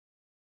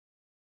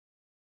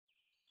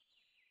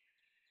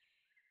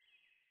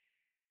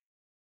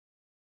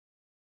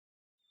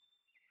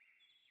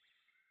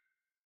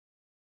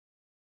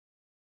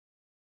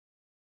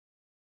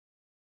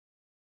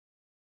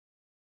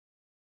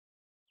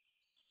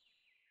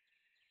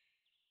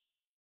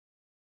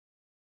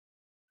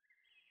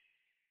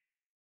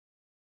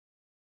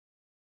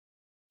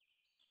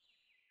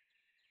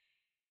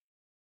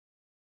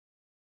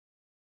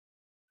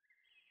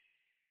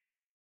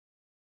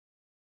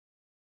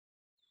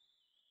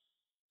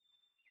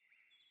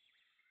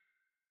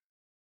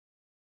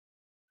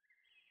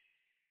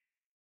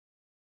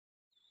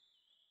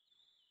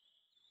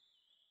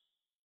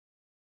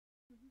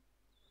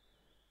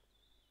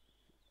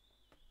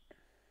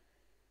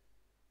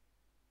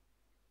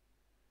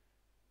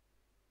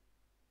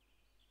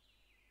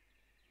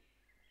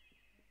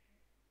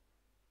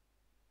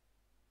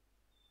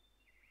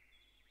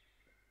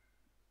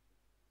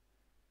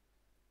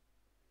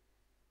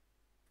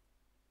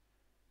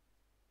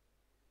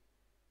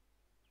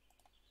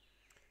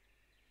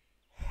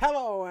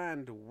Hello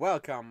and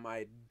welcome,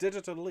 my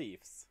digital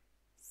leaves.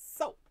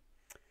 So,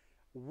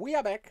 we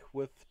are back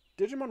with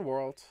Digimon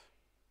World,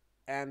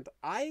 and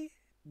I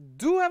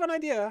do have an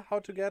idea how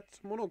to get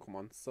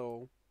Monochromon,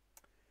 so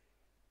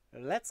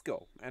let's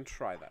go and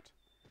try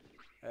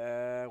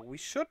that. We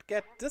should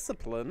get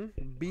discipline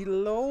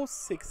below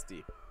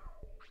 60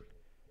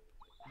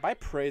 by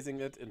praising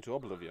it into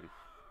oblivion.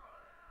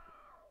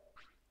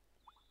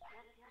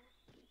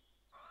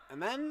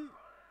 And then,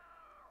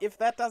 if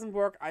that doesn't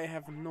work, I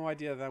have no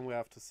idea, then we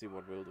have to see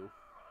what we'll do.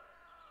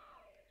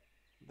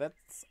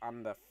 That's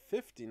under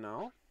 50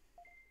 now.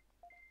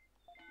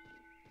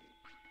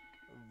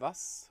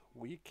 Thus,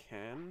 we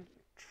can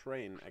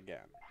train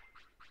again.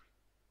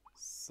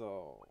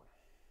 So,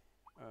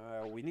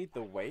 we need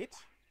the weight,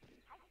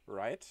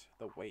 right?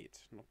 The weight,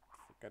 not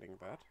forgetting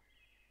that.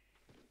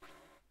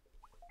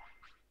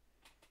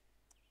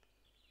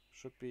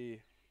 Should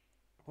be...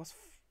 Was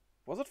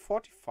it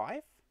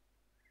 45?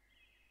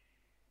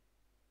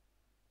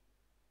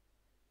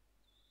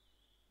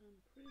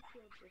 I'm pretty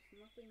sure it was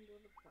nothing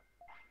with a puck.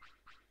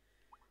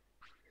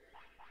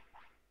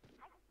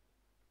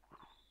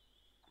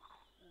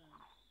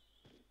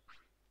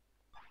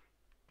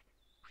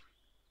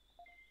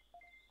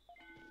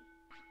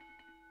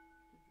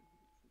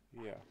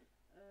 Yeah.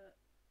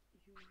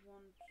 You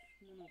want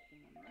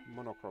Monochromon, right?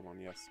 Monochromon,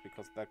 yes,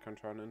 because that can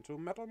turn into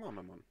Metal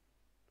Mamamon.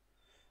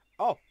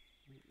 Oh!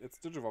 It's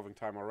digivolving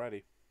time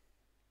already.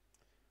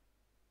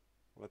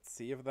 Let's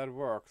see if that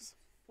works.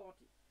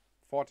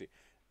 40.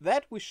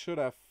 That we should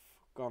have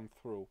gone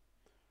through.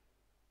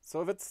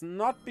 So if it's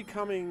not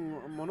becoming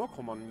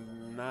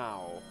Monochromon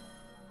now...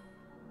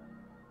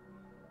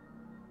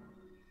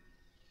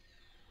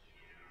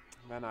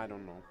 then I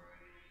don't know.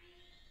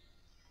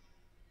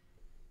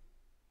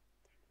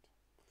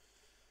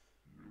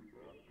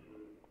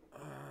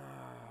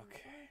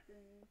 Okay.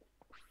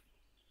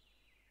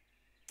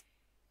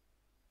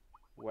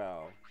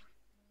 Well...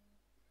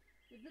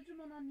 The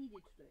Digimon are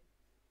needed today.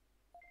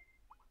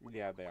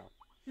 yeah, they are.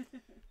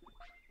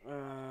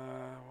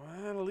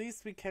 Well, at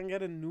least we can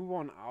get a new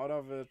one out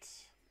of it.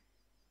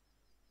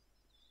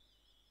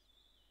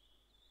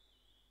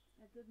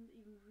 I didn't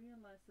even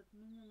realize that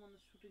Numemon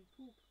is shooting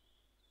poop.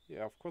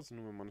 Yeah, of course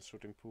Numemon is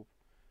shooting poop.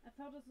 I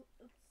thought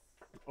it's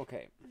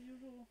Okay. the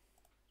usual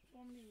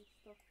zombie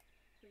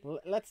stuff.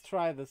 Let's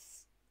try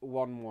this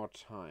one more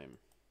time.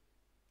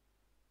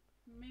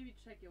 Maybe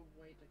check your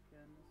weight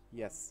again.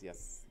 Yes.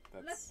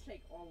 Let's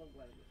check all the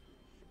values.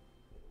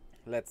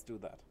 Let's do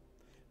that.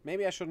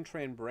 Maybe I shouldn't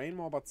train brain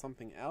more, but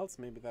something else.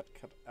 Maybe that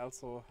could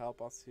also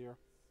help us here.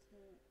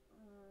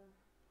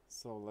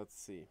 So let's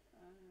see.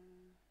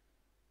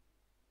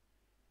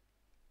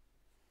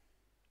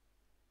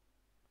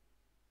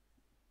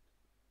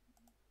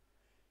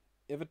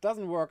 If it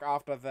doesn't work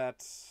after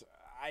that,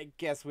 I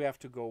guess we have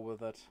to go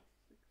with it.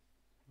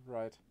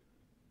 Right.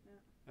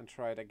 Yeah. And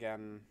try it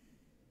again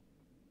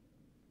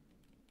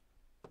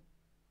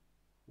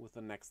with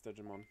the next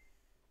Digimon.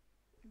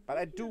 But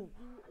I do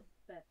a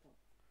battle.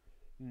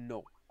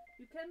 No.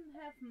 You can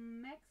have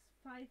max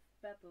 5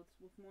 battles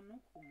with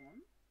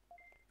Monochromon,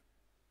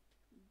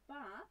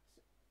 but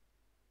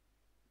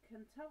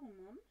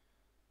Kentaromon,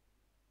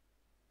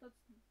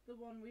 that's the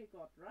one we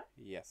got, right?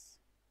 Yes.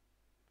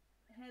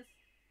 Has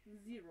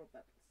 0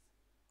 battles.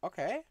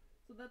 Okay.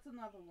 So that's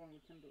another one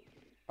we can do.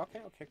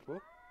 Okay,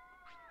 cool.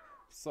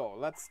 So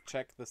let's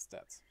check the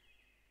stats.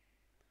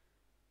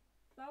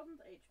 1000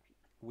 HP.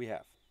 We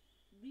have.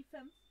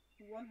 Defense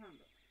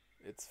 100.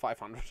 It's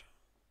 500.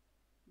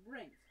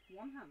 Brains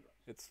 100.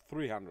 It's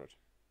 300.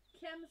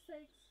 Care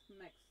mistakes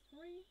max 3.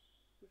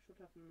 We should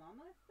have none,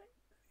 I think.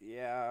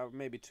 Yeah,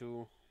 maybe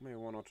 2. Maybe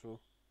 1 or 2.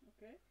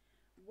 Okay.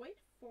 Weight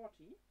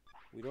 40.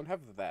 We don't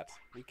have that.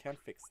 We can't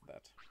fix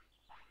that.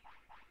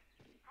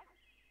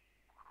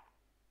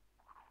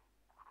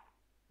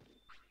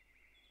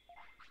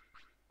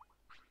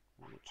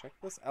 Let me check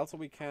this. Also,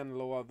 we can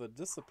lower the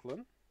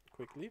discipline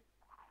quickly.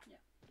 Yeah.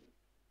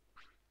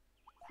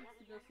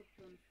 60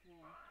 discipline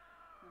for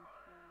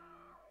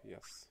Kentaromon.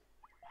 Yes.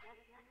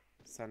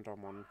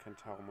 Centermon,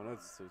 Kentaromon.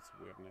 It's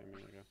weird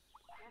naming again.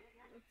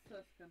 It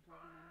says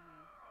Kentaromon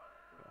here.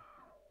 Yeah.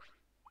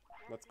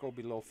 Let's go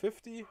below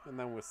 50 and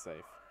then we're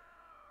safe.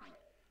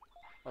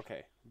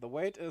 Okay, the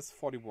weight is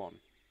 41.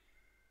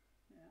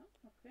 Yeah,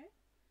 okay.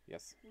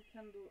 Yes. We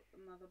can do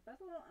another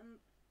battle, and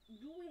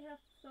do we have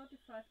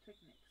 35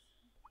 techniques?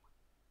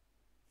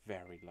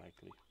 Very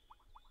likely.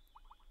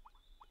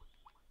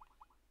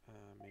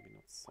 Maybe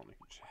not Sonic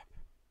Jab.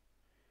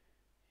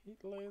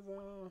 Heat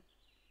Laser.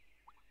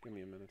 Give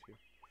me a minute here.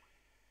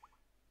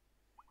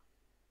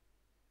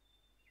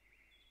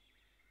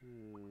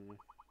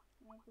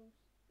 All those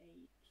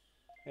 8.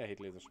 Yeah, Heat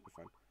Laser should be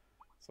fine.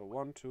 So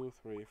 1, 2,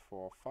 3,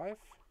 4, 5.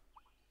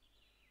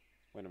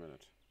 Wait a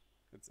minute.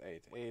 It's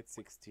 8. 8,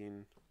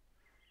 16,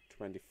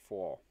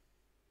 24,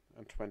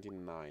 and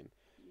 29.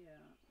 Yeah.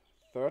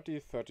 30,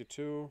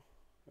 32,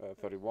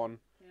 31,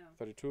 Yeah.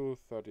 32,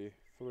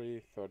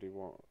 33,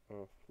 31.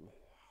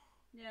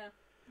 Yeah.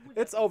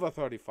 It's over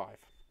 35.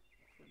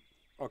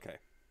 Okay. Okay.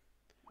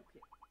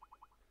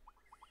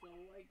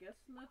 guess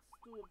let's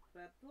do a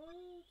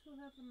battle to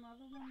have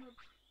another one that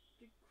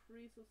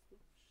decreases the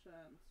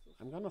chances.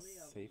 I'm gonna for the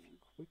other save one.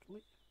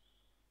 quickly.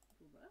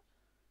 Do that.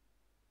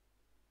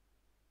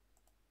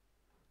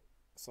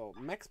 So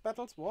max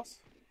battles was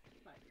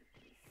 5.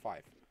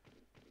 5.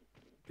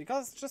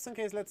 Because just in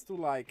case, let's do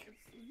like...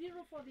 It's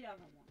 0 for the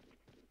other one.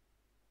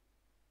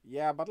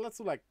 Yeah, but let's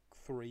do like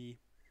 3.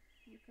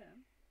 You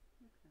can.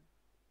 You can.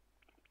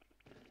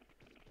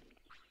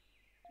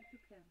 If you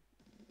can.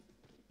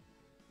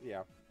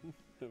 Yeah,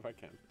 if I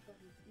can.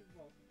 Doesn't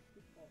evolve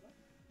before that.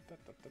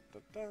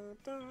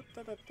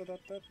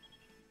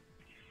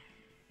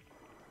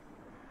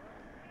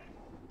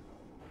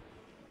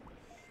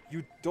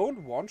 You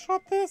don't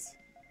one-shot this?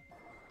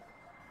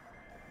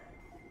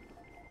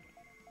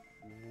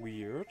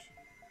 Weird.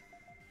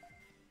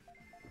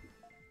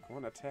 Come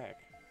on, attack.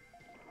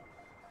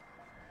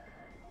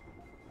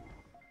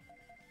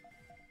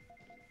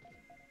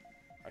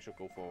 I should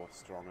go for a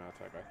stronger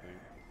attack, I think.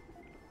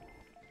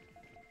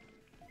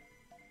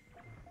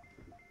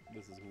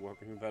 This isn't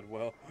working that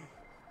well.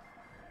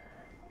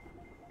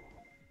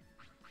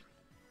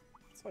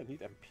 So I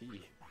need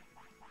MP.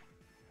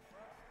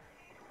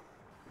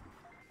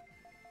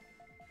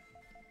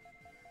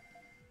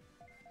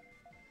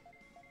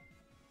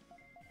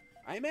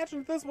 I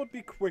imagined this would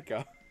be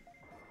quicker.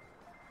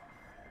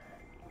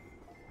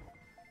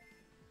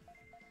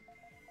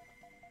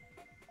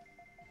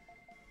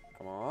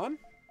 Come on.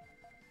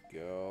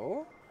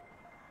 Go.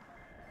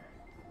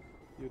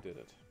 You did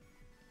it.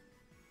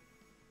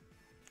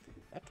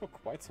 That took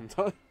quite some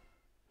time.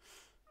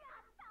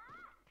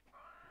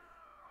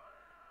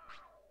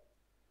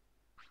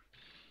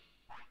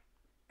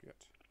 Good.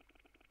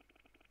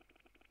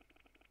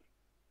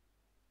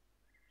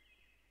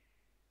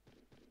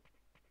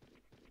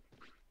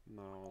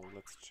 Now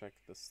let's check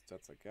the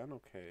stats again.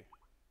 Okay.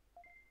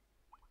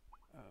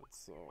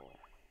 So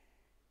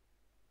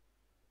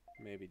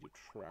maybe do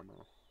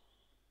Tremor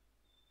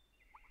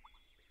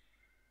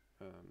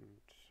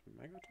and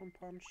Megaton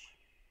Punch.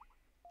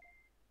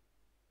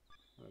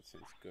 That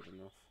seems good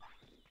enough.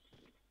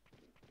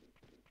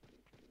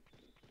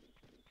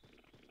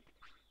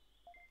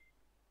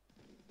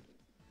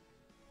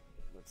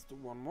 Let's do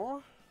one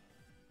more.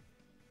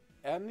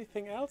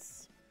 Anything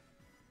else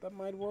that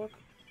might work?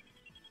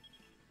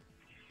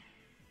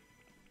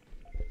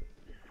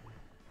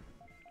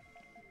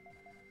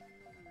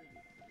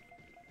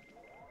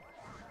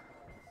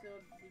 So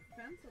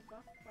defense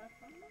above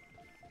 500?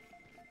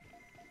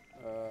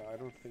 I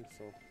don't think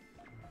so. I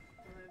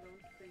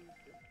don't think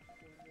it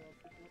will work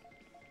because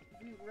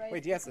we raised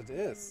Wait, yes, it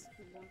is.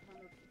 to 100%.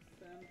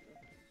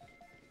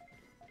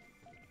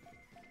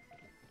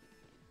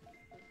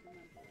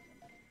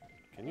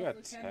 Can you Also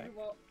attack? can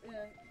evolve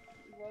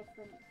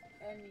from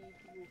any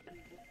group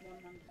with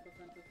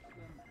 100% of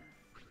them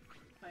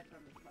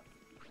 500 plus.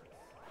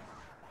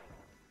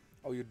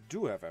 Oh, you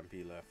do have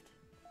MP left.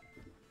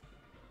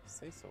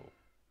 Say so.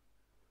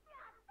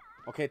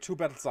 Okay, 2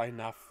 battles are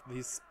enough.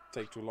 These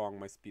take too long.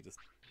 My speed is...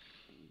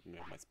 No,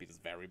 my speed is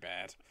very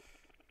bad.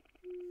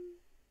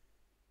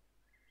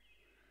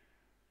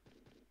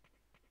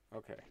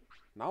 Okay.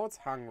 Now it's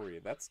hungry.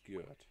 That's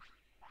good.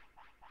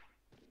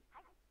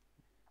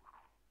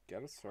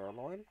 Get a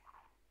sirloin.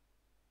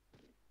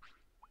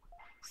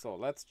 So,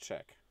 let's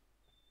check.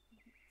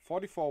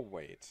 44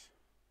 weight.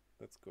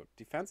 That's good.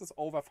 Defense is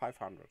over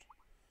 500.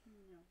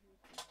 Yeah.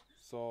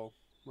 So,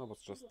 that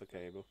was just the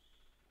cable.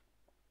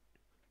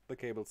 The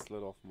cable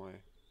slid off my...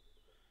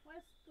 Why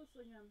is this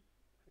again?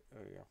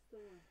 yeah. Still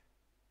on.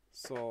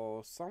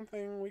 So,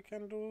 something we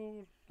can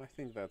do? I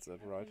think that's it,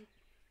 I right? think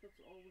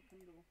that's all we can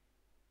do.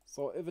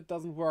 So, if it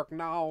doesn't work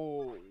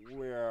now,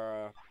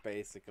 we're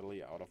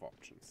basically out of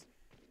options.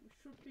 We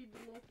should be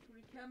below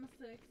 3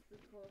 candlesticks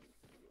because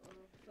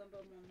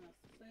Thundermon has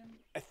the same.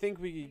 I think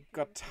we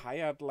got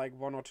tired like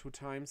 1 or 2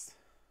 times.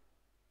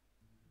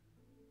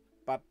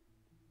 But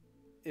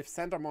if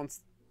Centermon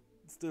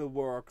still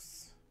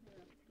works, Yeah,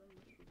 then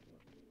it should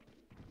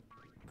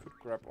work. could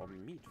grab our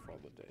meat for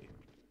the day.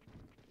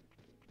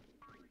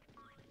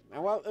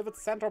 And well, if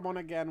it's Centermon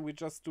again, we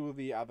just do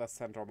the other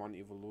Centermon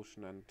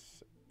evolution and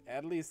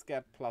at least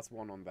get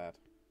 +1 on that.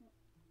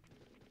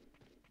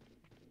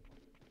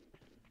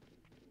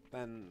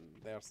 Then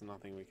there's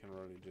nothing we can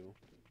really do.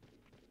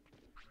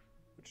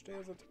 Which day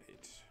is it?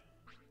 8.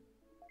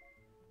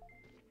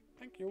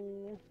 Thank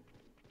you.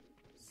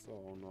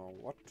 So now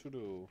what to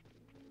do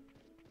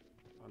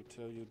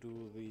until you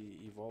do the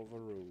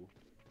Evolveroo?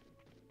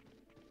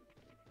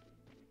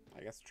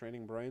 I guess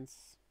training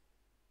brains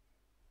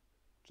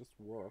just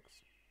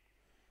works.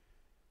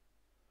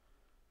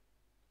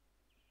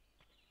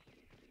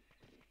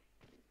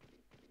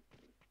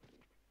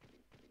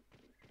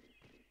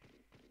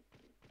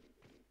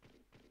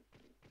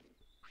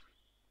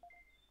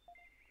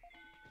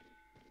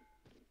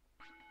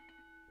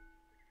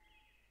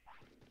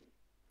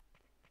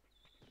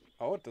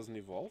 Oh, it doesn't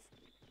evolve?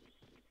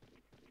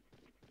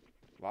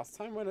 Last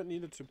time when it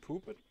needed to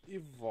poop, it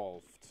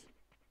evolved.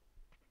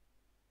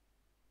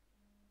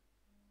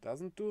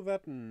 Doesn't do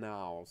that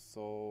now,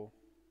 so...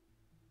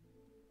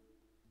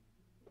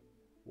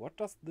 What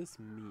does this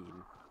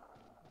mean?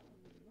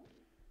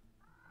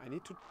 I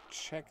need to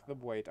check the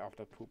weight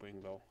after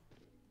pooping, though.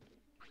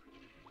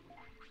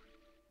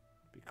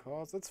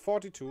 Because it's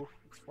 42.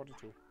 It's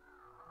 42.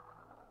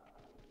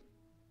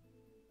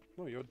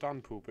 No, you're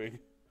done pooping.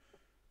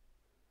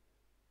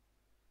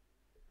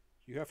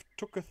 You have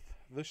tooketh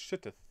the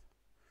shitteth.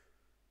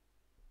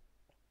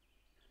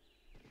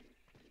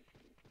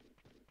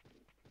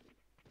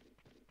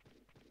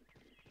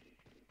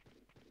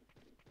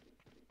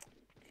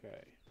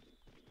 Okay.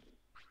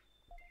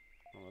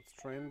 Now let's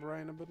train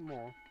brain a bit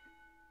more.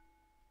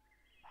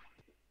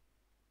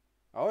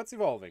 Oh, it's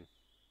evolving.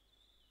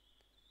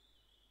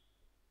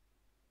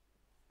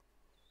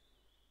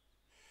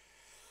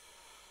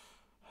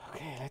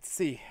 Okay, let's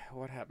see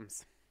what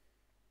happens.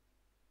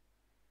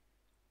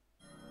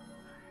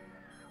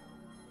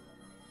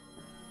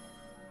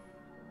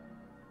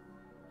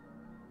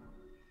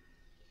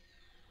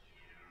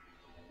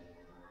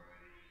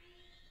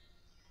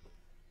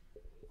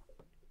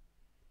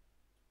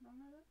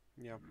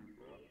 Yeah.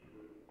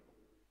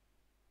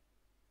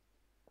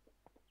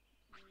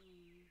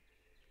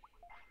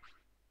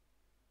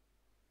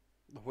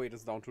 The weight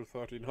is down to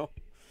 30 now.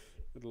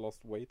 It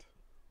lost weight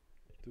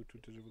due to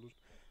Digivolution.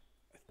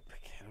 I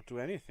cannot do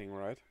anything,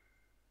 right?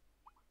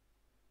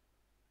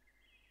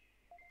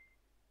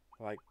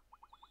 Like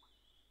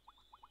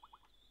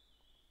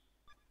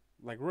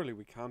really,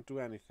 we can't do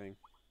anything.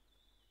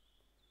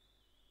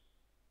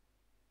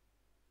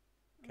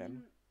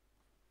 Can?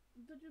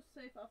 Did you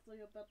save after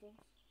your battles?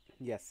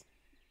 Yes.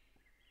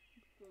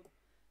 Good.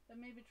 Then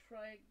maybe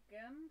try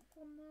again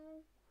for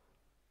now.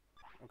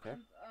 Okay.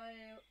 And I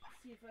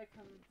see if I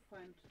can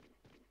find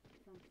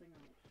something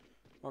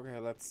out. Okay,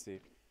 let's see.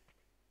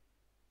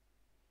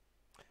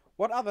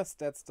 What other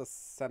stats does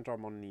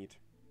Centormon need?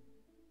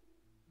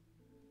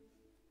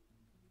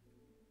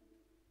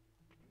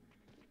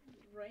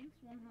 Range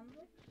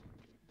 100.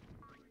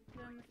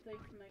 Clear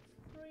mistakes max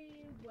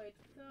 3, weight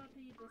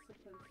 30,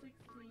 discipline 60,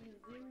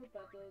 0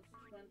 battles,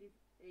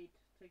 28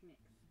 techniques.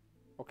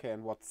 Okay,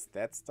 and what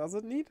stats does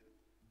it need?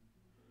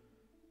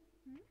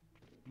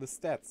 The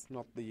stats,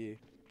 not the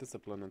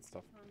discipline and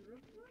stuff.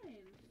 100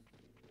 brains.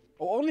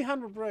 Oh, only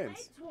 100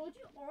 brains. I told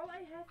you all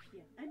I have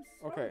here. I'm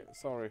sorry. Okay,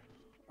 sorry.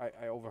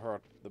 I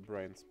overheard the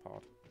brains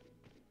part.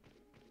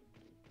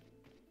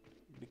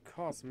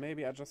 Because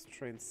maybe I just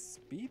train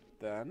speed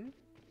then.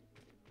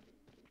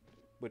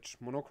 Which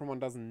Monochromon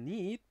doesn't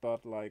need,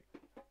 but like,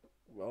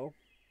 well,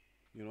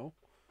 you know.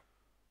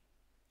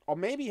 Or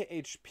maybe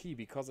HP,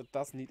 because it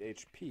does need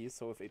HP,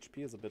 so if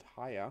HP is a bit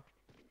higher.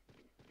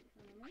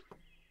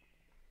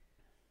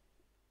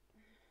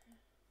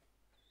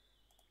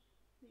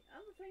 The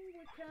other thing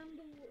we can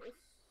do is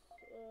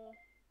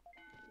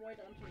wait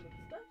until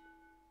it's dead.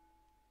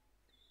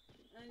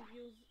 And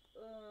use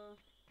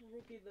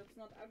rookie that's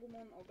not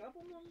Agumon or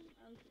Gabumon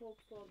and hope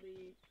for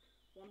the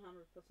 100%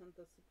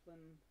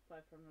 discipline,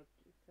 500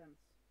 defense.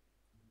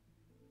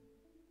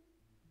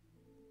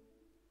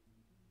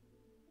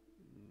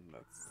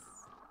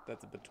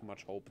 That's a bit too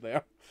much hope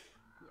there.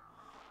 Yeah.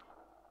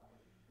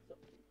 So,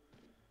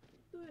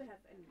 do you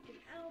have anything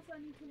else I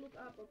need to look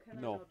up, or can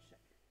I No. now check?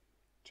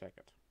 Check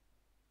it.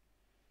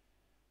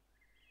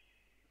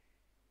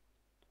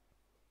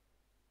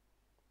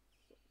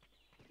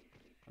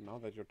 And now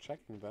that you're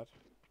checking that,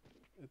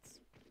 it's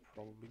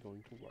probably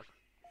going to work.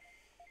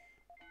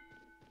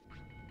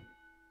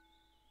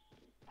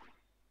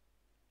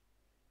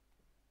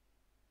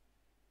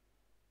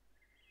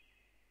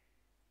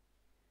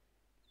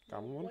 The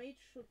Gamon? weight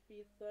should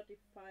be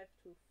 35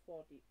 to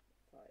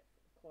 45,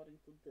 according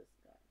to this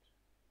guide.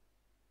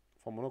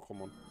 For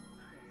Monochromon.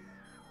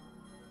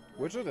 Yes.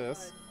 Which it is.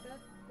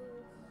 25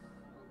 battles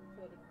and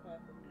 35 of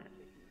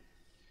fitness.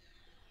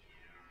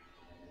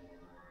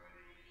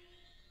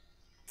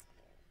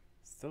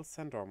 Still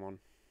Centormon.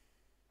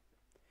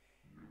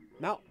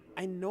 Now,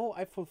 I know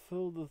I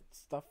fulfill the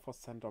stuff for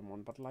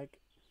Centormon, but like...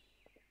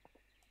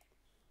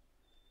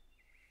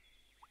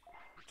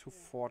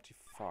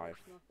 245.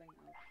 There's nothing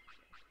else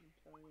I can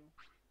tell you,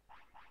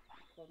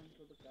 according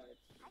to the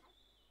guides.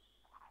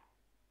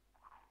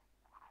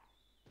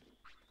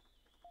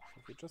 So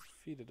if we just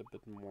feed it a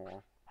bit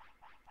more.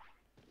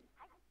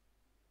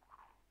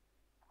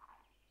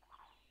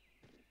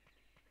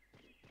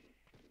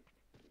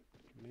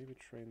 Maybe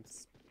train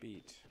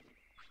speed.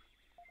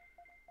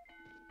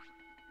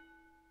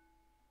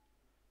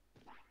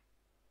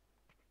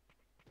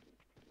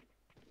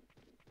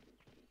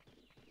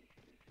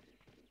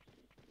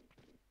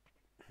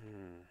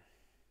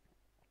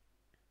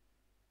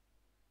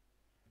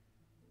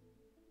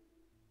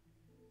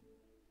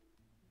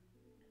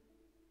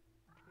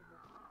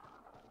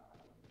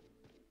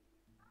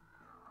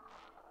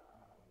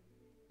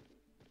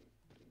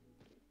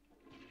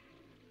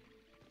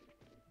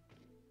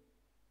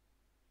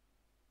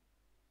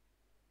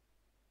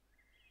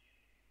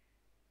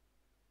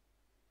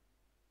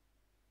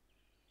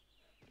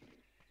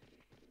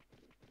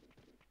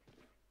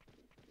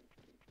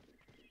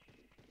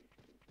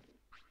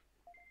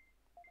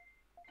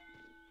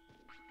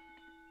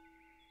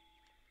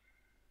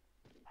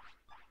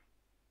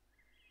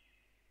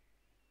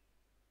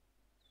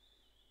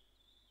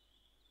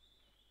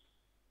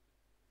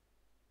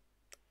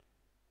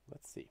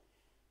 Let's see.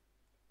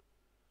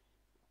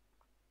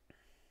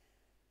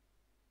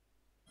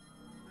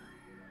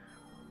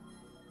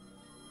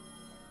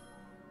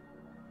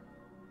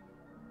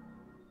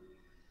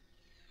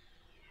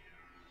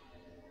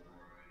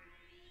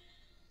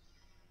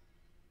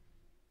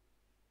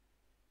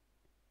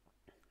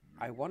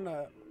 I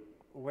wonder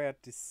where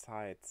it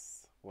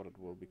decides what it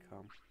will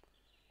become.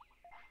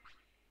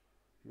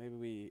 Maybe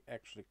we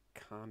actually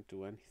can't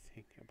do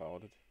anything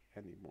about it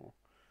anymore.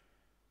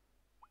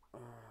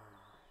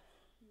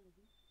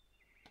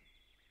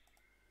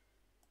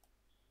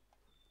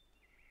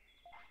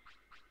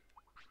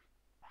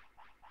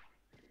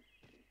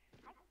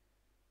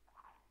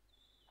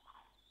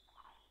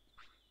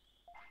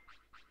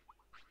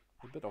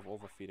 A bit of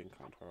overfeeding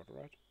can't hurt,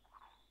 right?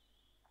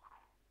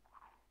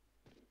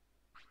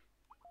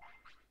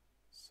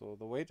 So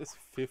the weight is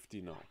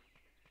 50 now.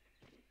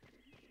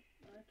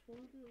 I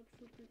told you it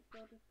should be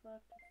 35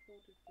 to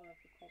 45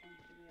 according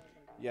to the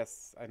other guy.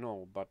 Yes, I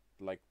know, but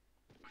like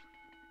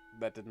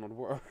that did not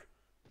work.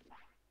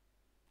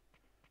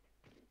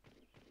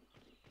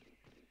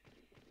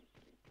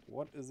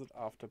 What is it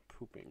after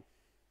pooping?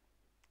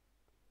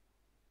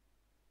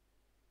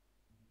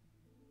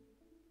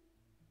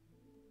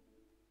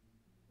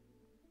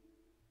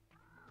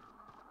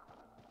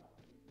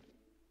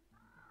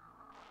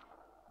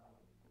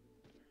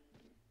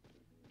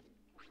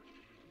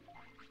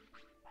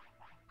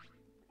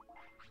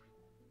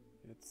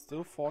 It's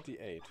still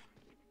 48.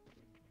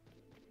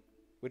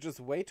 Which is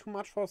way too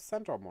much for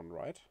Centromon,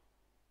 right?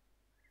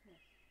 Yes.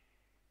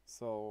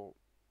 So...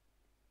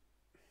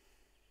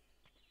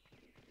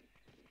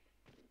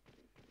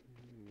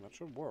 that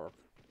should work.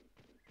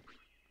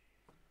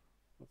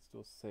 Let's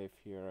do save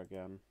here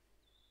again.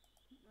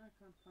 I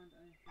can't find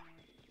anything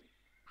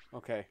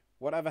else. Okay,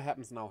 whatever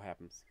happens now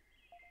happens.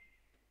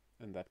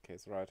 In that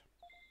case, right?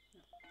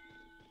 Yeah.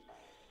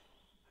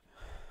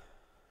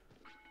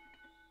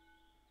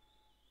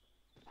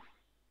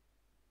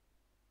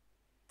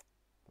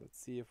 Let's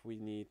see if we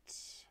need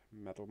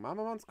Metal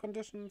Marmomon's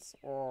conditions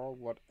or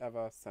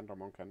whatever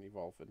Centromon can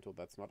evolve into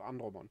that's not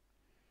Andromon.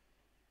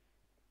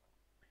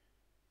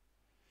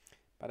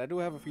 But I do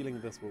have a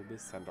feeling this will be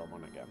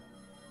Centromon again.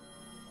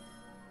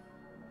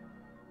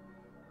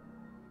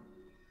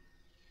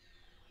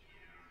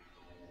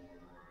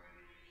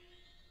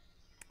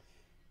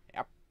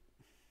 Yep.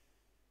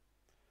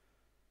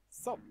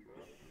 So.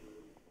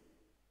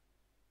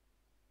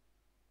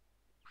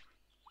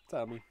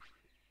 Tell me.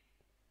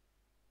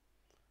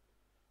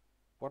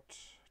 What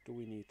do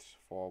we need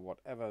for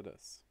whatever it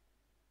is?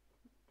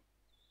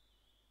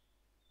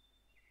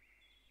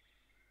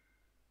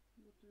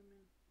 What do you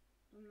mean?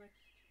 The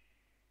next.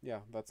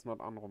 Yeah, that's not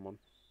Andromon.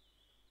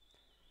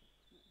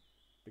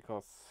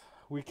 Because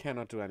we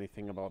cannot do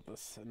anything about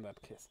this in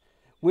that case.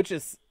 Which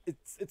is,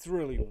 it's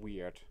really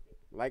weird.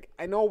 Like,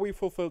 I know we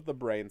fulfilled the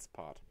brains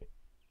part.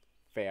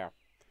 Fair.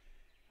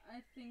 I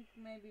think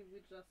maybe we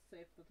just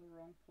saved at the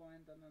wrong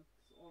point and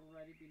it's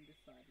already been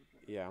decided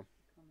what Yeah. it's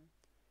becoming.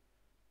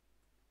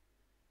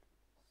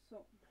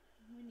 So,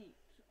 we need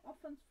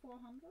offense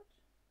 400.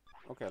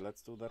 Okay,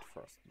 let's do that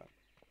first then.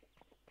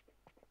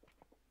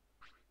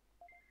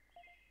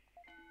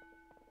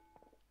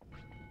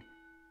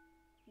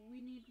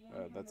 We need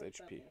 100 that's HP.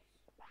 battles.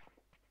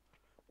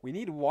 We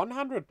need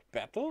 100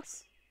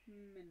 battles?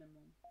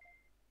 Minimum.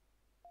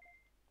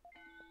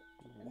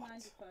 And What?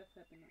 95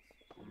 happiness.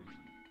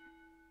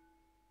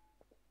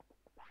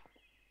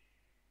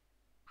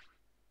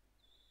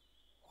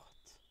 What?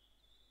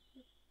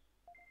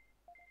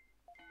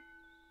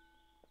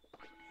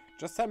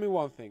 Just tell me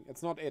one thing.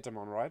 It's not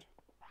Etemon, right?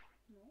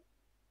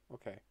 No.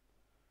 Okay.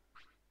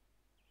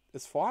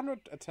 Is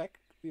 400 attack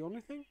the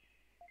only thing?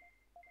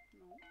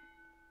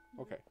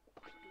 No. Okay.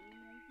 Do you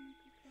want me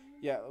to tell you?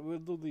 Yeah, we'll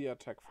do the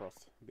attack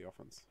first. The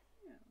offense.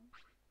 Yeah.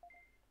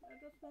 I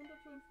just wanted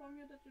to inform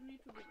you that you need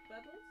to do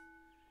battles.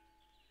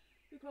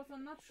 Because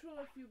I'm not sure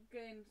if you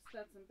gain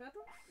stats in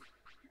battles.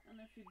 And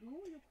if you do,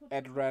 you could...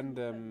 At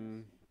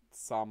random,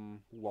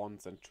 some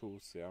ones and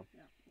twos, yeah.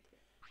 Yeah,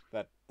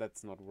 okay.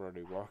 That's not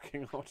really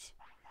working out.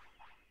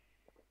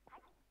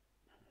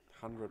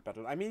 100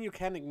 battles. I mean, you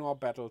can ignore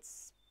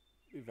battles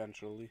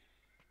eventually.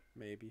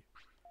 Maybe.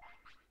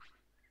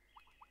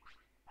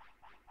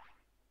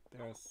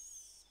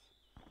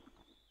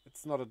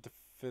 It's not a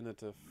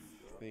definitive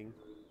thing.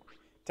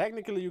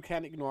 Technically, you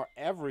can ignore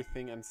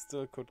everything and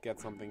still could get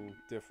something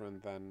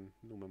different than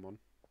Numemon.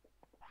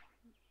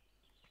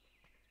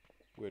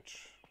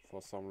 Which,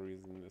 for some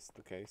reason, is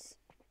the case.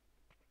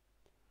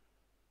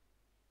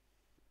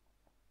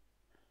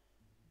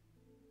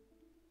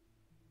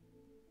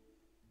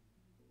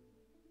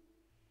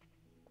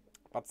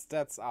 But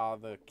stats are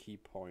the key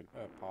part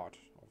of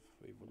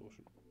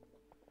evolution.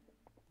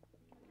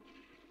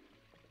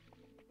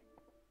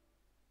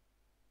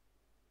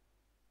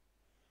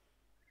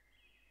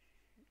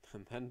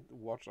 And then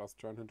watch us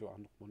turn into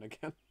Andromon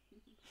again.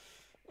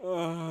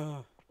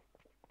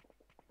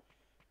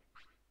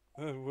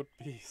 That would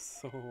be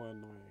so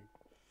annoying.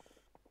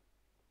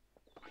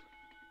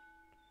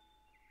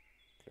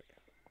 Okay,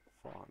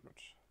 400.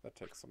 that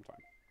takes some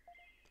time.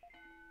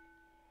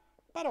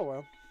 But oh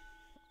well.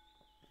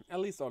 At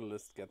least our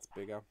list gets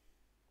bigger.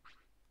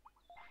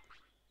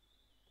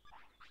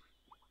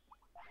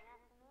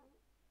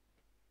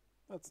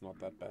 That's not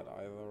that bad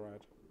either,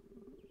 right?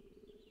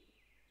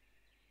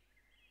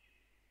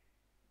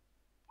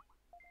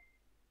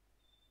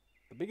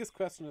 The biggest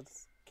question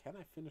is, can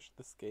I finish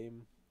this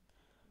game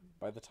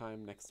by the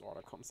time next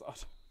order comes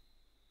out?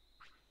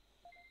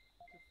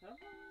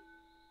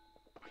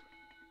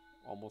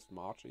 Almost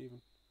March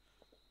even.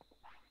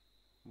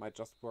 Might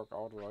just work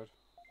out right.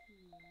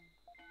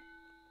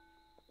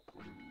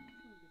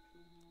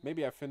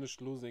 Maybe I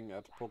finished losing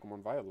at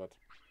Pokemon Violet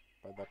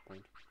by that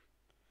point.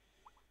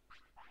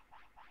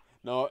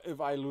 No, if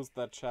I lose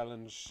that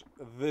challenge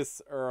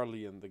this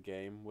early in the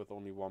game with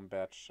only one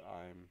batch,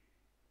 I'm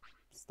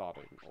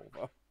starting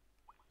over.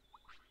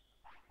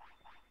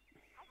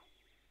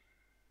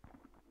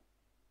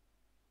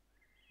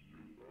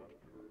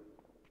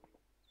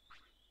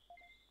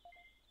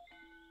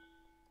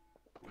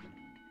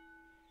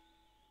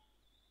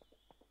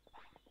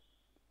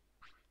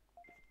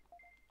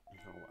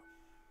 Oh well.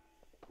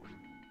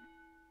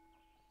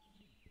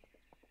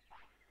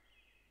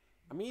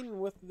 I mean,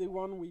 with the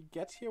one we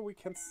get here, we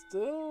can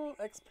still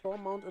explore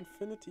Mount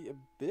Infinity a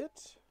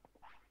bit.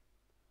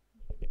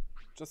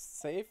 Just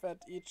save at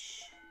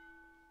each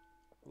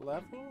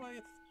level,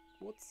 I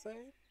would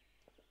say.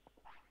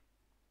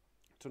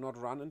 To not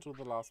run into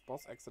the last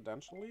boss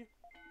accidentally.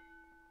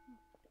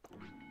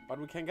 But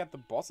we can get the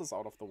bosses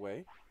out of the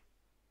way,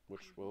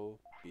 which will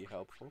be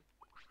helpful.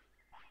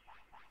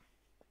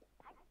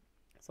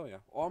 So yeah,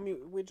 or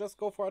we just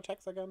go for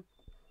attacks again.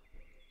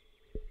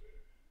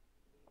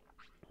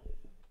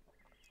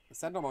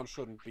 Centermon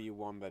shouldn't be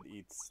one that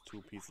eats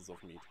 2 pieces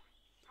of meat.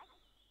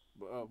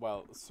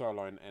 Well,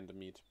 sirloin and a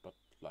meat, but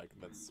like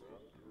that's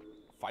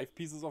 5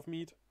 pieces of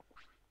meat.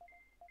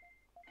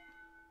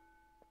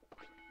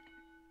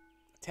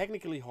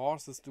 Technically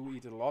horses do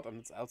eat a lot, and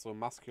it's also a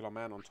muscular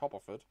man on top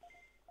of it.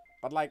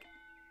 But like,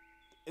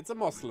 it's a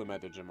more slimmer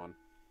Digimon.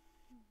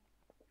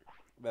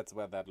 That's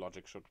where that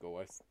logic should go,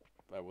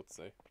 I would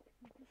say.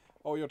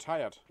 Oh, you're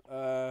tired.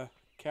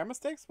 Care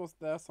mistakes? Was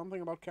there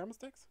something about care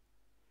mistakes?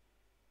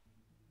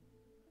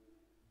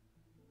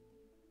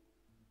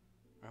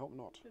 I hope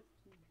not.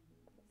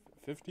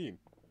 15.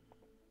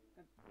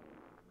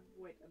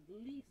 Wait, at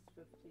least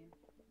 15.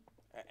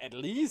 At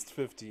least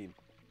 15.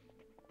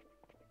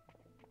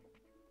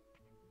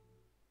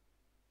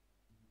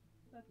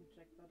 Let me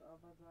check that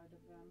other side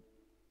event.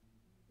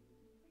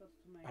 Just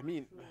to make I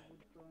mean, sure we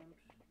don't ruin it.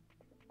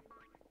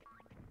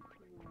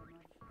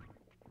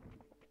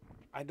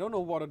 I don't know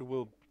what it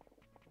will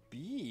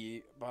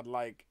be, but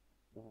like,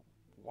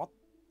 what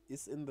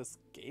is in this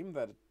game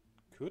that it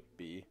could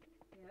be?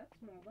 Yeah,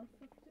 it's more than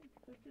 15.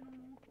 15 or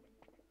more.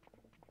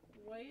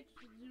 Weight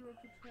 0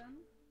 to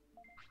 10.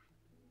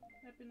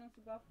 Happiness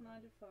above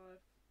 95.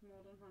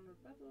 More than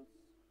 100 battles.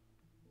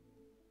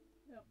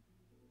 Yep.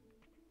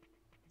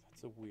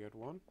 That's a weird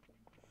one.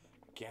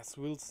 Guess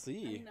we'll see.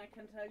 I mean, I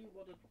can tell you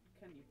what it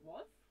can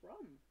evolve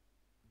from.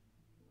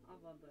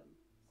 Other than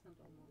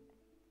Centermon.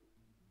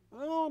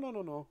 Oh, no,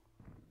 no, no.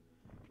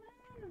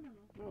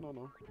 No. No, no,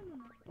 no.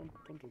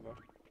 Don't do that.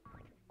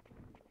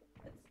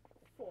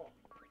 It's 4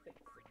 things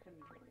it can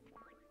evolve.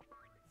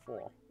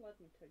 4. Let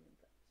me tell you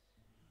that.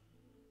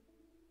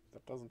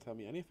 That doesn't tell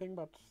me anything,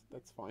 but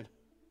that's fine.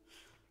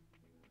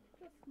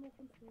 Just more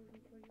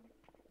confusion for you.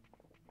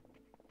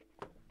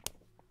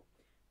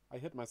 I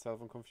hit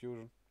myself in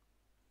confusion.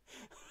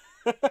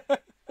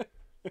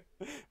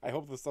 I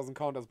hope this doesn't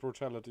count as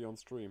brutality on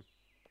stream.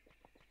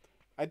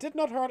 I did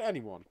not hurt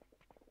anyone.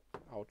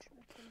 Ouch.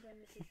 I think I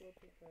need to go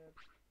to bed.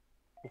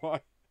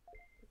 Why?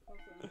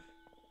 Because I'm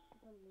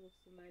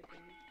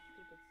hallucinating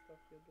stupid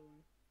stuff you're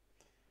doing.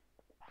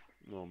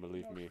 No,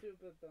 believe More me.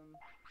 stupid than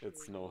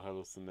It's no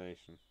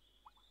hallucination.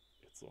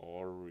 It's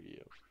all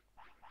real.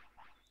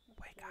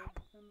 Wake up.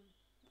 Then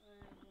I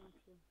want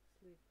to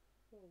sleep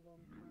for a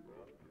long time.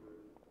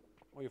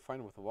 Oh, you're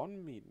fine with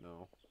 1 meat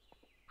now.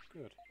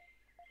 Good.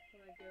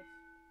 But I guess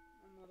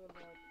I'm not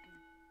allowed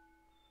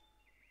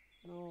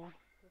to. No.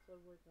 Because I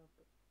wake up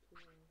at 2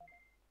 hours.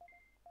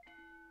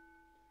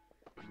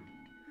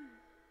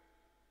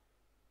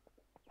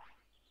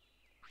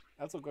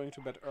 Also, going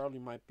to bed early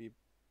might be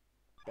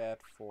bad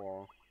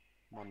for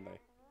Monday.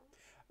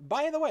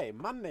 By the way,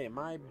 Monday,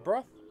 my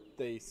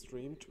birthday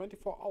stream,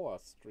 24-hour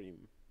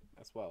stream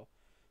as well.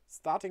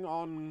 Starting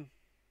on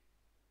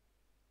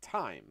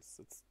times.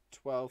 It's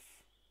 12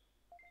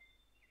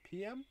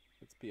 p.m.?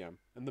 It's p.m.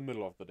 In the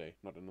middle of the day,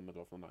 not in the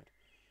middle of the night.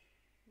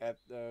 At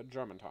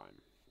German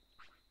time.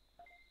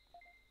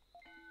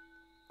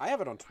 I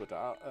have it on Twitter,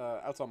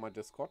 also on my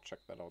Discord, check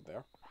that out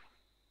there.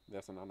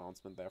 There's an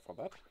announcement there for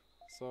that.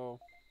 So,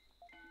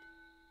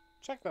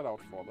 check that out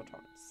for the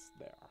times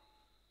there.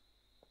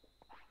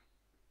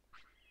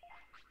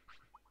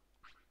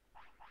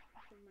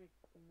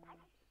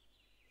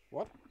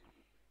 What?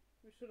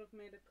 We should have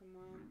made a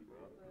command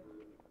for that.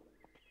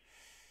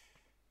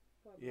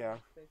 But yeah.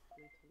 it's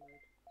basically too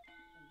late.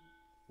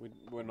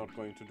 We're not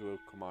going to do a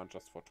command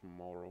just for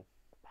tomorrow.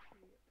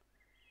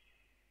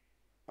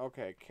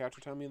 Okay, care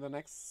to tell me the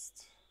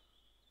next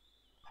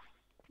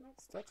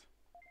Nope. stat?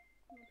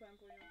 No time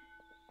for you.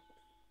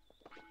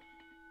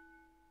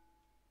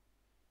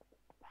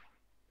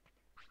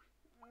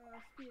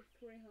 Speed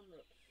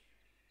 300.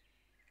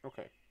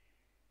 Okay.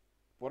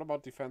 What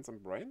about defense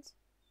and brains?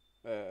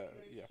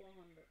 Brains Yeah.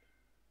 400.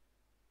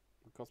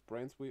 Because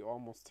brains we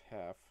almost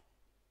have.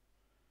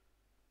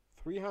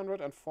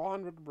 300 and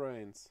 400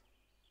 brains.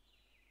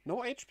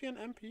 No HP and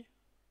MP?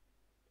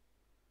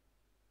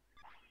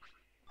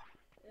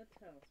 It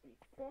tells me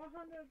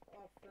 400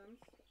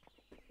 offense,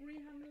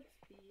 300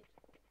 speed,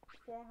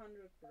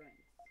 400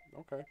 brains.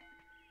 Okay,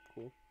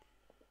 cool.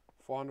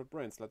 400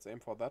 brains. Let's aim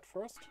for that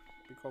first,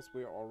 because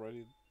we're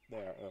already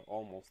there.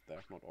 Almost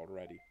there, not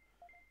already.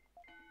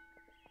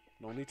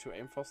 No need to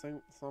aim for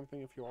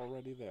something if you're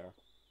already there.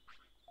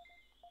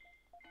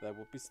 That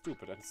would be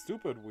stupid, and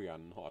stupid we are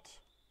not.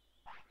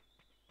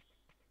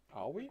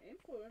 Are we? Aim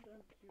for it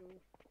and you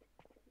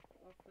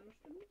are finished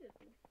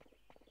immediately.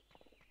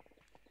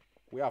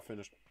 We are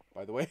finished,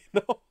 by the way.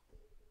 No,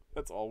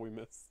 that's all we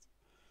missed.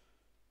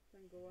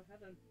 Then go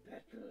ahead and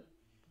battle.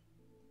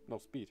 No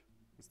speed.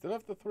 We still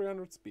have the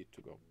 300 speed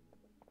to go.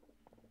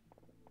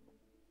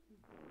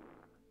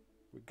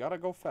 We gotta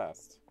go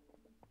fast.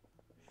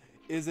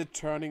 Is it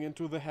turning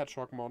into the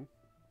Hedgehogmon?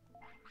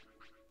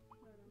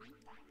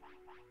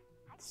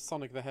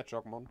 Sonic the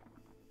Hedgehogmon.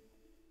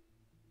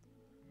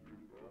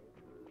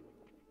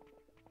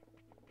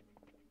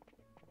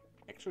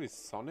 Actually,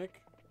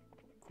 Sonic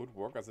could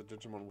work as a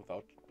Digimon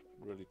without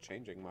really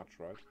changing much,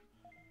 right?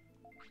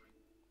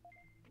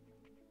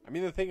 I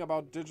mean, the thing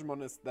about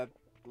Digimon is that,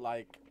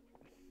 like,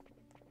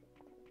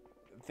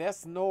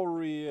 there's no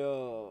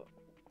real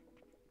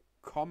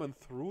common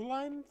through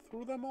line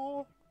through them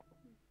all.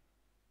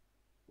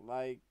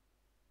 Like,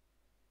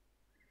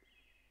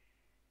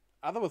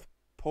 other with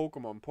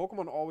Pokemon.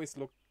 Pokemon always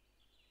look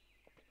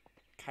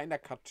kinda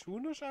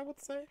cartoonish, I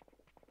would say.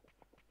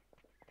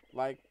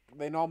 Like,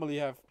 they normally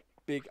have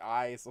big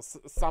eyes or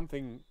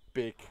something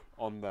big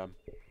on them.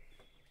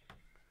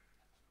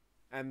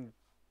 And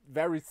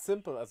very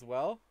simple as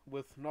well,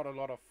 with not a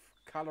lot of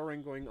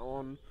coloring going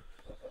on.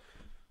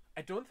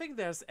 I don't think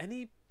there's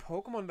any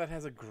Pokemon that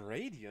has a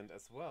gradient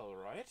as well,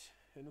 right?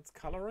 In its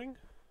coloring?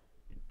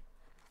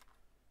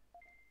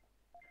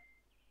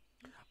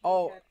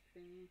 Oh,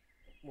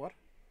 what?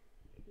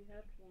 We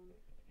had one.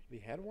 We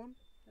had one?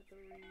 At the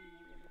ring.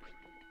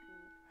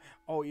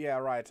 Oh, yeah,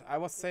 right. I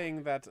was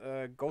saying that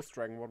Ghost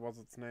Dragon, what was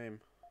its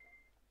name?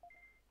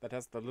 That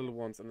has the little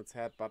ones in its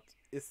head, but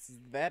is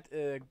that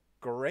a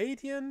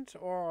gradient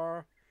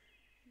or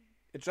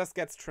it just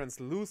gets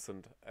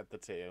translucent at the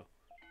tail?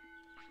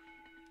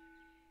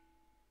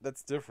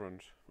 That's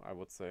different, I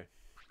would say.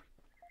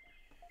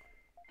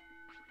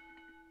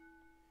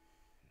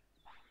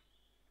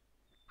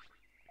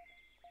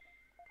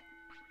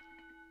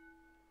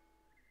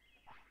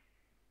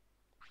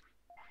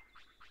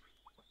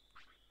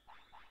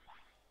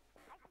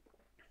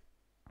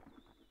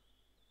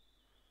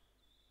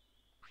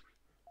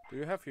 Do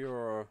you have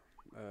your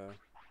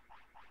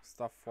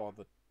stuff for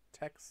the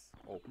tags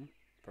open,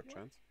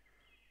 perchance?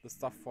 The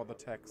stuff for the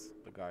tags,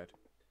 the guide.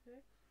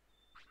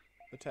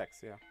 The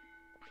tags, yeah.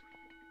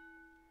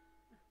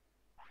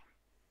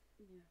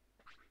 Yeah.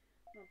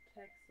 Not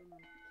text and not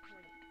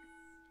text.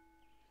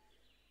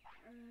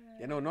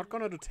 Yeah, no, not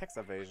gonna do tax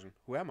evasion.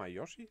 Who am I,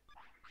 Yoshi?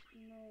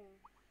 No.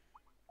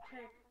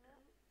 Tech.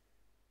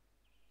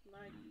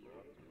 Like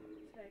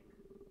tech.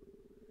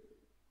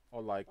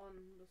 Or like... On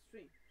the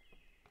stream.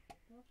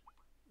 What?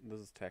 This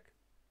is tech.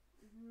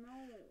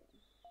 No.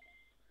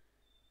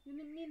 You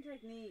mean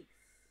techniques.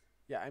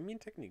 Yeah, I mean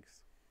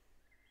techniques.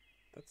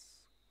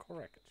 That's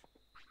correct.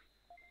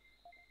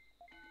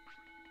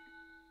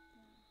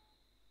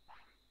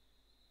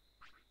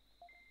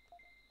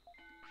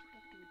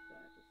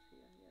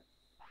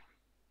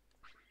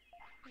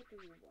 What do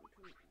you want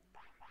to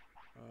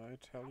know? I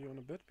tell you in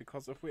a bit,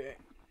 because if we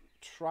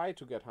try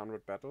to get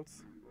 100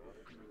 battles,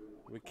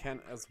 we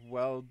can as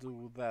well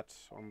do that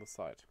on the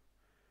side.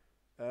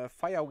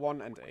 Fire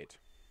 1 and 8.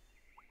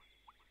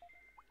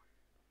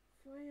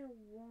 Fire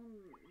 1.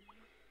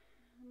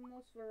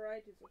 Most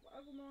varieties of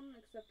Agumon,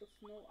 except the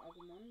Snow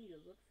Agumon,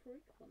 use it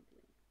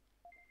frequently.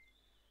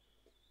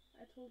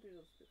 I told you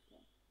this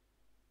before.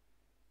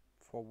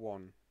 For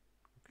 1.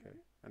 Okay.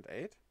 And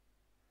 8?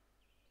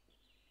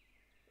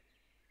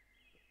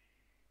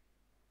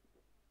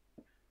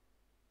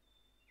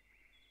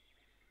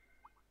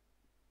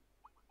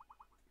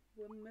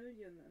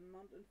 Vermilion and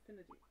Mount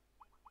Infinity.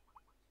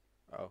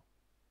 Oh.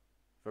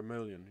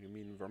 Vermilion. You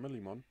mean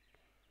Vermillimon?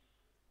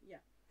 Yeah,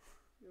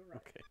 you're right.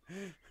 Okay.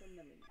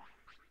 Vermilion.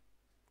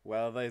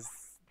 Well,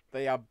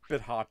 they are a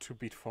bit hard to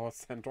beat for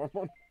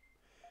Centaurmon.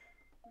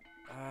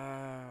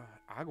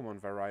 Agumon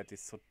variety,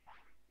 so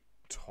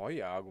Toy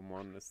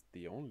Agumon is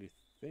the only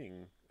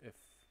thing if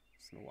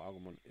Snow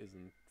Agumon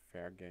isn't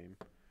fair game.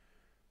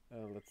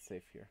 Let's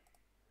save here.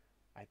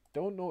 I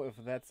don't know if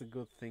that's a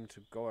good thing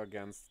to go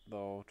against,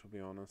 though, to be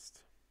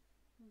honest.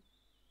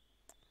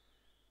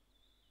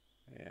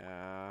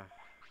 Yeah.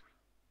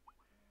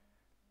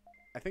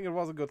 I think it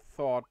was a good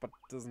thought, but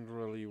doesn't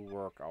really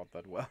work out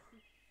that well.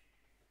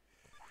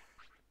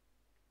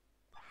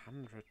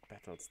 100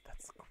 battles,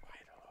 that's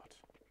quite a lot.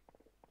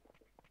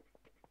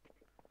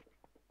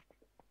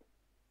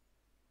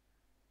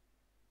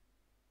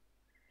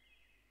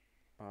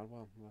 But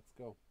well, let's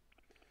go.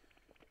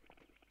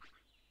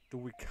 Do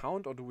we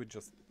count or do we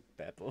just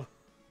battle?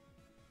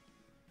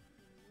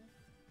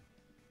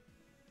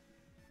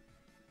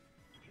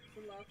 It's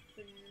the last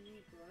thing you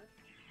need, right?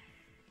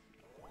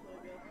 So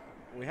I guess.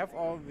 We have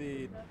all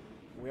the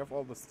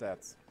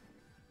stats.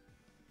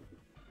 I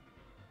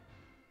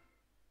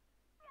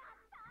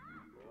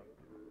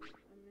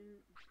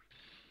mean,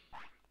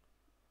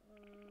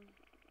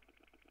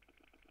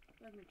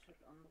 let me check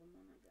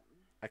Monochromon again.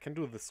 I can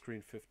do the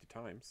screen 50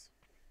 times.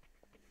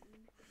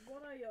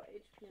 What are your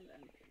HP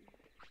and MP?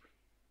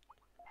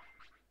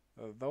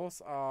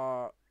 Those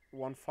are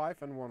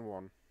 1-5 and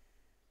 1-1.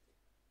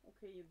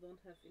 Okay, you don't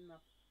have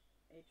enough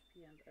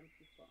HP and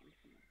MP for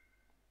Monochromon.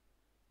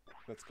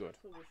 That's good.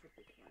 So we should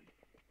be fine.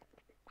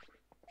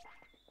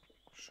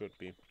 Should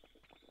be.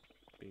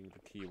 Being the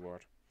key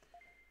word.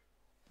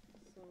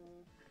 So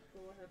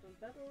go ahead and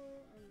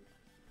battle and...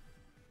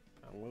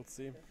 And we'll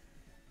see. Okay.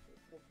 So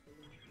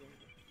hopefully we'll...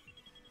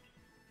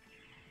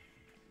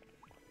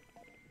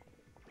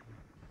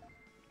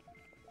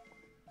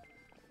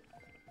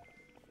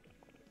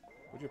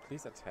 Would you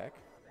please attack?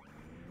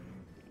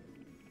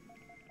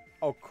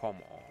 Oh, come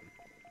on.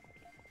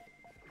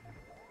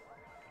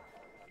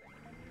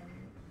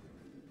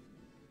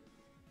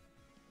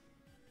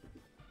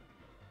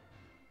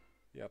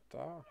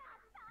 Yatta.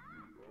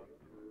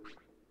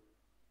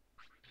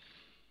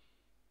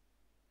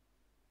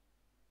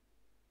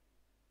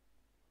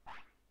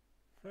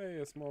 Hey,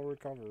 a small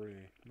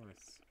recovery.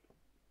 Nice.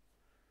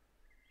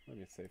 Let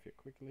me save here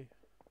quickly.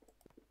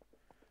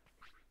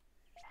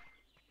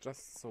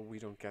 Just so we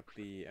don't get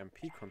the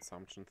MP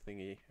consumption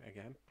thingy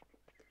again.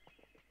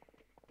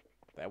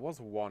 There was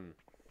one.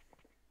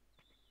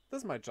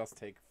 This might just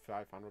take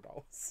 500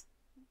 hours.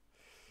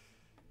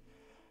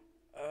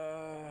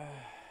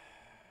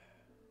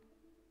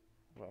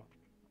 Well.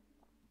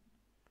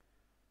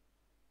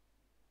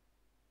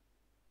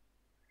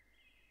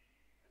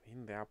 I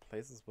mean, there are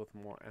places with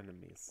more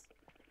enemies.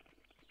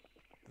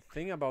 The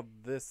thing about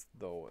this,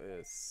 though,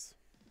 is...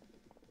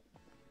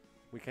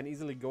 we can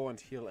easily go and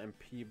heal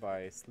MP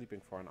by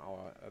sleeping for an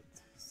hour at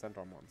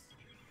Center Mons.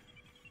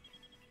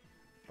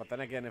 But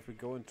then again, if we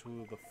go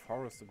into the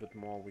forest a bit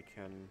more, we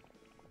can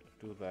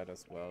do that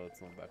as well.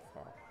 It's not that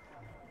far.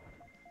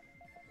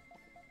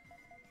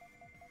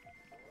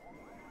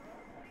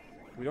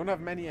 We don't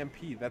have many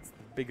MP, that's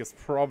the biggest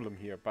problem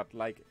here. But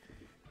like,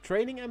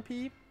 training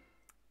MP,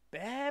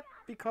 bad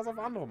because of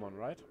Monochromon,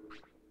 right?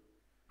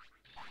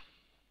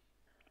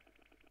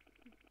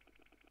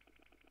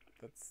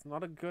 That's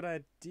not a good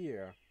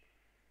idea.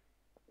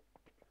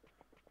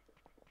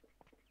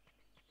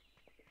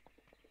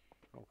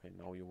 Okay,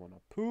 now you wanna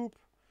poop.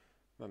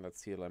 Then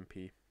let's heal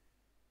MP.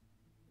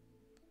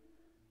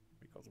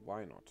 Because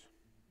why not?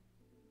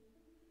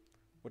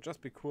 Would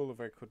just be cool if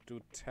I could do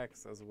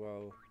text as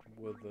well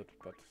with it,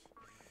 but...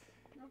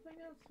 nothing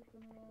else you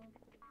can learn.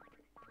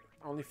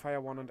 only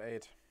fire 1 and 8.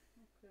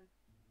 Okay.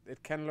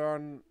 It can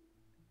learn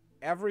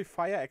every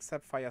fire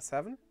except fire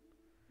 7. Okay.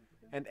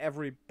 And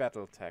every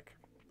battle tag.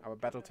 Our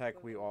battle tag,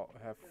 we all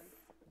have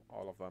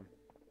all of them.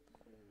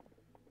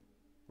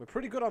 We're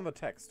pretty good on the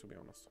tags, to be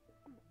honest.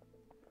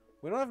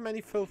 We don't have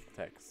many filth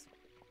tags.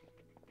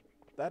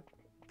 That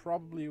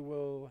probably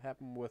will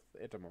happen with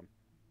Itemon.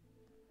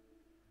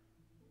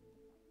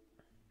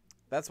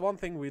 That's one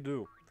thing we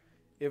do.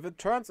 If it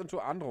turns into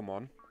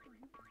Monochromon,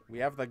 we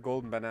have the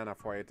golden banana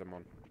for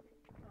Itemon.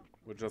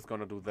 We're just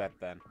gonna do that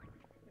then.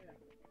 Yeah.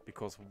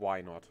 Because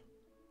why not?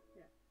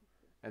 Yeah.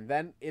 And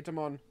then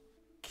Itemon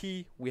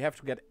key, we have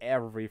to get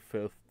every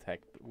filth tag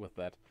with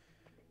that.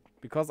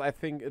 Because I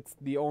think it's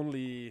the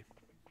only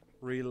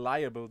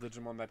reliable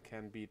Digimon that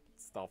can beat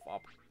stuff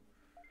up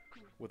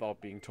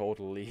without being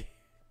totally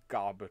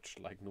garbage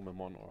like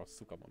Numemon or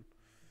Sukamon.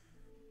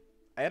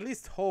 I at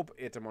least hope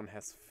Itemon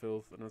has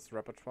filth in his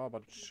repertoire,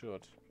 but it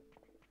should.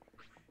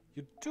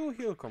 You do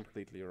heal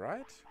completely,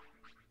 right?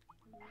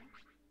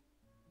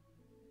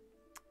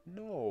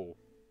 No.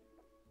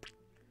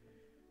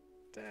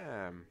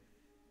 Damn.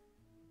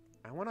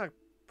 I wanna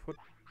put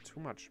too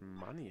much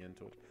money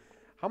into it.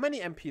 How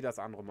many MP does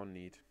Monochromon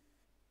need?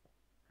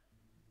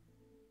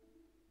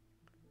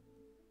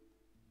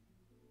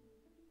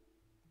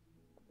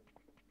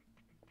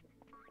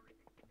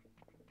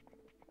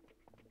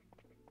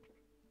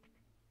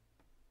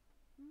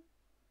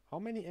 How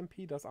many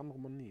MP does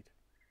Monochromon need?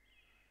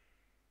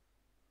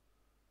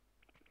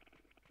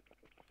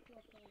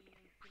 4,000,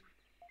 I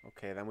think.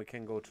 Okay, then we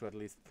can go to at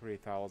least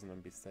 3,000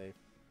 and be safe.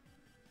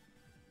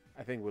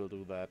 I think we'll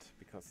do that,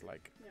 because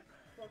like... yeah,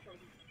 4,000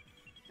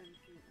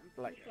 MP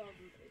and Like- 2,000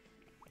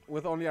 HP.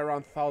 with only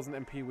around 1,000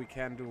 MP we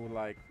can do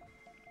like...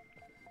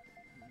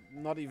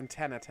 not even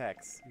 10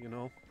 attacks, you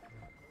know?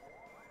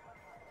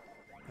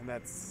 And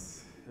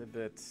that's a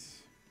bit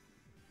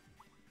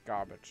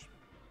garbage.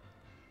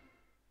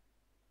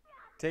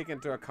 Take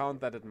into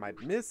account that it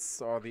might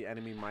miss, or the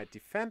enemy might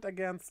defend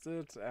against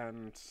it,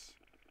 and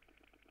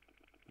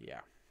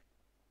yeah.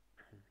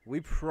 We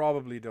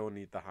probably don't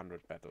need the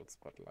 100 battles,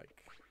 but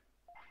like,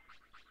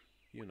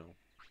 you know.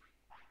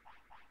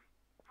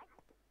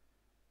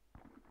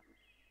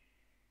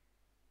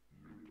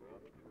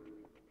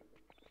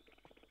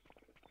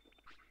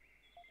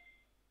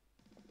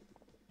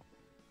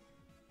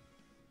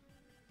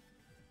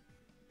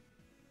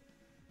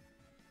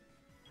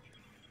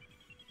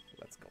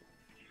 Let's go.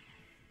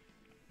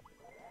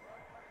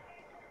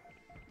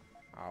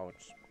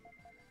 Ouch.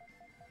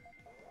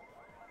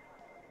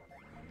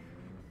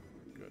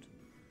 Good.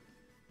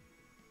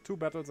 2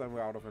 battles and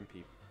we're out of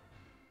MP.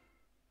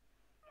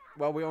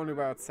 Well, we only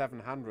were at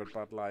 700,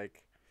 but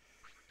like...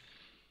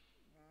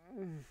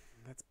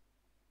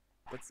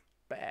 That's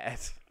bad.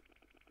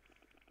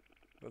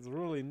 That's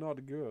really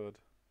not good.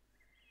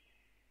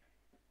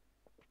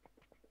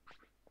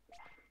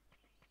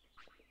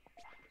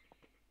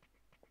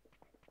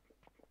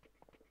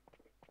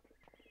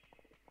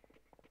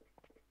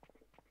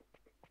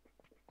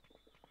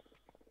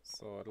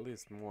 So at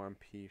least more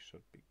MP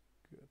should be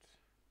good.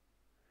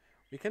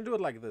 We can do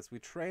it like this. We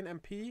train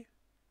MP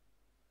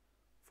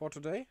for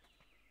today.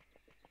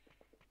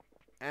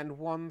 And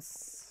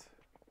once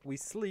we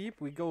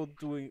sleep, we go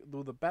do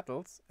the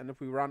battles. And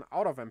if we run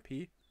out of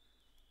MP,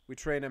 we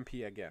train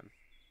MP again.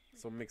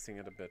 So mixing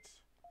it a bit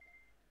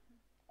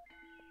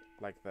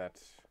like that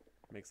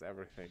makes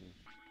everything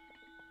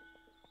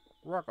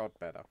work out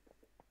better.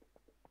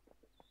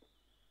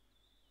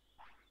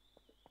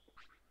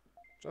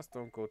 Just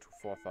don't go to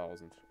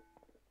 4,000.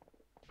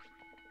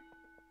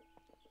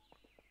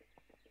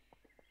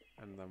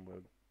 And then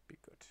we'll be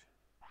good.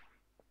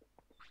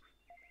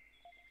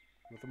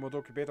 With the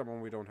Modoki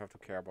Betamon, we don't have to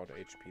care about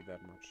HP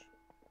that much.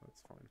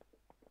 That's fine.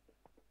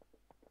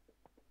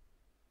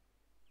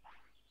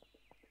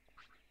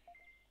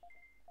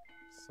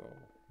 So,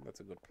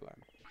 that's a good plan.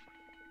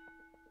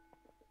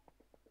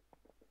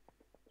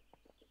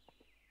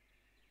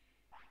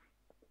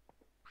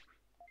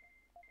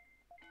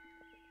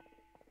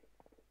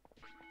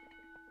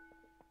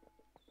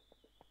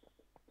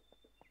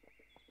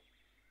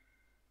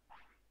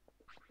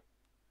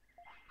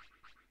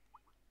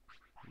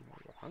 Now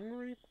you're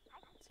hungry,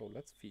 so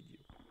let's feed you.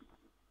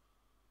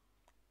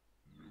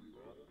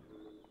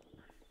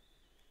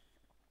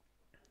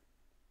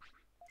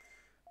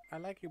 I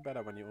like you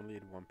better when you only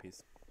eat one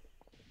piece.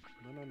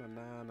 No, no, no,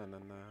 no, no, no, no, no,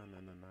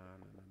 no, no, no,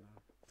 no.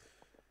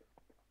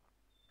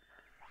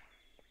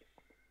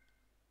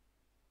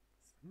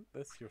 Isn't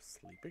this your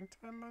sleeping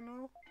time by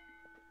now?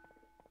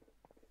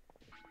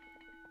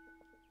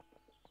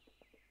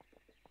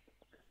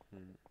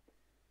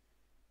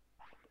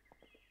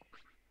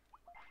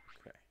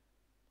 Okay.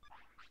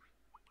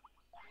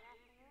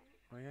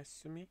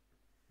 Oyasumi?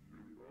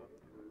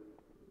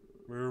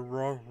 We're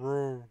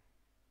wrong.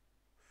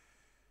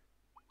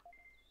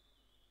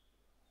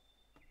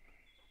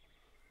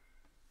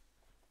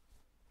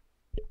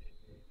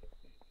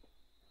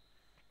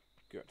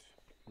 Good.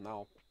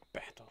 Now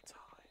battle time.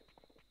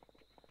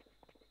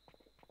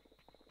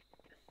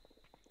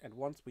 And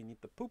once we need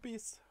the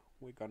poopies,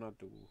 we're gonna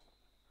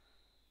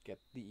get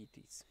the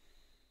ETs.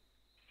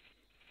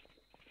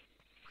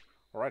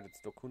 Alright, it's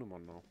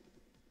Dokunumon now.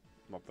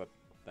 Not that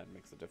that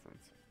makes a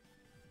difference.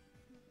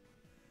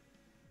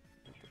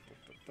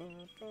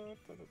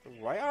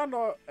 Why aren't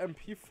our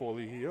MP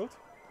fully healed?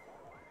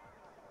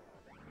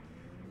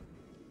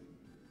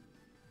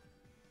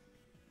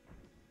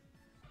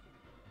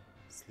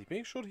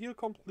 Sleeping should heal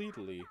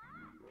completely.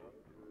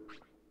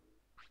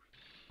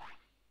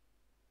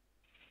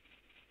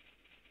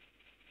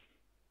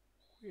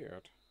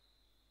 Weird.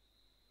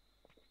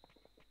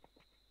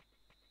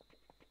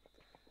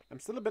 I'm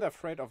still a bit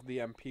afraid of the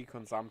MP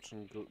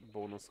consumption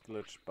bonus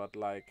glitch, but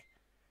like,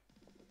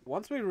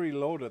 once we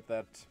reloaded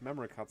that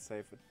memory card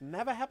save, it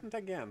never happened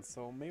again,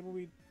 so maybe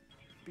we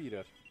beat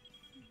it.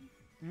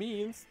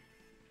 Means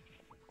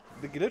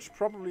the glitch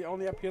probably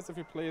only appears if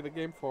you play the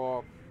game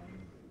for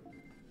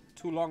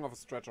too long of a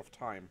stretch of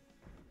time.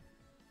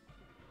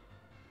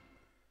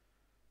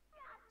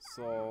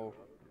 So,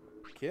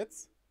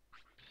 kids,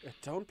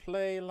 don't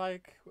play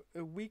like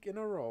a week in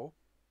a row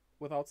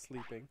without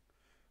sleeping.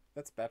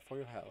 That's bad for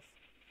your health.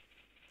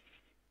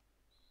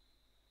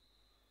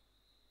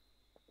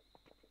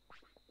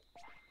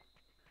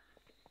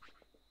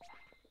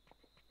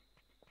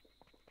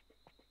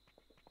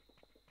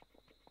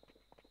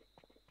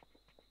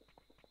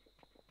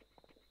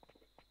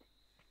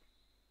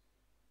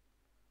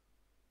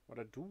 What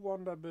I do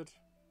wonder a bit,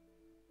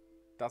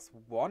 does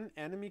one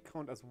enemy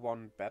count as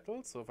one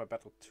battle? So if I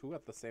battle 2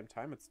 at the same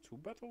time, it's 2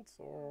 battles?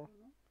 Or...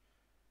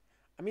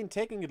 I mean,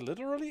 taking it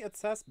literally, it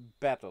says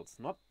battles,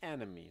 not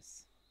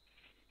enemies.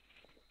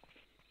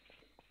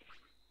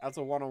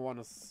 Also, 1-on-1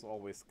 is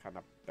always kind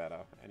of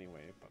better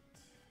anyway, but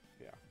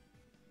yeah.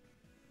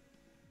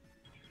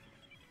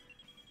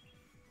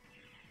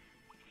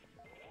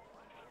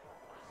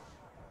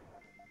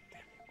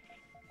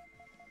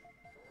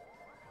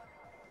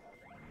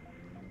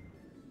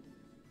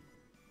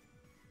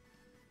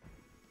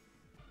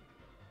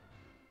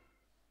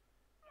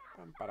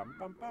 Bum, ba-dum,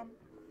 bum, bum.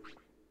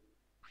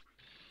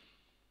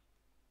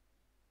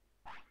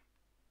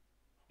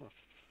 Huh.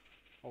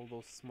 All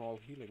those small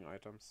healing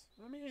items.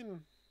 I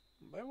mean,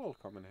 they will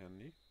come in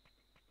handy.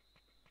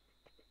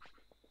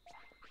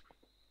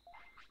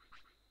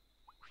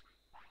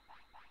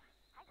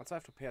 Also, I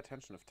have to pay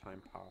attention if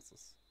time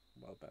passes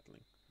while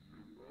battling.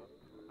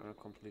 I'm not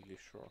completely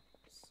sure.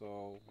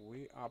 So,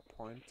 we are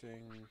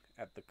pointing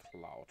at the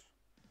cloud.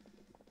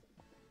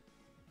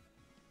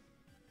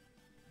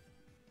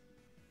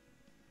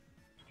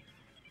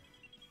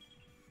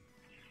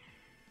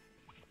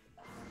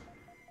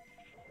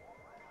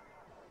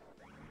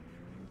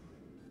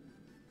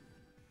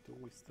 Do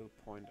we still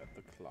point at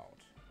the cloud?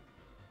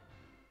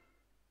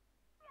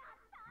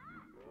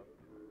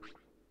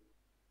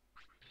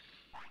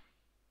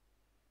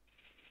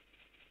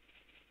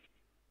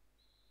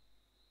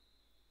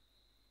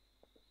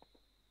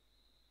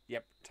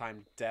 Yep,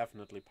 time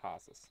definitely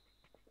passes.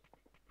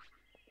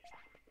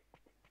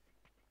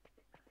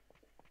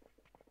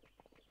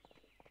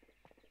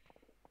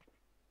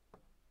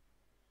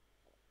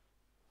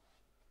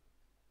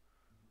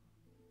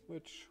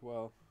 Which,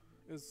 well,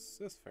 is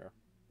fair.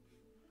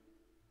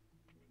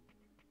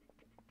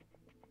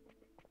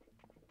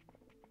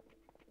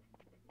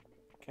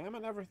 Cam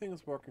and everything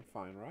is working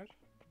fine, right?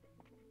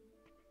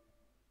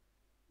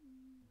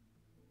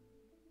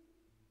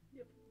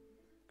 Yep.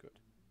 Good.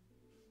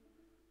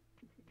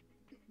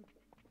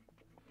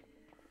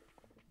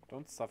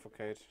 Don't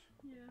suffocate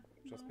Yeah.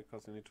 just no.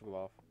 because you need to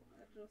laugh.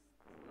 I just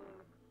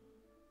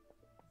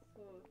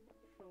so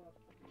short.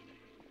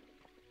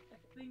 I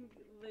think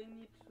they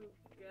need to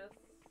guess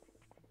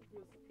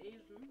who's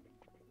Asian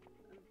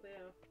and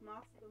their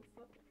mask and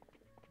stuff.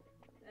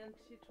 And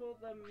he told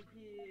them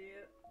he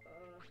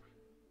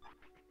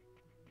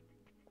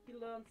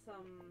learned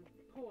some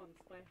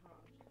poems by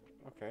heart.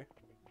 Okay.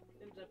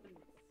 In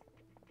Japanese.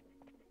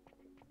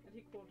 And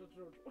he quoted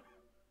Jojo.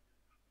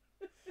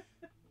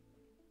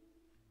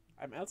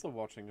 I'm also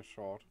watching a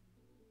short.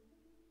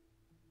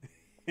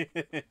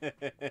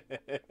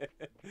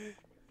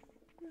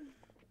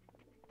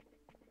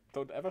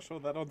 Don't ever show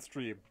that on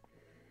stream.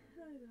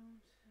 I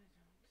don't.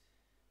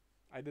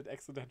 I did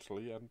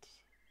accidentally, and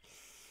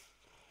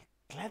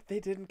glad they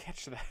didn't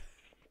catch that.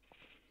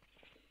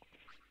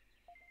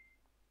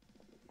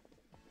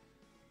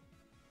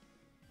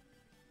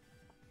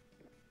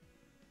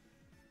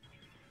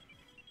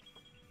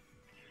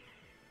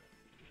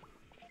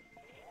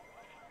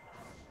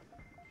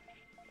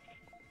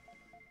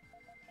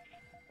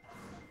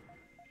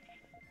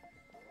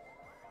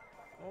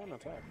 Oh, an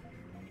attack.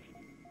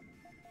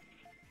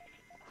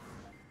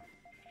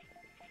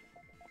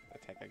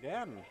 Attack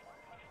again.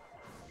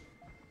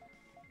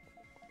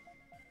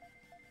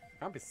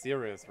 Can't be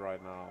serious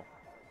right now.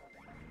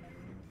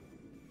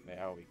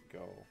 There we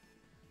go.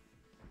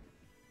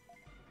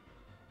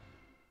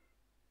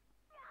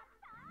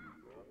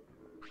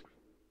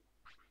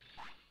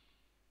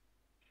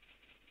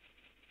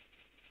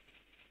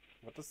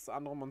 What does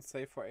Andromon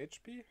say for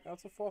HP?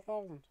 Also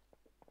 4000.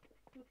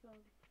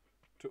 2000.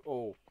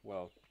 Oh,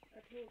 well. I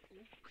told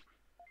you.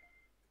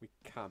 We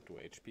can't do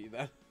HP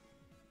then.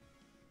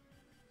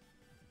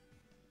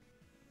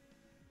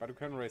 But we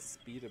can raise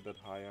speed a bit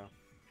higher.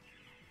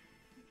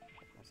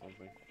 Or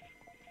something.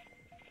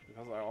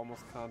 Because I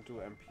almost can't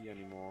do MP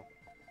anymore.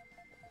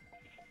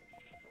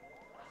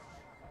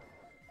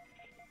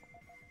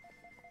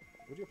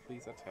 Would you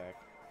please attack?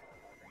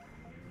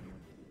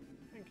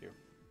 Thank you.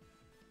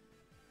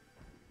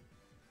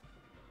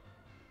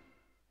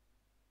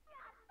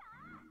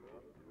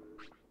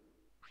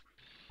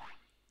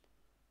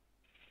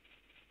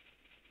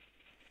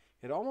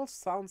 It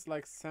almost sounds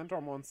like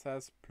Centromon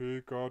says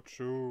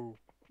Pikachu.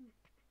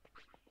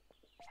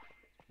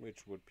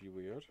 Which would be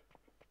weird.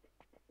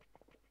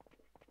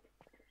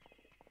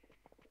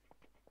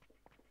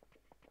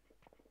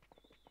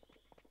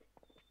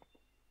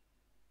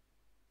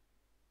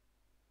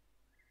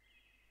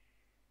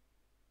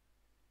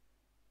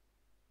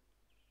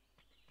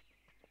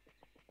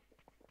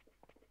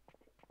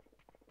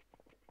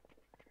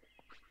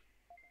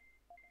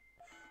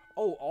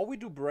 Oh, or we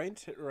do brain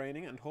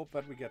training and hope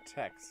that we get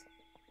tags.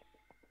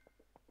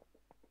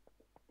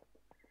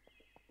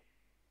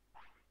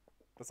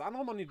 Does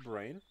Anomon need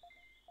brain?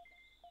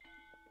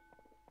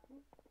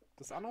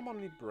 Does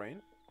Anomon need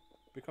brain?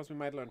 Because we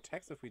might learn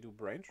tags if we do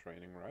brain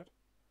training, right?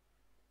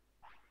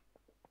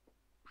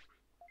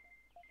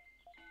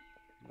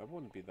 That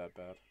wouldn't be that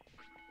bad.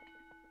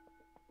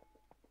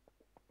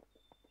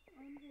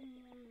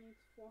 Andromon needs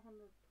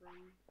 400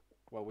 brain.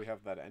 Well, we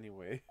have that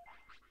anyway.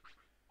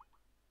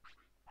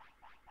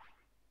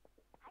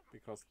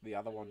 Because the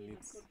other one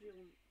needs...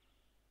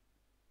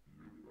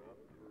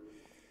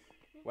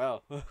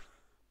 Well...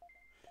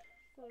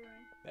 Sorry.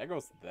 There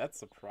goes that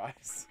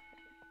surprise.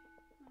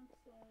 I'm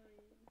sorry.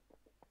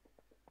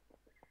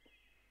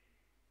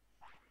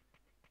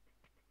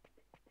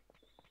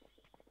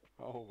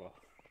 Oh well.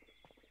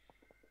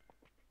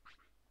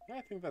 Yeah,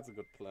 I think that's a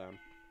good plan.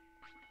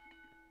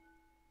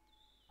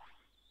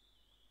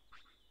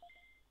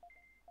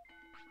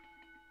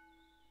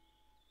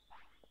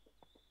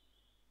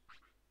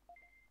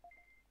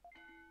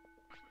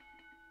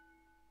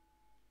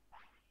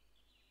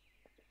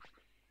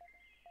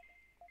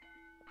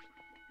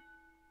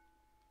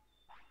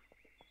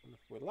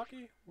 we're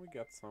lucky, we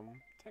get some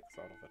text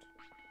out of it.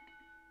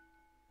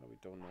 But we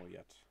don't know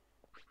yet.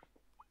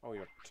 Oh,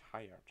 you're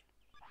tired.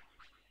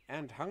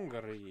 And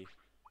hungry.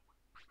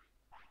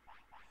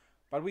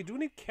 But we do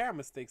need care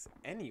mistakes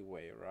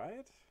anyway,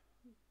 right?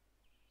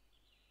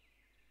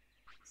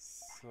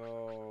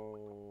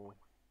 So...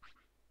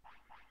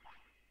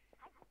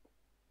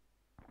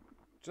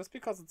 just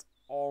because it's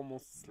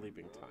almost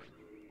sleeping time.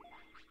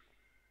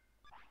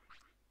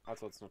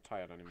 Also, it's not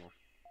tired anymore.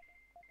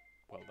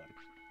 Well then.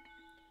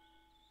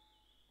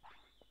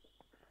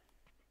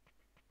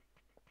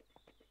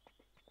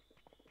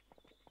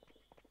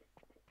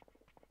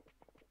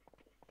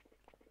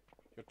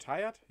 You're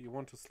tired, you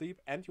want to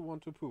sleep, and you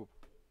want to poop.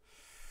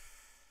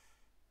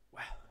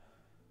 Well,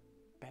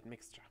 bad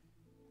mixture.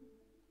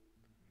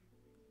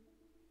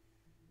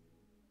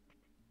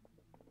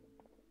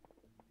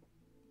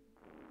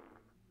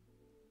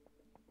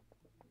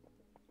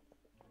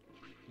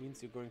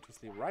 Means you're going to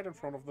sleep right in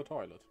front of the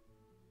toilet.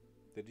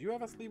 Did you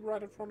ever sleep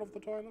right in front of the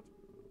toilet?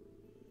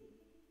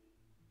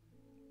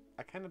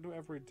 I kind of do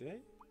every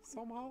day,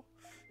 somehow.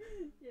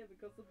 Yeah,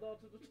 because the door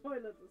to the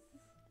toilet is...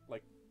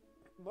 like,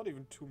 not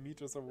even 2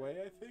 meters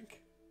away, I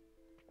think.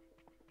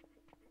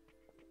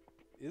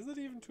 Is it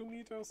even 2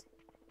 meters?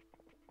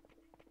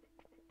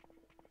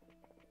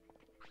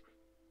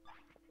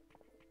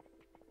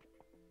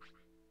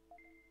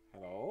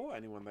 Hello?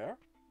 Anyone there?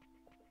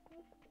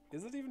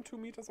 Is it even 2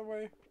 meters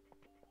away?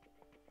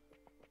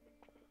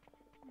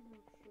 I'm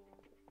not sure.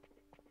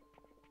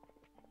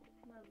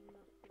 Not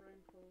enough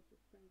rainfall to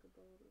think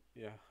about it.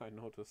 Yeah, I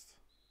noticed.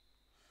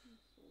 I'm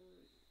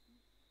sorry.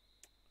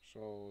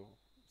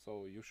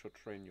 So you should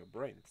train your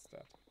brain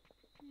instead.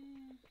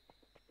 Yeah.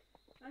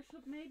 I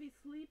should maybe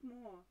sleep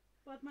more,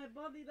 but my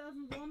body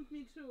doesn't want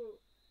me to.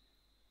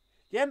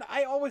 Yeah, and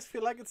I always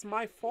feel like it's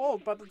my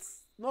fault, but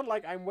it's not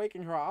like I'm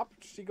waking her up.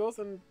 She goes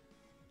in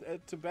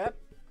to bed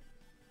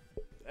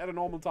at a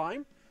normal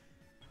time,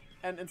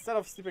 and instead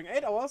of sleeping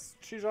 8 hours,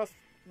 she just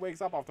wakes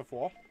up after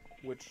 4,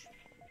 which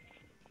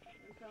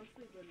I can't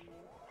sleep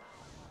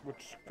anymore.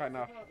 kind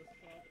of That's the hardest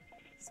part.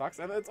 sucks.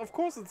 And it's, of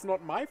course, it's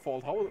not my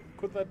fault. How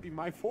could that be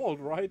my fault,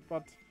 right?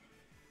 But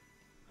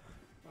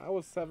I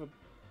always have a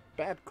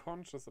bad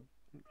consciousness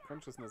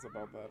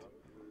about that,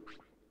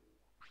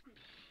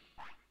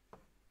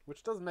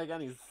 which doesn't make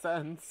any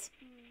sense.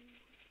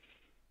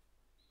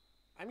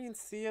 I mean,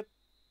 see it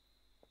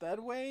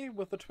that way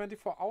with the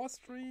 24-hour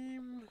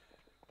stream.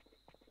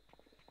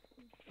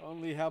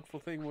 Only helpful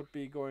thing would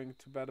be going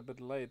to bed a bit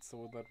late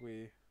so that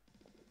we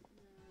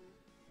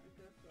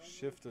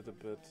shift it a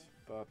bit.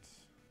 But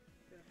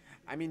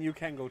I mean, you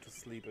can go to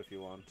sleep if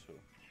you want to.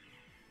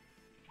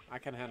 I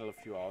can handle a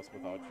few hours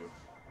without you.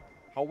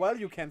 How well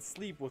you can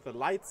sleep with the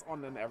lights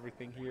on and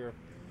everything here.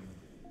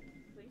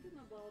 Thinking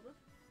about it,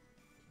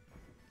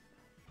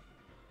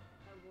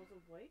 I was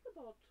awake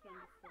about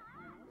 24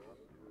 hours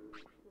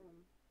from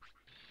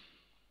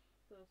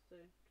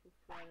Thursday to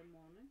Friday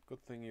morning.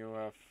 Good thing you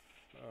have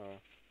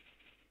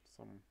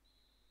some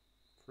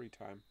free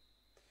time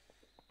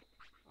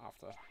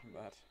after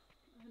that.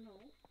 I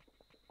know.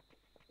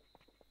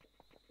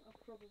 I'll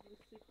probably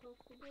sleep half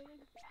the day.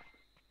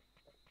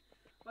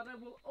 But I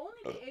will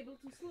only be able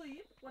to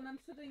sleep when I'm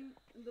sitting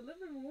in the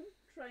living room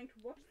trying to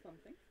watch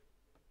something.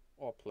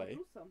 Or play. Or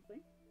do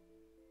something.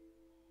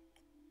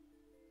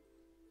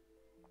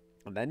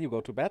 And then you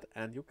go to bed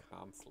and you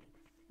can't sleep.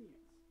 Yes.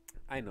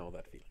 I know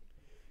that feeling.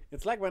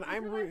 It's like when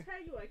Until I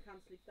tell you I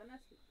can't sleep, then I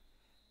sleep.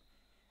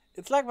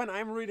 It's like when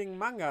I'm reading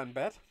manga in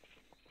bed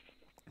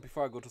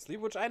before I go to sleep,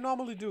 which I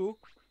normally do.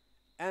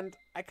 And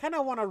I kind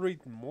of want to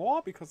read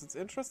more because it's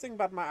interesting,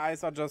 but my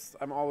eyes are just,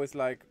 I'm always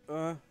like,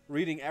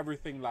 reading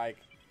everything like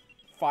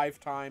 5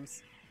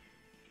 times.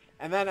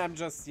 And then I'm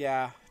just,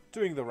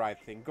 doing the right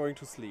thing, going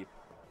to sleep.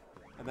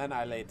 And then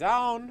I lay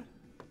down,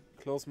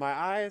 close my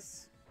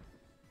eyes.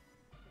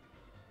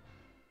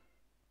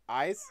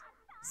 Eyes,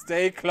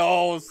 stay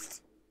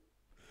closed.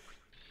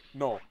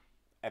 No,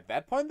 at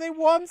that point they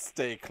won't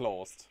stay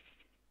closed.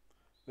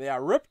 They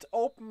are ripped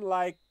open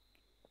like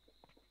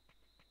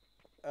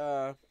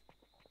a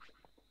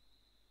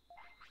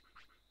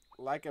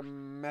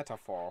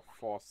metaphor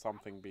for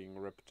something being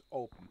ripped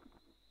open.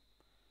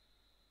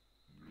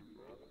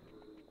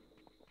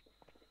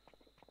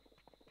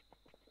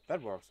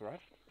 That works,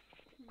 right?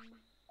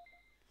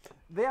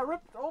 They are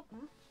ripped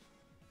open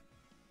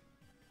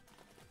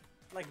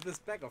like this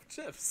bag of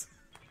chips.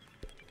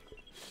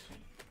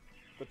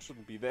 That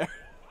shouldn't be there.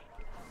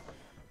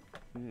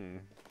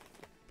 You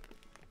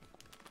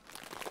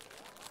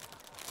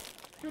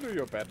do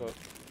your battle.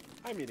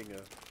 I'm eating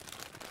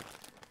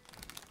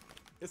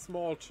a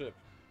small chip.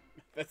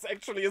 That's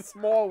actually a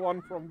small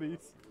one from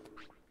these.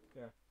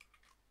 Yeah.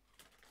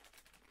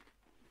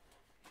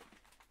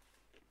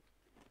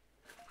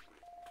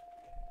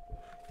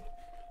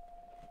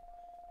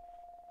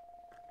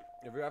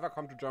 If you ever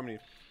come to Germany,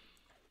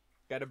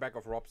 get a bag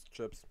of Rob's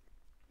chips.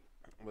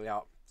 They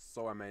are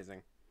so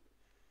amazing.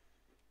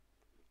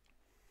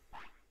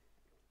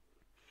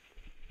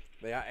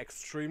 They are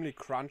extremely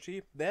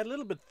crunchy. They're a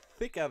little bit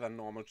thicker than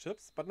normal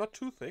chips, but not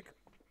too thick.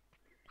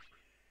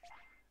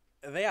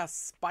 they are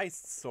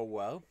spiced so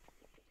well.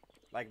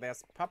 Like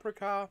there's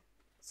paprika,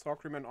 sour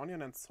cream and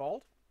onion and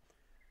salt.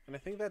 And I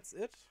think that's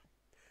it.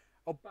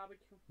 Oh,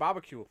 Barbecue.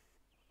 barbecue.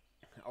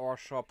 Our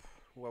shop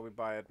where we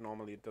buy it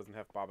normally it doesn't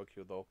have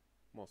barbecue though,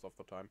 most of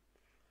the time.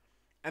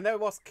 And there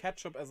was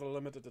ketchup as a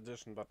limited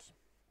edition, but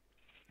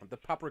the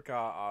paprika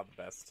are the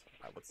best,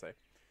 I would say.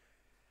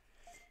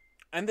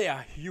 And they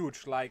are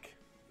huge, like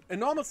a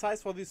normal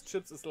size for these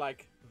chips is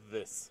like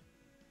this.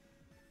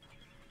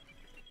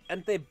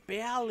 And they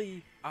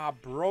barely are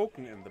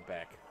broken in the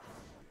back.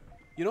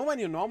 You know when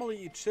you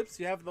normally eat chips,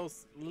 you have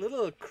those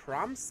little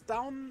crumbs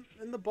down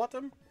in the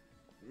bottom?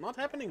 Not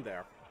happening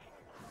there.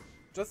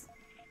 Just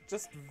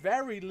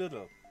very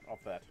little of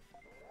that.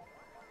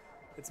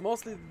 It's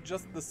mostly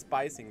just the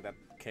spicing that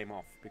came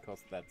off, because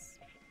that's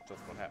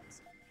just what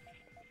happens.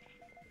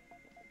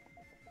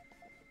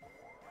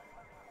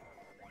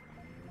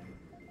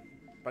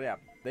 But yeah,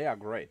 they are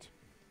great.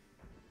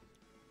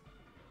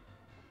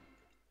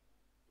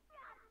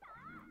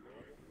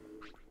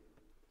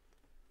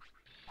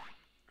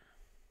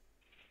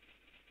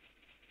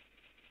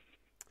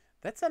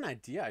 That's an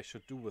idea I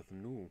should do with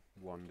Nu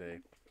one day.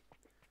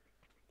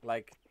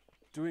 Like,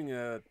 doing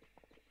a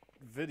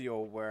video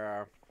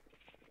where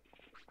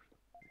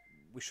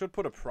we should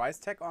put a price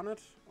tag on it,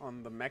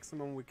 on the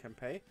maximum we can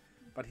pay.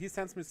 But he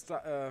sends me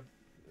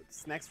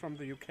snacks from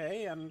the UK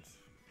and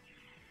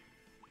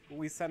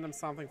we send him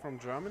something from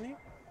Germany.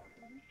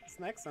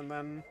 Snacks, and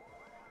then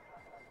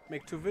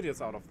make 2 videos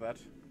out of that.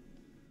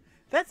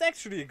 That's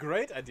actually a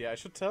great idea. I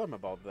should tell him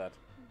about that.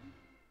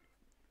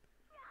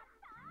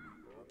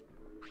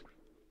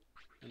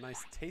 A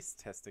nice taste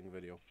testing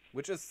video,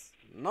 which is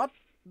not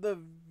the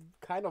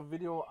kind of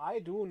video I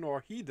do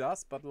nor he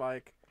does, but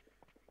like,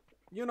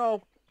 you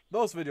know,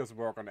 those videos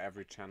work on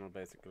every channel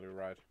basically,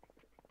 right?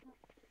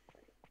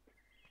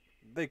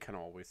 They can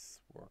always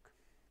work.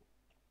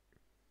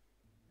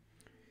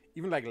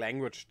 Even like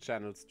language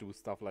channels do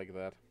stuff like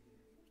that.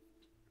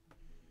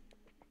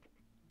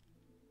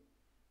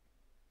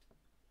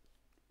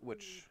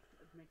 Which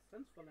It makes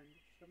sense for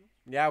language channels.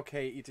 yeah,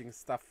 okay, eating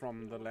stuff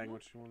from the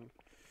language you want.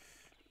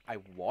 I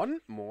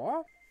want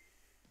more.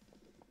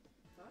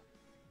 What?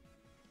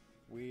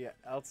 We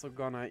also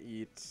gonna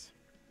eat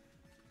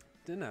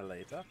dinner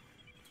later.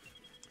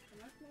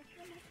 Can I close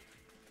them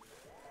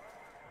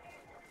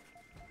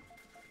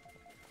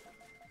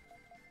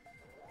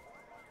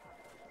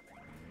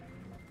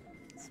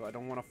up? So I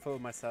don't want to fill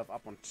myself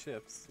up on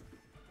chips.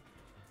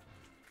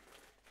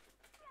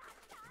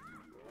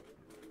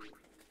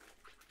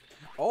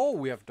 Oh,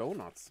 we have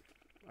donuts.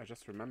 I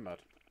just remembered.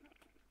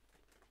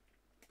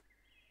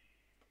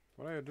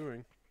 What are you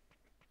doing?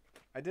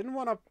 I didn't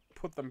want to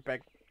put them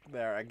back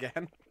there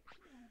again.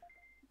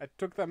 I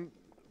took them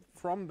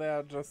from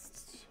there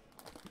just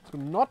to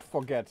not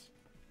forget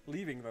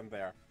leaving them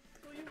there.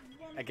 So you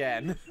want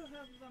Again. me to have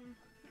them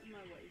in my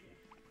way here.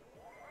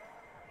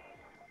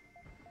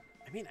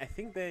 I mean, I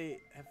think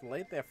they have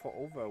laid there for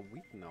over a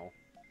week now.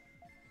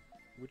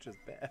 Which is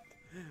bad.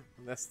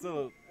 They're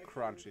still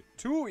crunchy.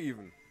 2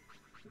 even.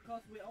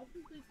 Because we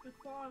opened these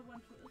before I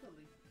went to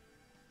Italy.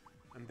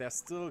 And they're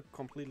still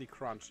completely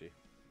crunchy.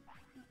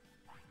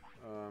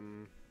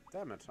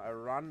 Damn it, I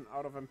run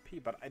out of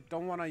MP, but I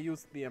don't want to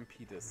use the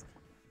MP disc.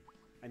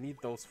 I need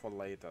those for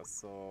later,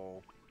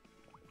 so...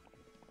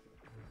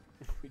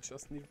 we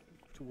just need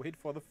to wait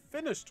for the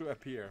finish to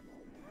appear.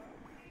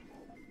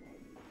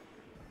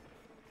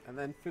 And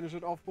then finish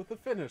it off with the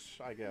finish,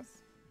 I guess.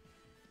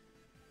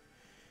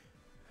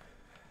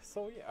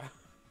 So yeah,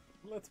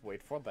 let's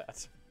wait for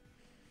that.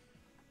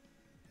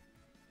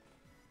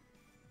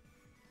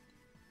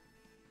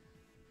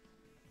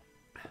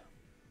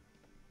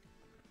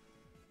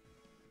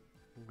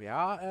 We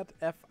are at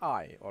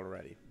FI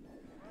already.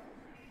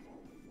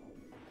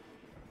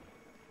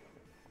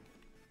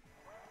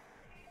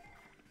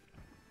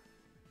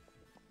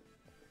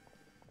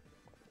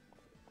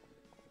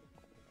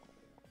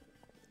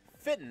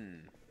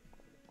 Fin!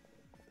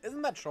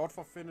 Isn't that short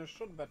for finish?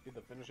 Shouldn't that be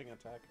the finishing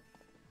attack?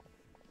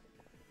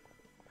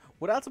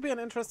 Would also be an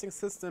interesting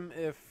system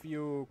if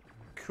you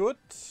could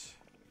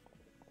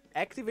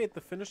activate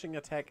the finishing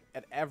attack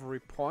at every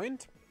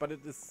point, but it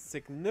is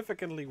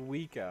significantly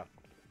weaker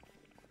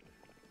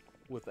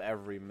with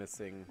every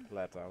missing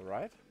letter,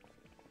 right?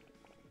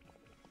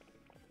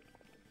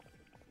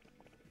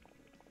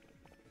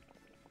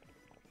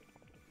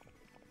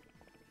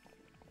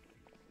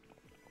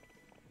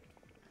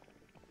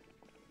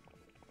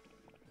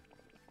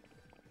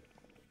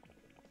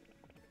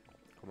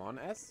 Come on,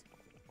 S.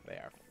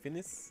 There.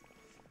 Finis.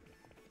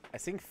 I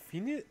think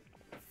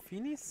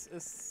Finis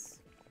is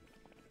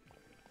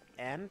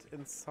and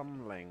in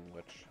some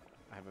language.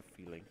 I have a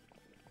feeling.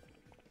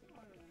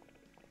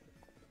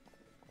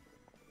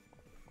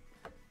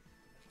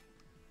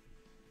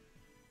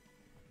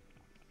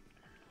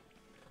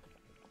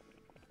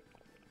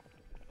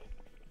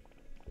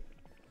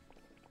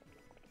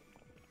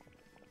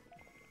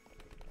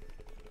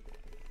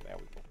 There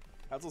we go.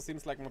 Also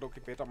seems like Modoki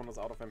Betamon is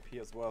out of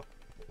MP as well.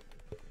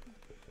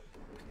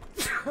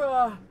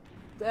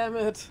 Damn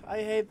it, I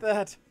hate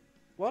that.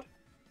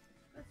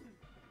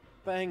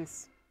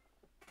 Thanks.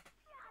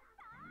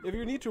 If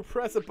you need to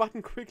press a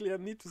button quickly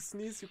and need to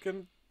sneeze, you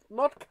can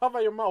not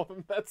cover your mouth,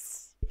 and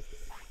that's...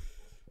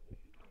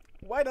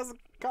 Why does it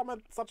come at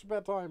such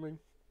bad timing?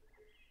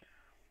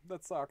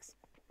 That sucks.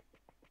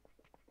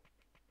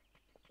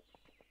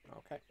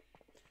 Okay.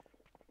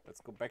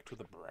 Let's go back to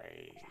the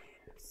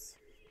brains.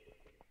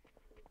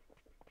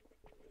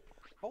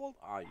 How old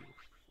are you?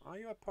 Are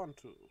you upon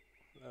to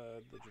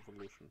the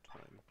evolution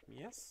time?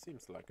 Yes,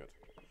 seems like it.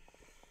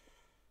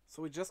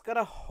 So we just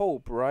gotta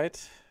hope, right?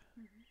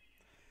 Mm-hmm.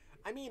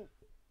 I mean,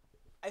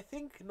 I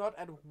think not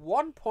at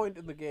one point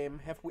in the game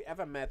have we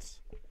ever met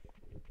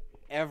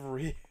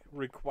every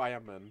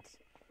requirement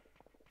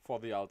for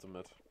the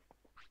ultimate.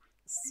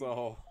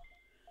 So...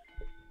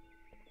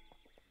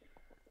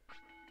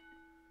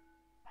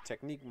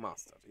 Technique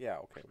mastered. Yeah,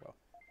 okay, well.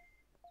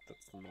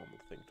 That's the normal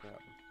thing to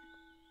happen.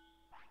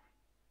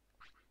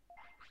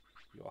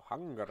 You're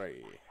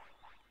hungry.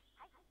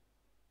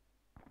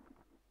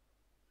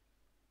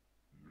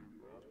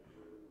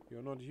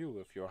 You're not you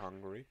if you're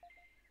hungry.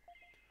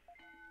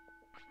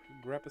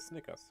 Grab a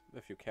Snickers,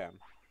 if you can.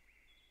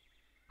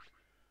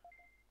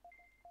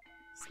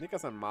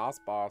 Snickers and Mars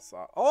bars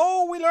are...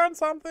 Oh, we learned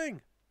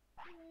something!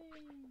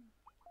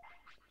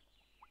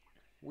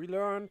 We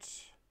learned...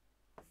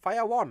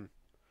 Fire 1.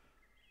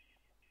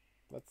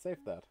 Let's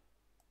save that.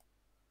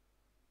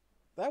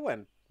 That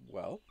went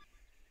well.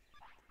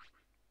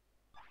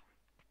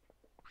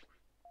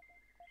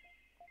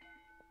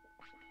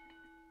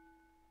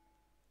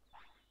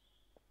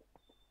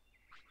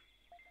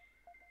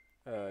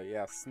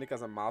 Yeah,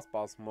 Snickers and Mars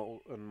bars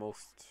in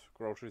most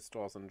grocery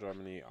stores in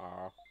Germany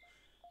are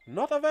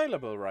not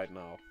available right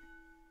now.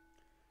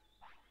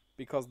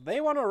 Because they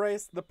want to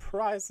raise the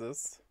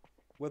prices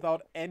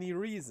without any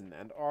reason.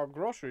 And our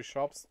grocery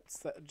shops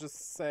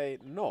just say,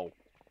 no,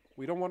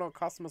 we don't want our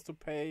customers to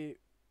pay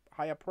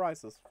higher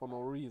prices for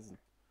no reason.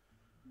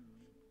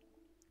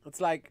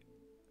 It's like,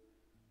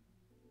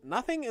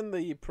 nothing in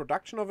the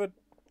production of it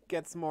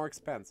gets more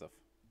expensive.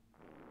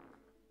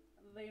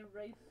 They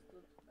raised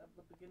it at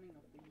the beginning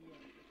of the year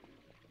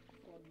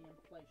for the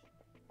inflation.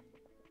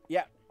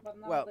 Yeah. But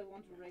now they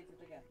want to raise it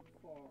again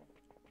for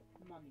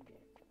money gain.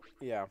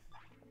 Yeah.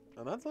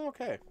 And that's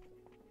okay.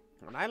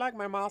 And I like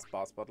my Mars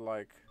bars, but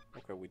like...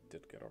 Okay, we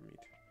did get our meat.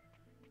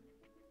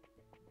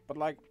 But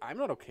like, I'm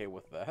not okay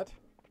with that.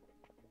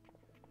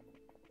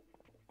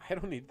 I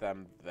don't need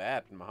them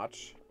that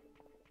much.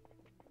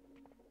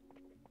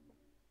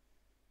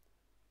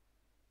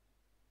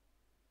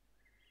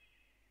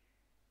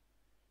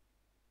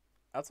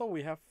 Also,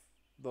 we have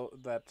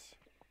that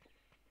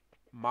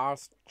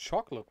Mars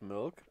chocolate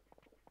milk.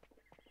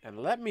 And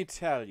let me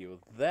tell you,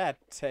 that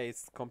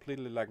tastes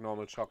completely like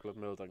normal chocolate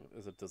milk and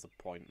is a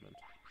disappointment.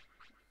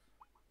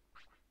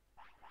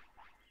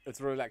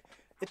 It's really like...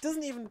 It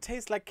doesn't even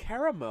taste like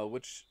caramel,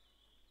 which...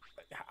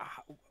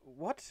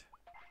 What?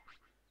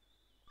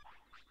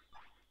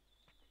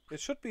 It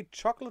should be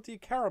chocolatey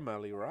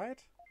caramelly,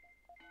 right?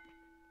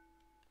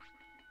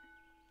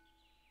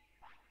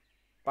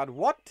 But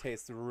what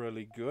tastes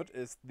really good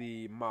is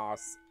the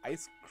Mars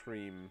ice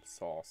cream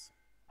sauce.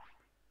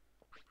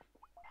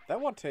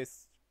 That one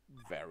tastes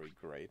very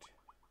great.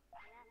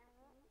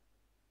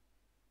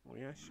 Oh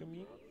yeah,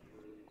 Shumi?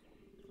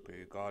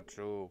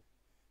 Pikachu.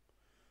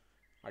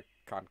 I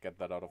can't get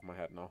that out of my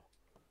head now.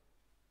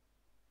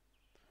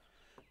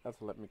 Have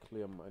to let me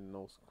clear my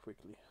nose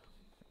quickly.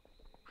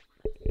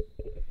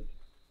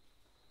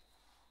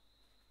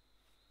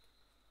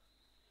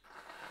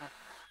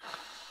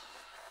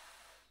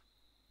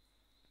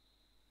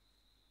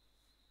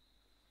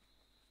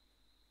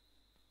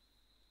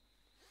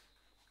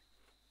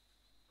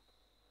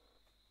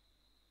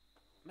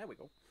 There we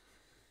go.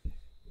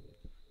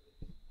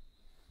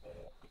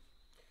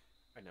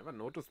 I never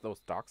noticed those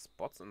dark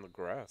spots in the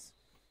grass.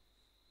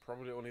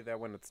 Probably only there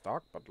when it's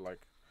dark, but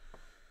like...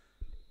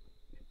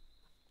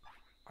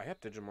 I had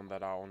Digimon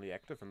that are only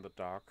active in the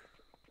dark.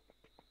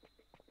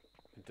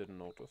 And didn't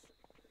notice.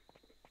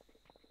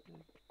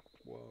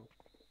 Well.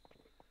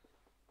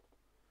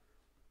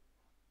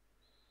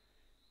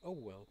 Oh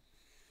well.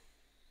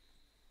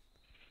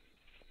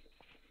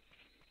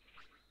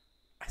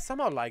 I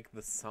somehow like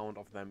the sound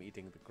of them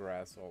eating the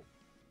grass, or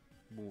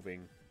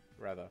moving,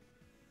 rather.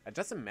 I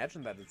just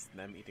imagine that it's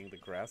them eating the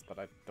grass, but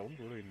I don't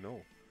really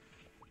know.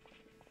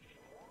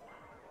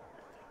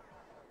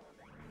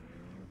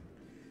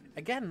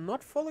 Again,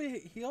 not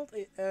fully healed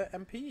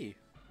MP.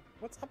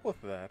 What's up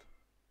with that?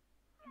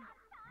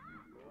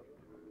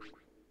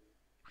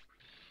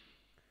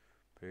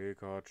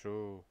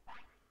 Pikachu.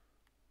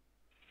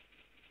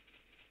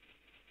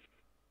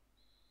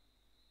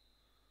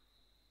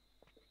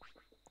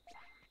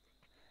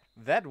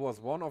 That was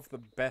one of the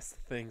best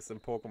things in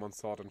Pokemon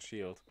Sword and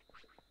Shield.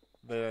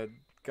 The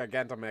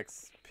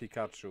Gigantamax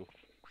Pikachu.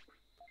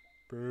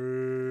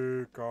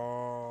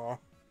 Pika.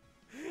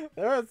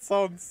 That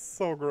sounds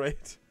so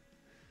great.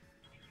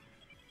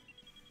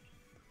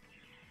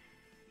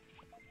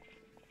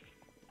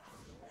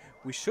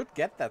 We should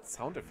get that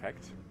sound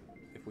effect,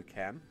 if we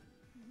can,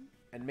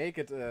 and make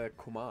it a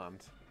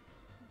command.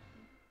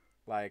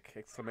 Like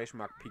exclamation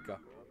mark Pika. Kind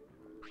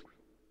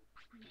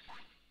of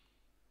fun.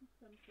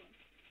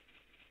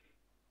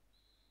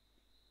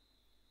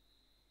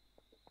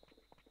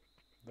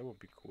 That would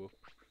be cool.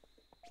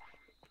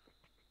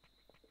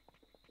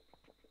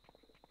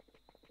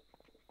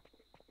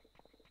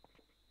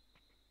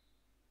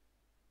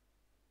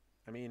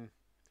 I mean,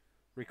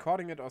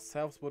 recording it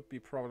ourselves would be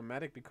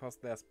problematic because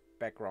there's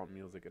background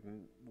music. It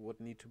would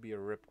need to be a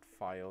ripped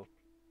file.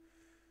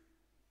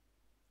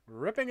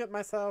 Ripping it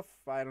myself,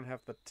 I don't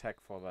have the tech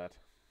for that.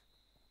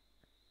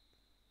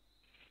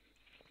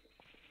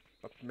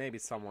 But maybe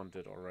someone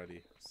did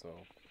already, so...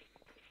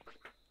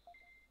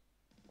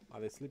 Are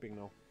they sleeping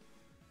now?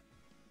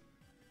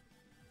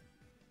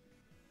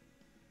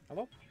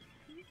 Hello?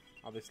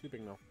 Are they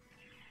sleeping now?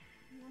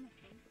 One of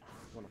them.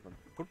 One of them.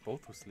 Put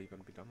both to sleep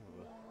and be done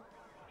with it.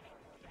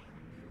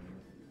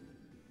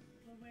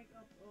 They'll wake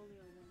up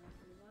earlier when I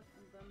do that,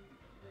 and then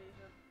they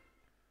have...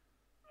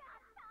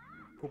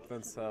 Poop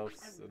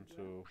themselves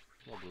into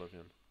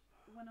oblivion.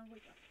 When I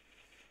wake up.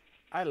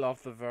 I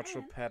love the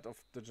virtual pet of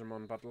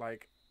Digimon, but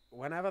like,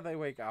 whenever they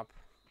wake up,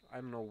 I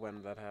don't know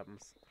when that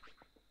happens.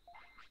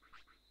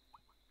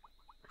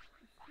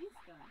 If these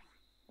guys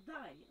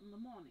die in the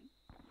morning,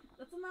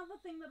 that's another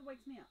thing that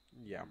wakes me up.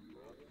 Yeah.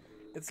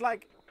 It's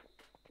like,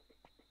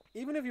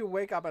 even if you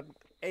wake up at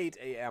 8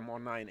 AM or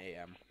 9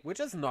 AM, which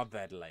is not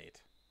that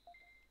late,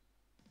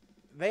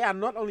 they are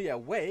not only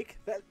awake,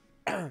 that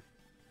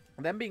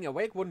them being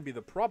awake wouldn't be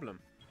the problem.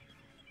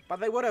 But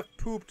they would have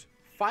pooped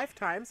 5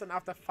 times, and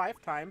after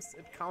 5 times,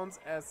 it counts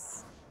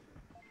as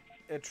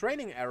a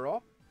training error,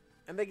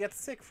 and they get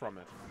sick from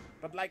it.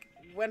 But like,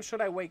 when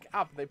should I wake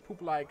up? They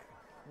poop like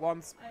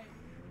once. I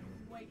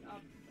wake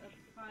up at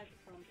 5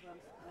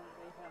 sometimes when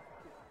they have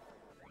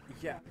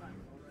pooped. Yeah. 4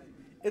 times already.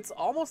 It's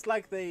almost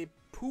like they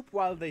poop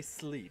while they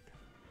sleep.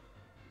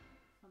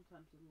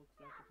 Sometimes it looks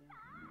like it,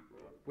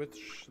 yeah.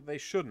 Which they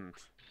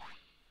shouldn't.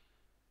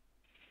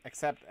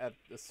 Except at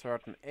a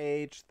certain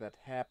age that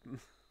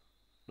happens.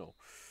 No.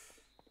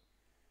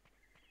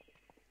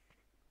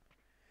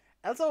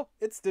 Also,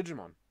 it's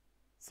Digimon.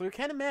 So you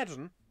can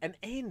imagine an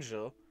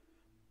angel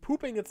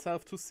pooping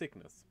itself to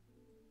sickness.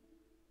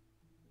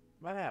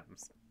 That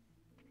happens.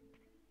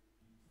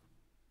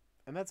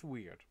 And that's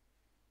weird.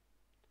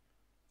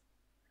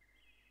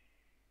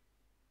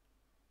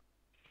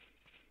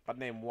 But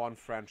name one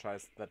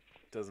franchise that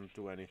doesn't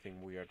do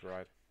anything weird,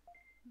 right?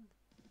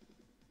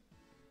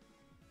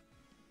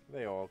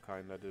 They all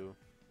kinda do.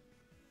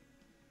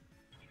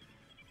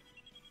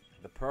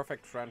 The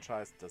perfect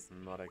franchise does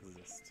not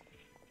exist.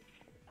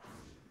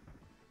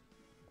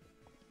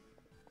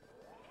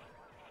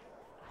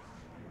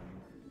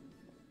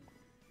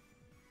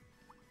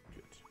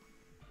 Good.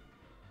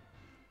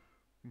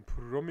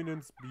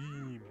 Prominence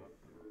beam.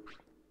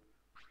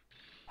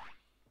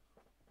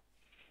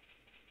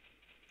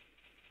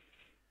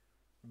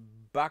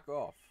 Back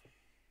off.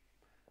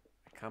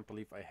 I can't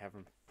believe I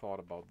haven't thought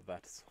about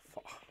that so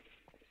far.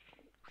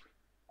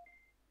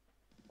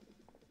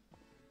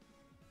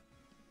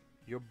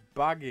 You're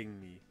bugging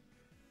me.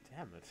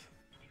 Damn it.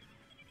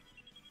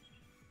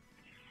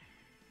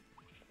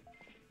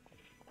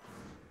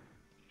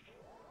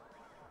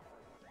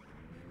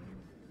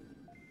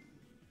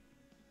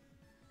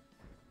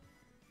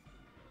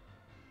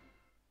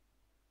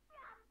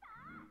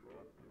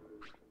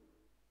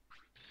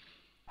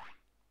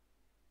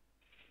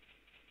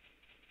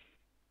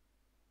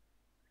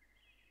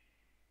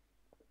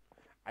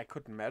 I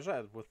could measure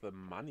it with the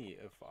money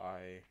if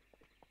I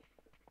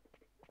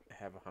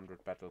have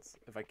 100 battles.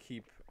 If I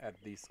keep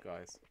at these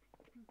guys.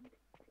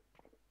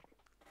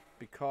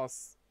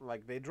 Because,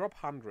 like, they drop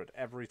 100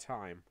 every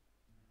time.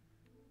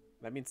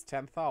 That means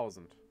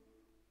 10,000.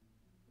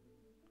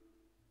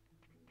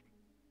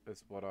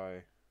 Is what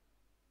I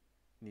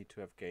need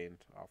to have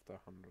gained after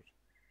 100.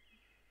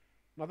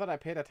 Not that I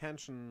paid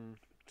attention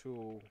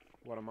to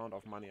what amount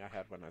of money I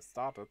had when I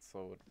started,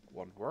 so it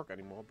won't work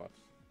anymore, but...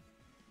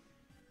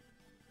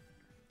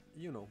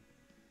 You know.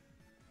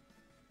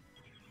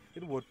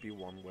 It would be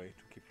one way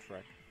to keep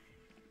track.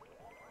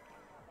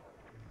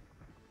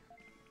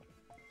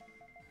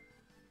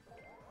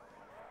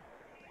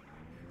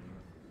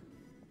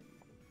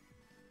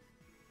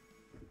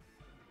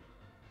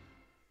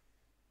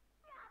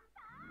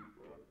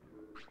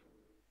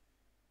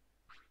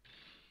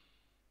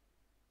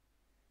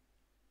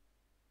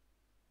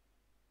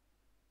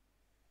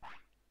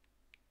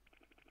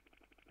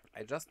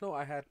 I just know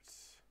I had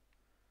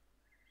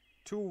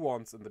 2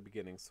 ones in the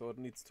beginning, so it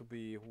needs to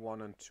be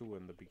 1 and 2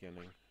 in the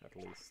beginning, at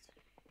least.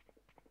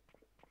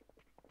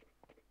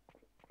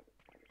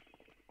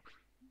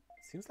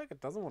 Seems like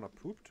it doesn't want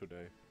to poop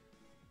today.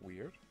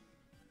 Weird.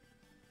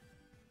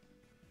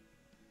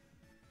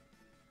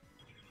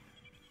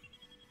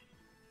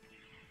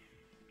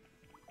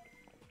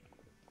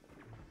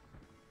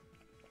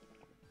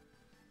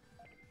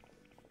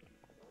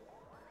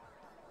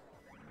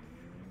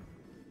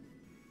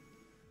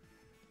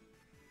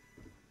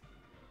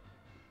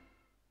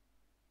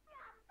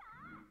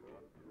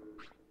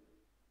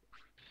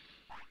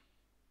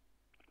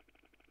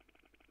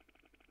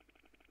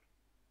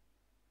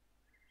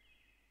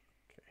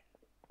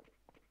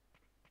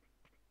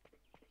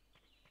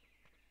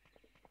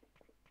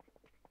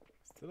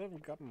 Still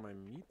haven't gotten my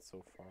meat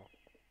so far.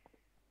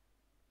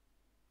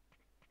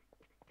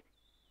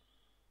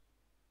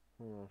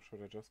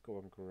 Should I just go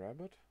and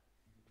grab it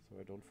so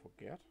I don't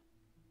forget?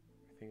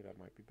 I think that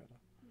might be better.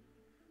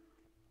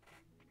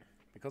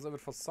 Because if it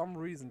for some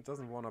reason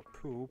doesn't want to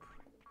poop,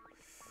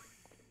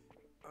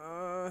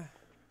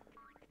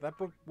 that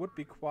would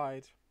be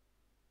quite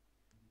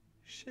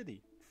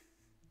shitty.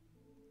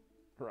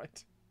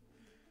 Right?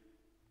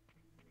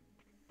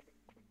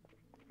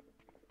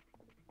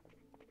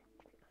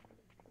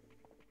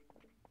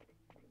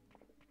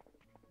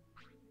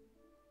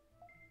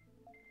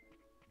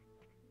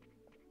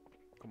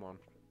 Come on.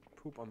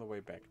 Poop on the way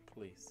back,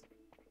 please.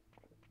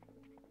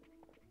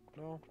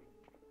 No?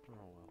 Oh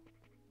well.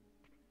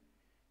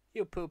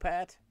 You poop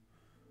hat!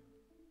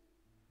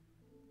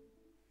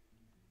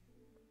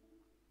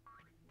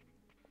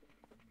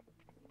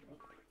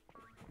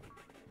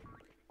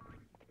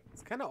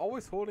 It's kind of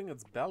always holding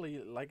its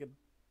belly like it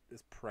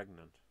is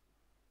pregnant.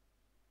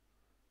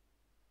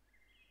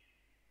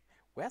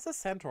 Where's a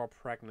centaur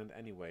pregnant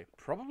anyway?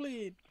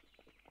 Probably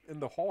in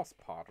the horse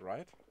part,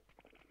 right?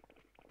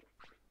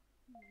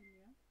 Yeah.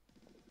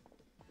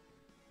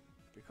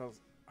 Because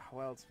how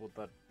else would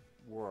that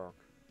work?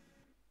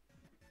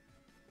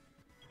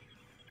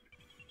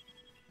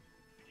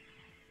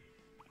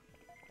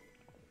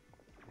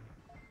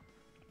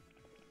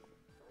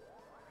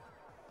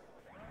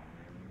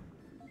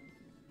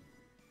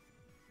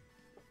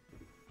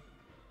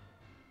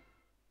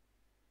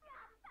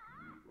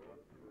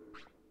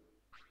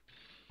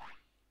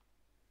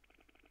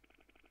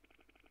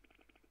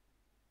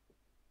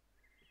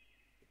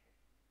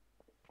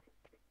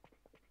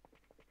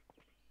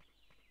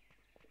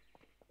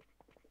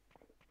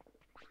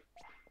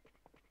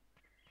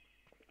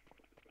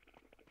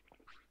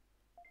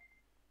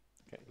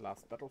 Okay,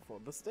 last battle for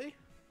this day.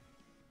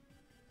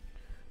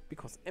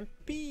 Because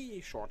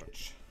MP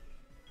shortage.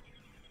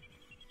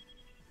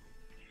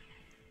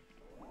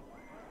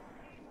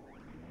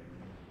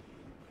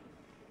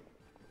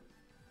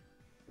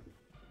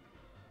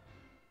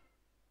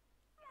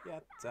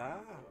 Yatta.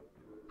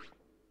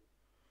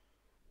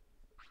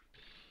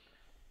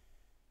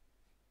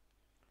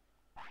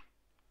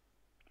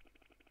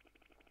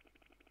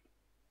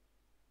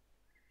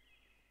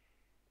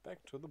 Back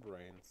to the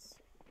brains.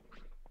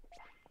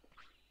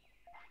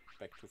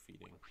 Back to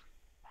feeding.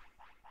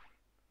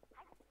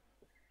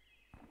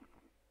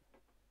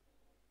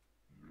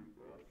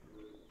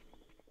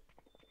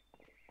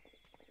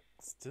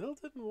 Still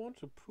didn't want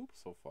to poop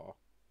so far.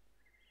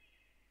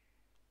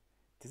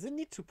 Does it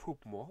need to poop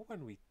more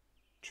when we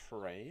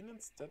train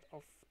instead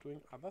of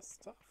doing other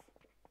stuff?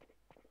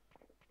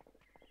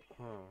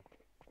 Huh.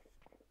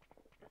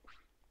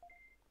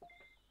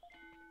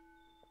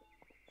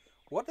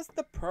 What is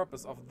the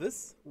purpose of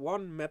this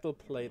one metal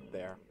plate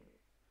there?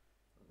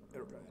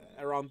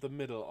 Around the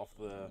middle of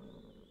the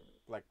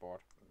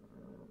blackboard.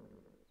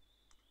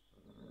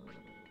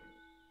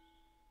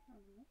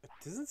 It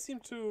doesn't seem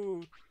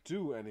to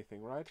do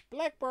anything, right?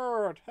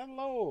 Blackbird,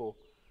 hello!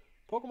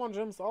 Pokemon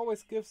Gyms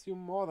always gives you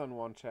more than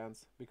one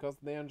chance, because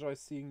they enjoy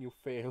seeing you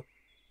fail.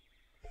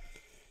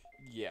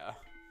 Yeah.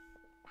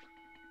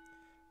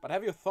 But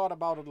have you thought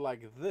about it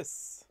like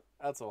this?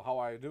 Also, how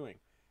are you doing?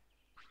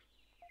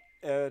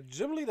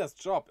 Gym leader's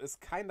job is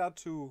kinda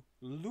to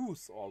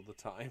lose all the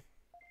time.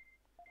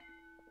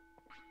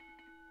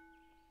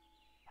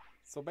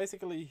 So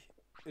basically,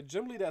 a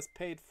gym leader is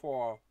paid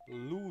for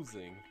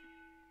losing.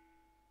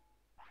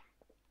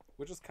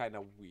 Which is kind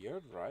of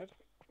weird, right?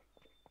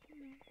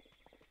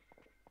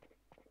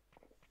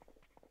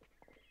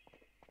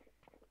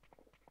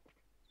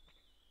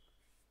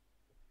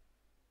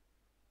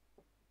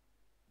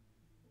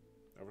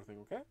 Everything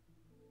okay?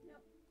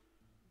 Yep.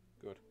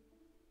 Good.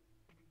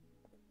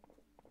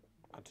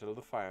 Until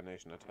the Fire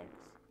Nation attacks.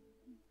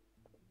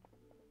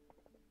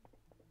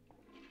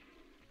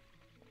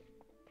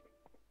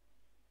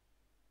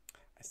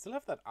 I still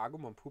have that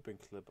Agumon pooping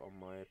clip on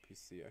my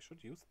PC. I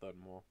should use that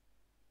more.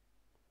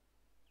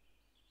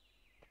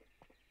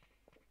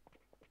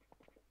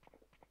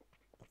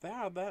 But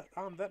there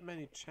aren't that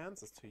many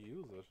chances to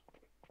use it.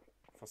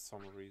 For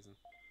some reason.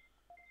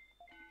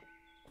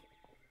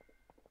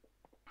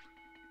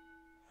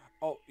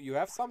 Oh, you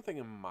have something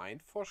in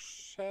mind for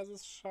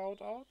Shaz's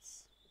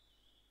shoutouts?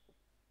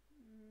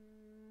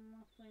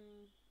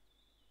 Nothing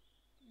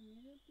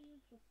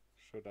immediately, just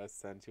Should I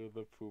send you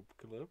the poop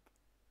clip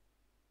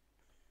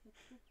the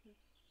cookie.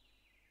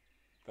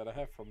 that I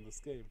have from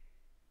this game?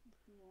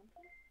 If you want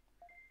it,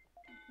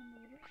 you can do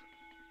that.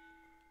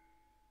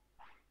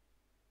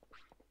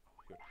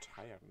 Oh, you're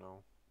tired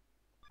now.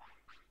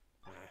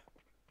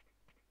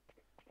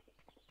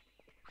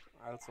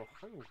 Also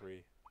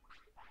hungry.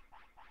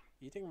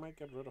 Eating might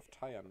get rid of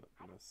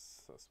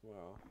tiredness as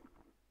well.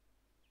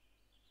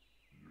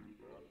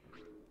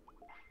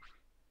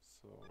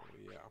 So,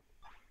 yeah.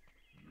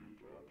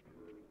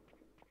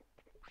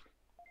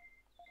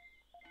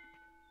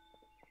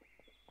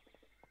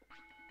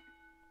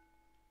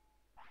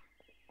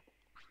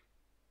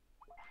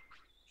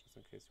 Just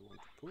in case you want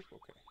to poop?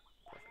 Okay,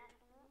 perfect.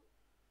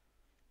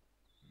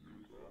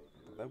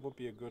 That would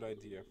be a good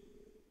idea.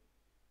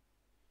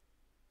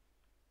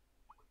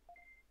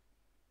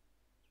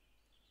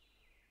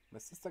 My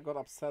sister got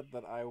upset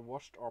that I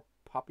washed our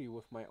puppy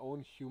with my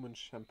own human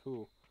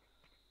shampoo.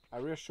 I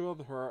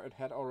reassured her it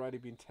had already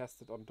been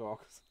tested on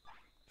dogs.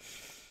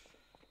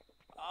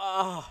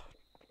 Ah,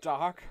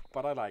 dark,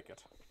 but I like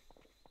it.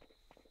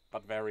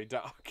 But very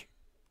dark.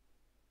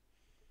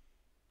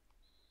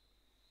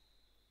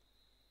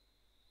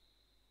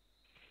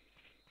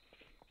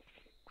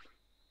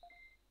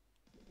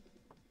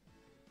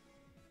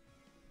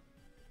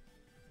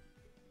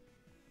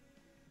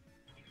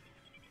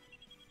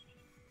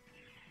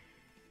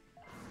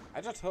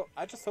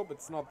 I just hope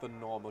it's not the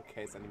normal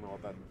case anymore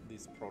that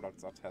these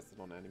products are tested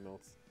on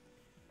animals.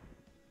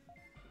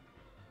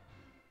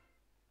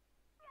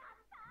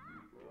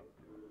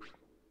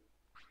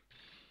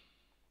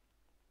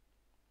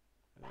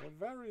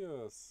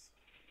 Various.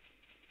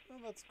 Oh,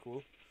 that's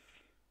cool.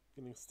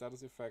 Getting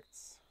status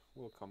effects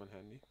will come in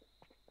handy.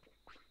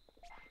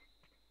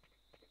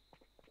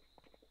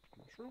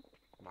 Mushroom?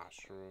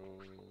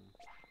 Mushroom.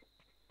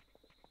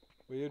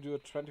 Will you do a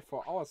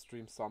 24-hour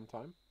stream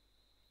sometime?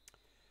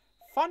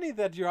 Funny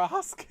that you're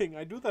asking.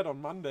 I do that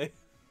on Monday.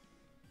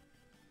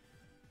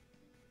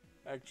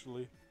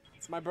 Actually.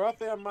 It's my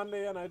birthday on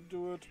Monday and I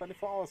do a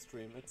 24-hour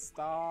stream. It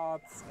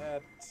starts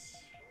at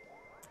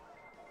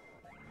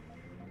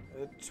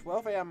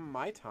 12 AM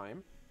my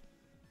time.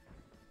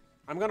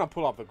 I'm gonna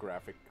pull up the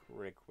graphic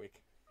real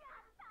quick.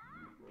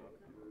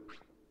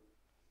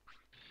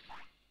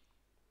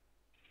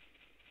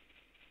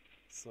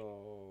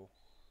 So...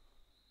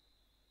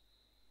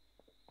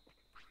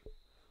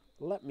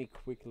 let me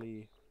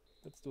quickly...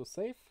 let's do a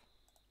save.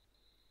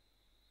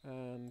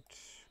 And...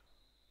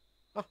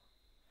 ah!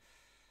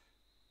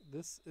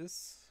 This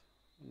is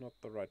not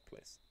the right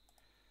place.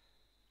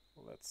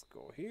 Let's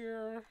go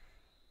here.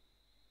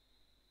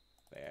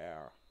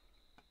 There.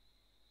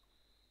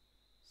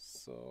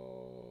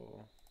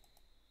 So...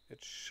 it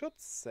should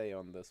say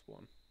on this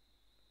one.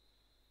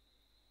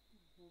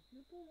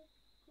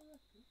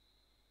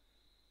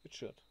 It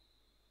should.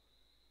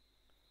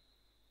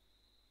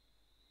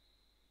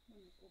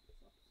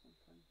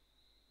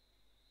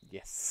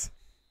 Yes.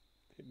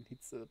 It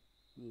needs a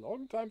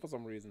long time for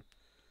some reason.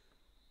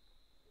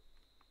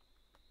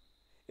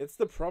 It's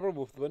the problem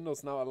with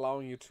Windows now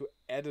allowing you to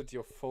edit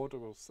your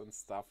photos and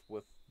stuff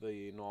with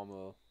the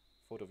normal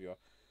photo viewer.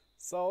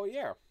 So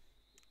yeah,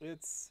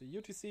 it's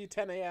UTC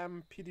 10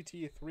 AM,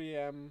 PDT 3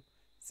 AM,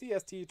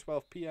 CST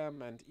 12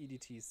 PM and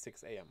EDT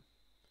 6 AM.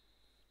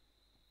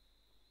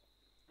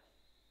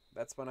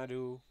 That's when I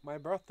do my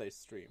birthday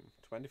stream,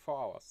 24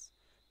 hours.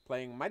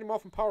 Playing Mighty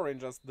Morphin Power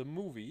Rangers, the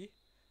movie,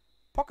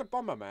 Pocket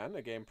Bomberman,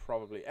 a game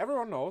probably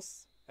everyone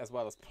knows, as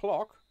well as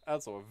Plock,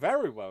 also a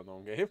very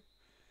well-known game.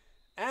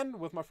 And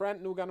with my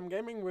friend New Gundam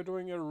Gaming, we're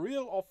doing a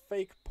real or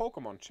fake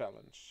Pokemon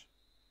challenge.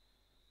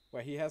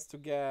 Where he has to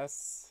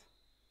guess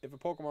if a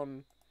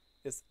Pokemon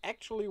is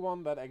actually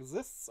one that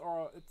exists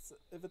or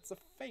if it's a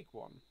fake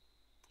one.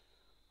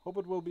 Hope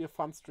it will be a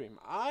fun stream.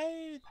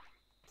 I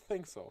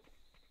think so.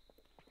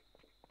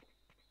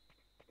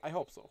 I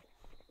hope so.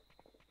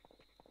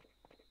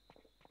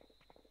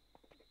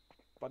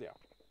 But yeah,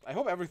 I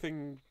hope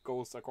everything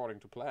goes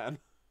according to plan.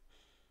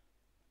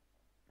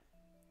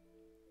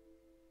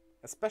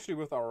 Especially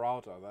with our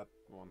router, that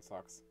one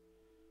sucks.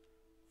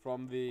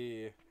 From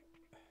the...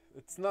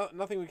 it's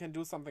nothing we can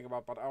do something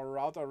about, but our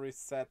router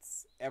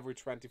resets every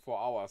 24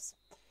 hours.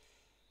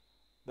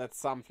 That's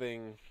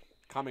something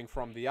coming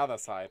from the other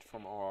side,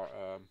 from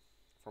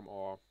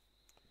our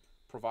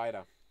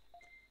provider.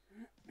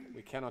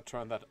 We cannot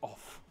turn that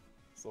off.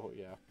 So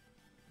yeah.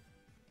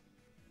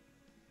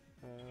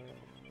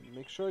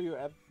 Make sure you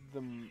add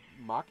the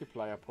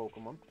Markiplier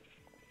Pokemon.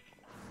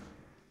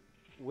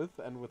 With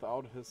and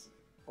without his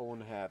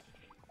own head.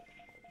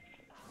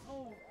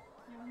 Oh,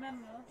 you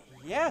remember?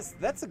 Yes,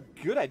 that's a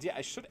good idea.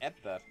 I should add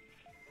that.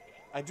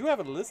 I do have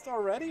a list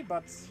already,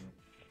 but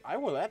I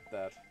will add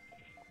that.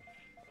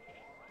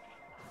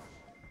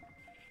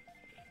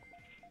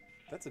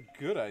 That's a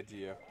good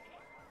idea.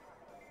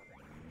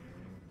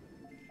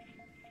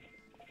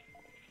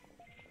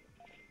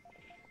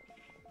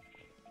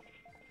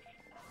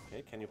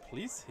 Okay, can you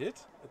please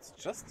hit? It's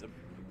just a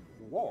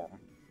worm.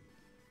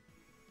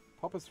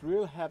 Pop his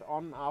real head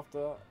on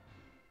after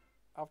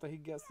he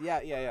guessed.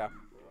 Yeah.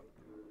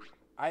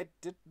 I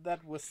did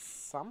that with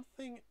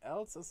something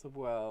else as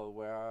well,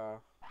 where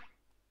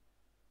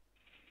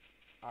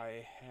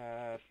I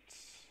had...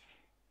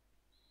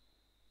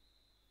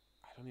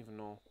 I don't even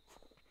know.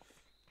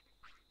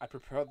 I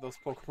prepared those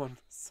Pokemon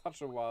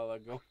such a while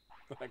ago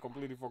that I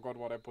completely forgot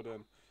what I put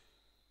in.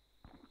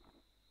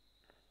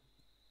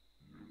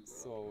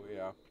 So,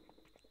 yeah.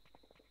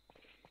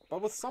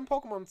 But with some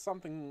Pokemon,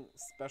 something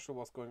special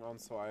was going on,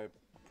 so I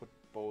put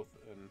both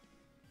in.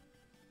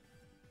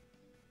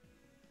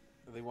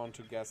 The one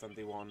to guess and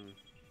the one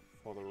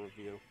for the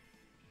reveal.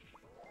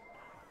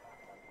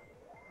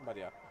 But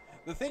yeah.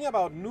 The thing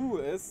about Nu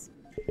is,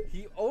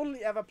 he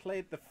only ever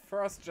played the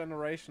first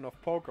generation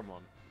of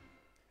Pokemon.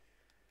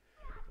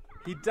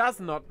 he does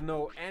not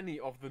know any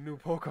of the new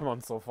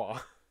Pokemon so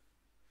far.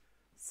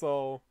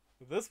 So,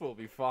 this will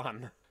be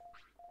fun.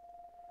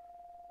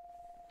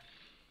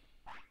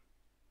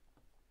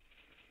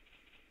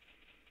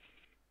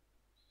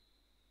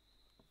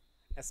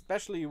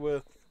 Especially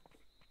with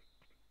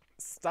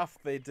stuff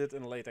they did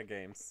in later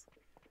games.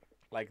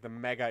 Like the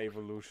Mega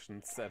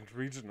Evolutions and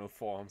regional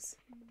forms.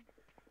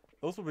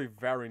 Those will be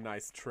very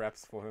nice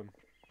traps for him.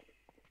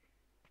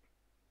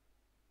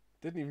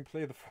 Didn't even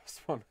play the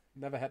first one.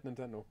 Never had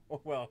Nintendo.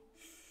 Oh well.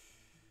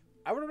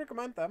 I would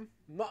recommend them.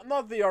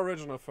 Not the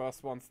original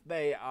first ones.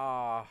 They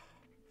are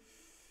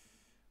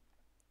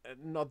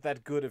not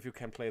that good if you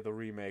can play the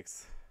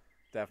remakes.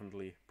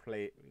 Definitely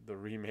play the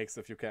remakes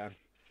if you can.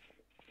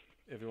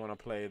 If you want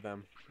to play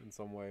them in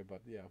some way,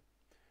 but yeah.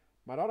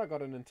 My daughter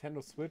got a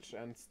Nintendo Switch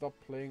and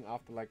stopped playing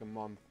after like a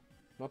month.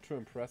 Not too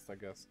impressed, I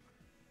guess.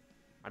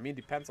 I mean,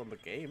 depends on the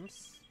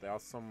games. There are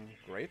some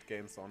great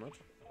games on it.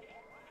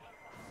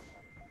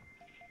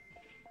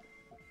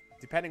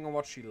 Depending on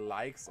what she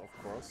likes, of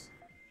course.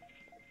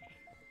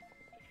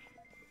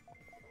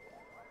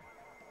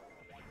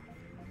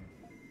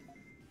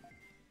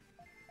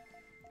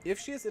 If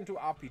she is into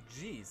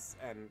RPGs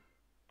and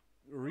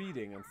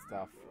reading and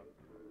stuff.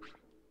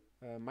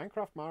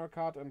 Minecraft, Mario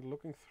Kart, and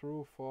looking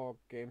through for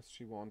games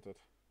she wanted.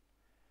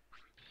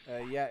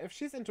 Yeah, if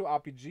she's into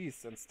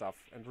RPGs and stuff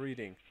and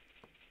reading.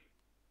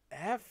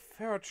 Have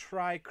her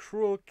try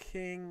Cruel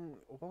King...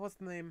 What was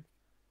the name?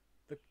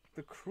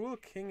 The Cruel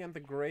King and the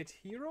Great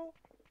Hero?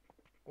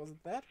 Was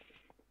it that?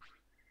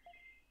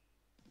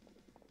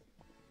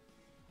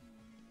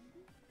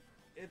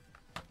 Wait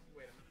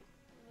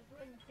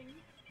a minute.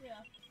 Yeah.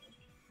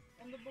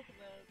 On the book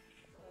there.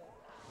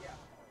 Yeah.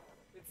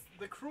 It's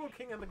The Cruel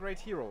King and the Great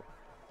Hero.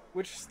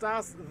 Which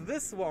stars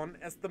this one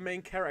as the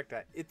main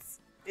character.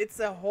 It's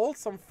a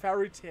wholesome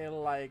fairy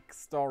tale-like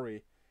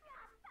story.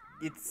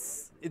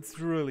 It's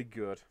really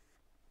good.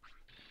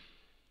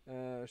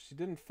 She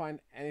didn't find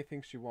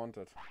anything she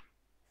wanted.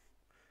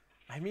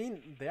 I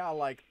mean, there are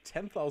like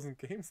 10,000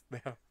 games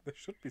there. There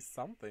should be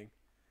something.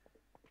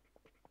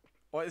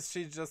 Or is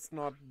she just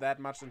not that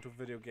much into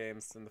video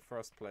games in the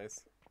first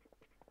place?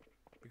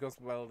 Because,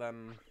 well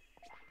then,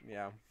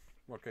 yeah,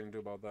 what can you do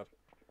about that?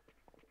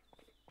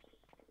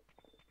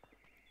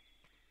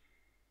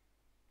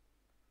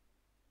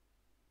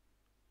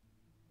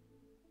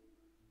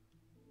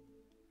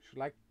 She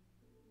liked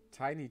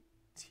Tiny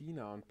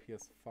Tina on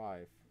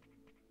PS5.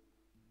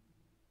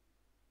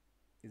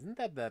 Isn't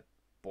that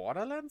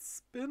Borderlands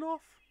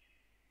spin-off?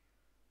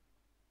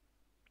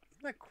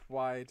 Isn't that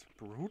quite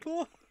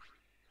brutal?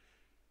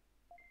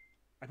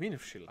 I mean,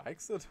 if she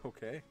likes it,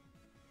 okay.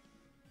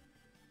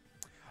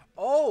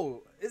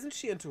 Oh, isn't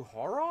she into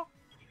horror?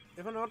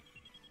 If I'm not...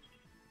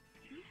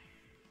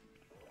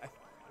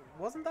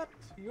 Wasn't that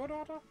your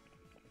daughter?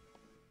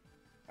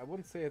 I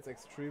wouldn't say it's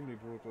extremely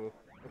brutal.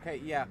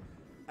 Okay, yeah.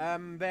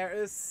 There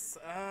is...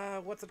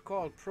 what's it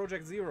called?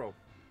 Project Zero.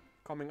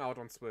 Coming out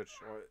on Switch.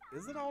 Or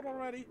is it out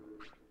already?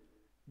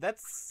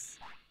 That's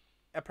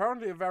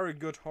apparently a very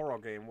good horror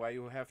game where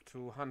you have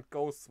to hunt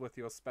ghosts with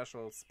your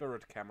special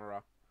spirit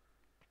camera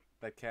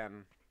that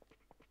can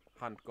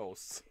hunt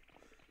ghosts.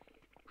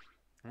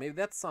 Maybe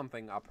that's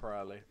something up her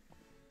alley.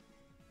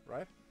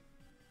 Right?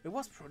 It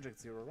was Project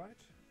Zero, right?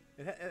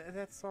 It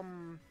had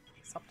some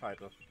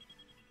subtitle.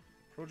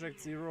 Project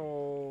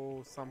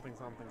Zero something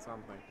something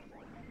something.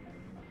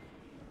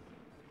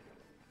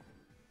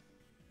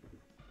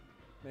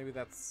 Maybe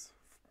that's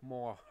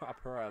more up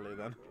her alley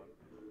then.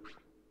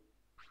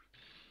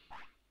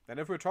 And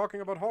if we're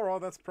talking about horror,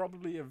 that's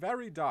probably a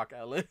very dark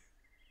alley.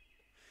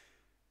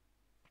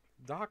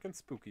 Dark and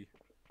spooky.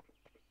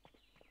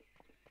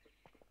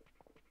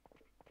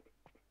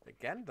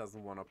 Again,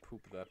 doesn't want to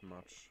poop that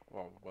much.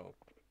 Oh, well.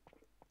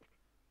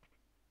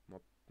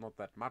 Not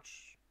that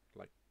much.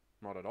 Like,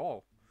 not at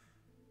all.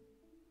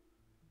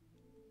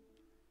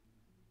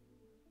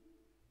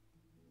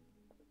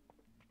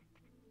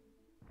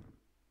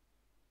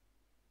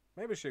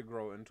 Maybe she'll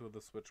grow into the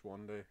Switch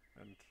one day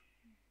and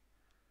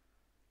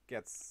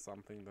gets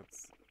something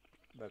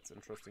that's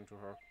interesting to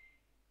her.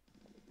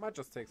 Might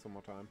just take some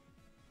more time.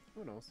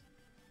 Who knows?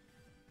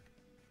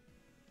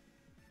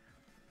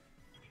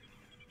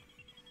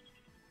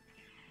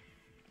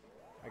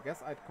 I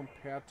guess I'd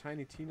compare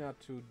Tiny Tina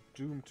to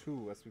Doom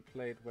 2 as we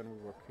played when we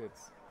were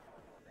kids.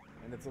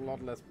 And it's a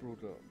lot less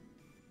brutal.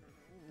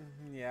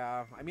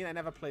 Yeah, I mean I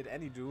never played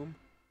any Doom.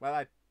 Well,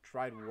 I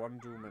tried one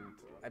Doom and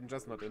I'm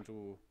just not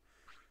into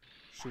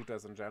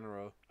shooters in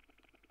general.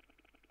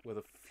 With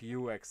a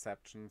few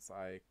exceptions.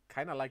 I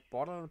kinda like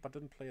Borderlands but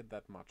didn't play it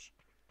that much.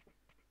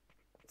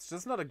 It's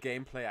just not a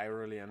gameplay I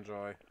really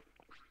enjoy.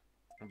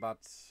 But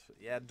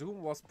yeah,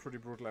 Doom was pretty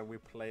brutal and we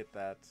played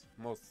that.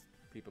 Most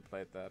people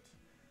played that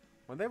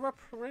when they were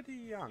pretty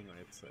young,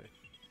 I'd say.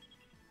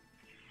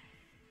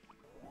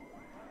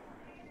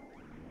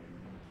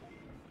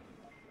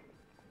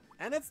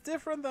 And it's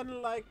different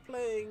than like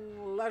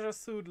playing Leisure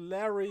Suit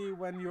Larry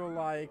when you're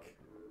like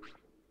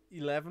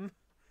 11.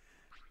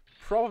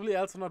 Probably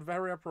also not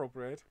very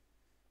appropriate.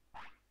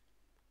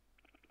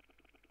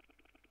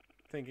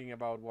 thinking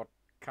about what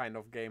kind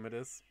of game it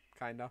is,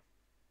 kinda.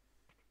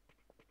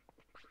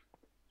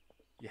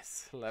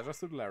 Yes, Leisure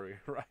Suit Larry,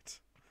 right.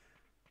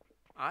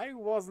 I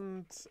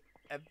wasn't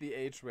at the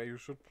age where you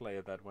should play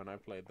that when I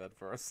played that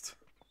first.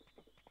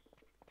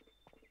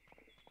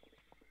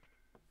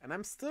 And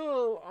I'm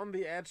still on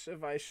the edge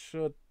if I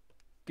should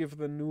give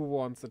the new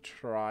ones a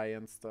try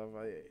and stuff.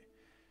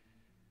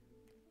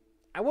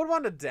 I would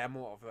want a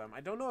demo of them.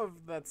 I don't know if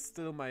that's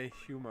still my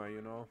humor,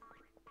 you know.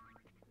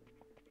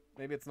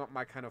 Maybe it's not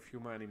my kind of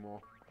humor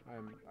anymore. I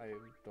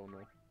don't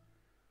know.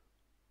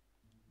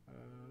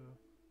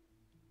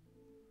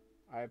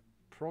 I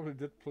probably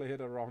did play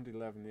it around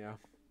 11, yeah.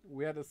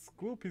 We had a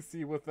school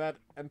PC with that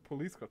and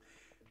Police Quest.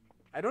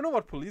 I don't know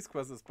what Police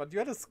Quest is, but you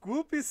had a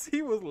school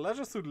PC with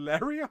Leisure Suit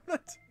Larry on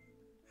it?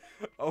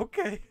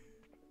 Okay.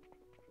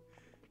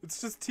 It's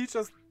just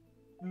teachers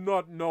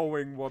not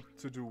knowing what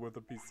to do with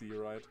the PC,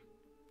 right?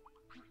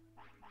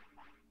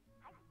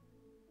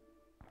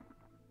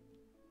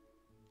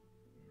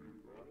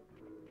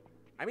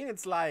 I mean,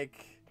 it's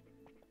like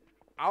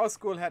our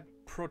school had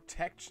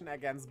protection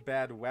against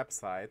bad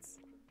websites,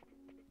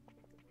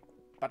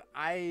 but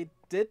I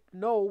did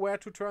know where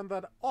to turn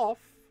that off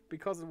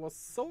because it was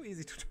so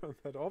easy to turn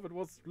that off. It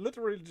was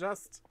literally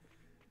just...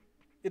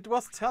 It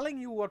was telling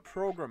you what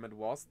program it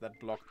was that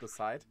blocked the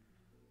site.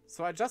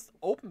 So I just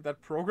opened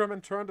that program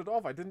and turned it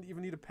off. I didn't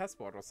even need a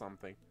password or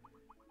something.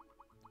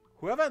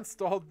 Whoever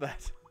installed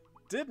that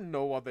didn't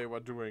know what they were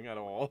doing at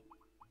all.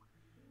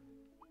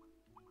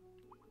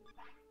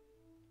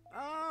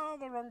 Ah,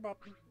 the wrong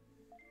button.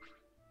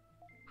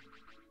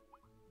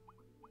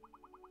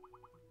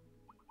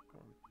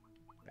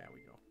 There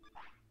we go.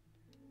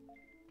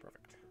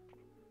 Perfect.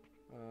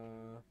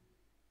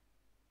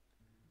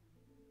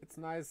 It's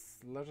nice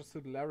Leisure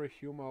Suit Larry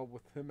humor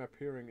with him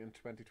appearing in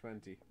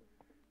 2020.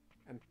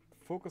 And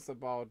focus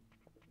about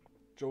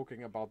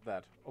joking about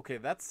that. Okay,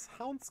 that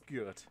sounds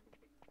good.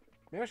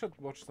 Maybe I should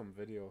watch some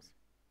videos.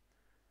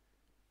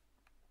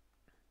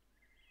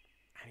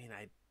 I mean,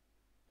 I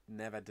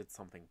never did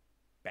something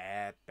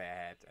bad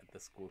at the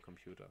school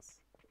computers.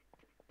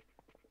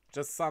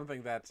 Just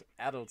something that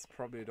adults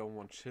probably don't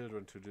want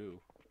children to do,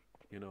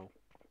 you know.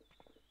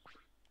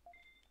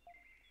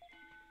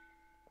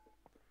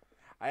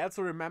 I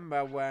also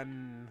remember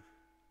when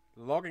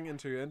logging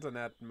into your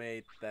internet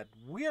made that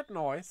weird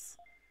noise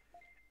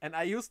and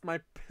I used my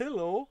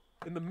pillow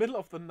in the middle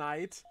of the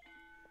night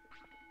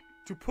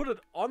to put it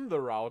on the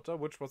router,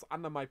 which was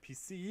under my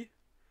PC,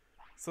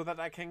 so that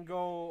I can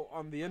go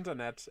on the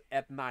internet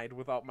at night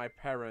without my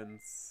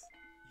parents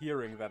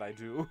hearing that I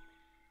do.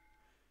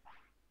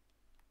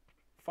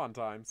 Fun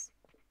times.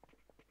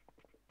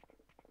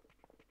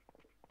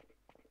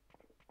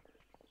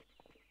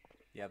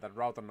 Yeah, that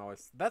router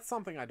noise. That's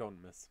something I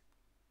don't miss.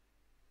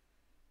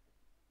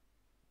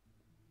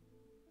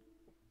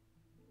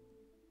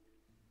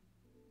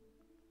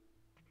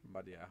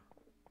 But yeah.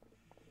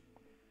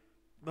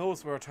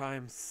 Those were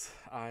times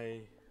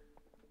I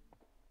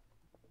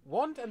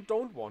want and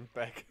don't want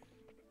back.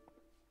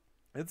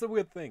 It's a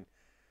weird thing.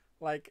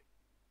 Like,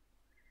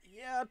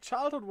 yeah,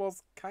 childhood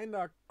was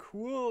kinda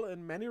cool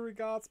in many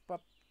regards,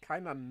 but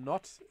kinda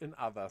not in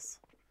others.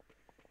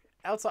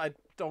 Also, I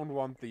don't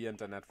want the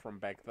internet from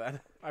back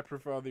then. I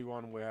prefer the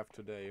one we have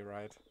today,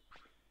 right?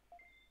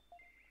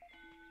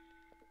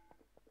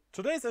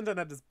 Today's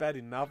internet is bad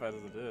enough as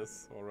it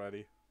is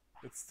already.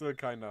 It's still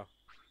kinda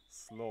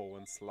slow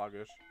and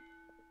sluggish.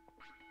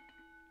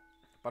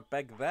 But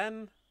back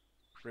then,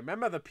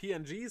 remember the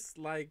PNGs,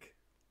 like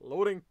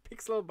loading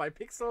pixel by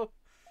pixel,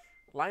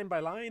 line by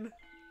line?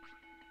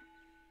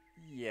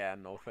 Yeah,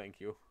 no thank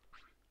you.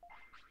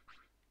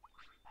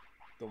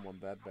 Don't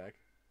want that back.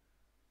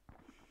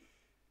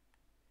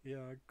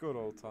 Yeah, good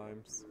old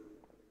times.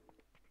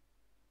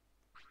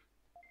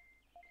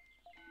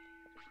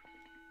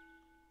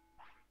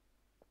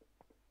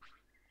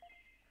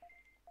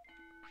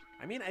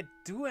 I mean, I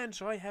do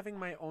enjoy having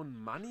my own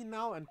money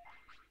now and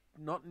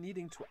not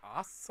needing to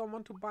ask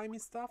someone to buy me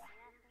stuff.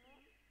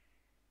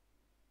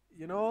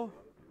 You know,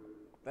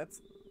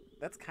 that's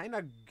kind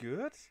of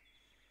good.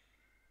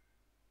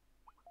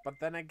 But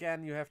then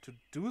again, you have to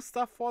do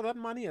stuff for that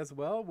money as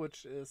well,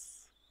 which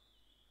is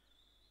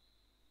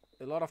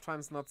a lot of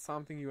times not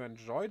something you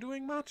enjoy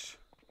doing much.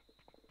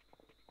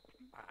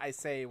 I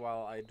say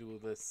while I do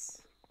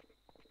this.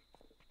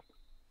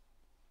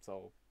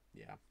 So,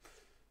 yeah.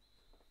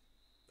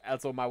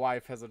 Also, my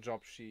wife has a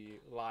job she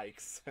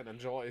likes and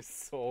enjoys,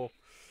 so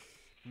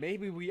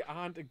maybe we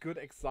aren't a good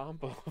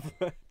example of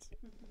that.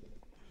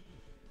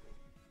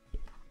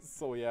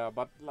 So, yeah,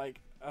 but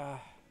like,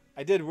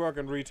 I did work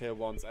in retail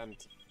once and,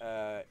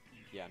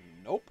 yeah,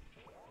 nope.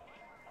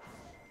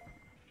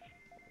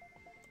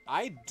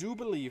 I do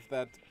believe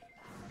that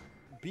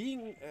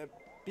being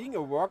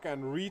a worker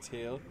in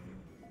retail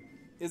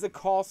is a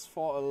cause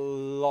for a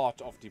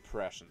lot of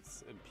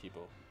depressions in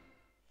people.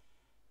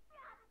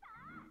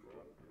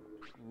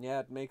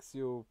 Yeah, it makes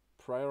you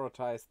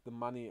prioritize the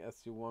money as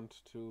you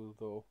want to,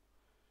 though.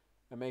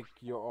 And make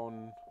your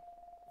own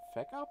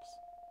fuck ups?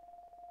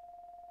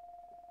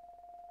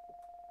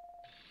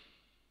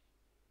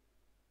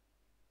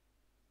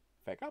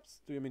 Fake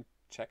ups? Do you mean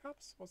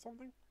checkups or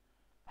something?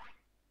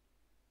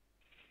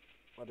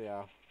 But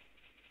yeah.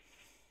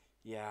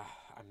 Yeah,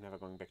 I'm never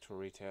going back to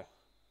retail.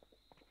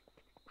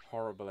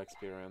 Horrible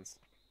experience.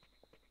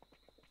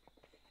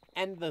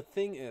 And the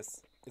thing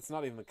is, it's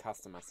not even the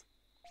customers.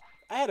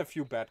 I had a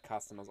few bad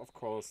customers, of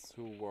course,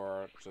 who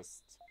were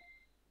just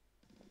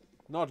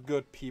not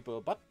good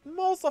people, but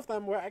most of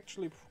them were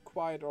actually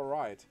quite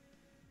alright.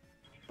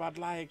 But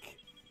like,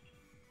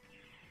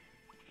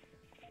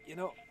 you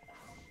know,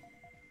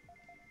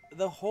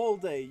 the whole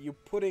day you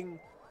putting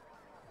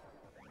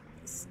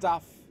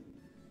stuff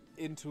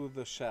into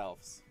the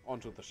shelves,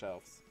 onto the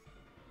shelves.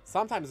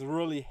 Sometimes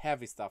really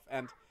heavy stuff,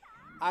 and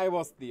I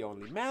was the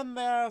only man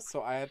there,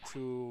 so I had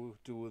to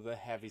do the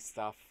heavy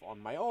stuff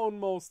on my own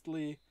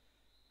mostly,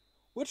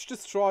 which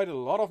destroyed a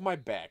lot of my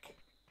back.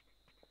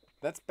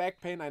 That's back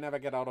pain I never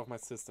get out of my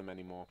system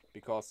anymore,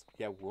 because,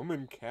 yeah,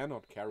 women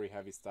cannot carry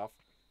heavy stuff,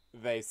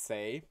 they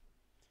say.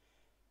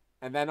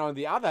 And then on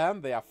the other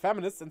hand, they are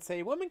feminists and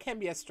say women can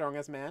be as strong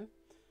as men,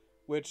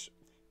 which,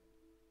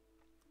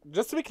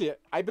 just to be clear,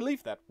 I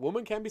believe that.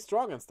 Women can be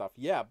strong and stuff,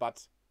 yeah,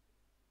 but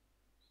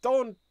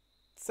don't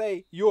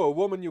say you're a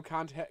woman, you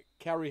can't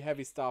carry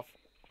heavy stuff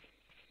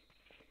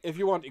if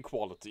you want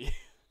equality,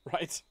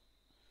 right?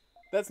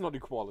 That's not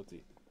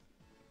equality.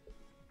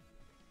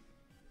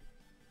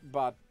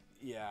 But,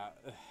 yeah.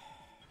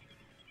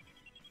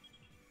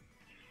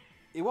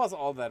 It was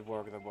all that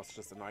work that was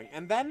just annoying.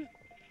 And then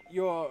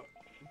your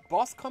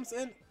boss comes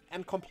in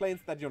and complains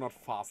that you're not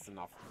fast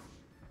enough.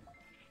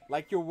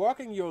 Like, you're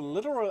working your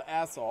literal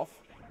ass off,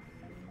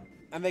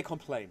 and they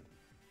complain.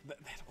 That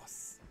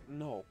was...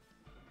 no.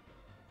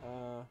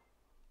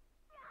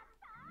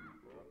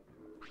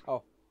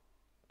 Oh.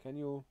 Can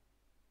you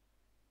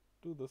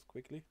do this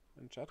quickly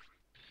in chat?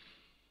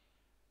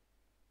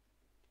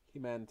 He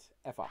meant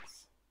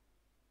F-ups.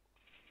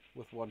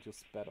 With what you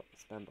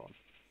spend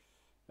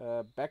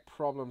on. Back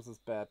problems is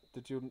bad.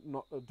 Did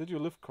you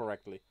lift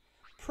correctly?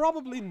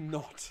 Probably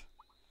not.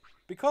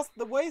 Because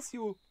the ways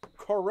you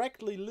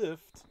correctly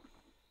lift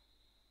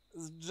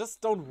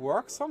just don't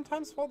work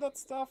sometimes for that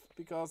stuff.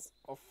 Because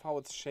of how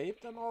it's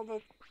shaped and all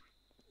that.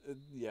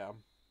 Yeah.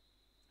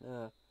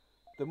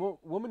 The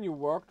woman you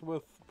worked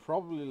with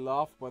probably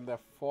laugh when they're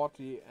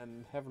 40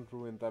 and haven't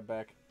ruined their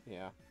back.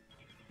 Yeah.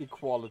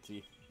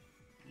 Equality.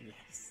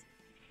 Yes.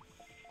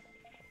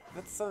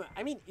 That's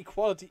I mean,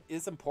 equality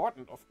is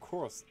important, of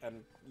course.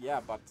 And yeah,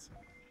 but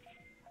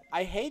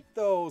I hate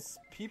those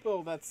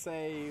people that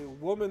say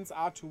women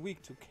are too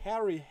weak to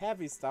carry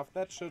heavy stuff.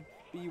 That should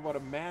be what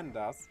a man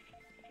does.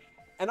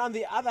 And on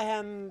the other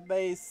hand,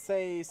 they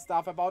say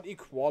stuff about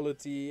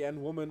equality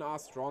and women are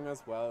strong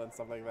as well and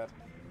stuff like that.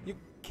 You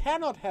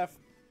cannot have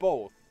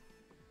both.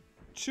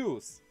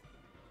 Choose.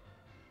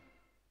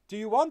 Do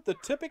you want the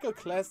typical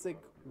classic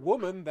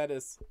woman that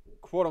is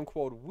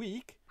quote-unquote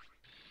weak?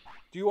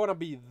 Do you want to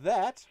be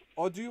that?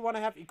 Or do you want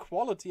to have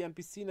equality and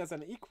be seen as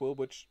an equal,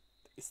 which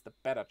is the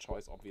better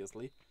choice,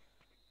 obviously.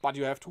 But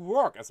you have to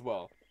work as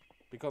well.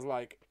 Because,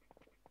 like,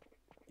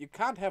 you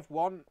can't have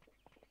one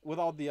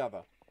without the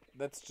other.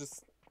 That's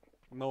just...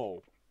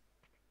 no.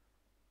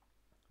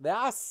 There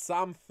are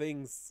some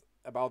things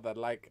about that,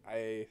 like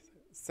I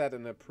said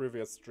in a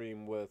previous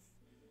stream with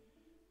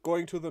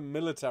going to the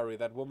military,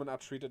 that women are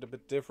treated a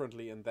bit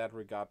differently in that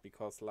regard,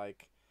 because,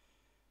 like,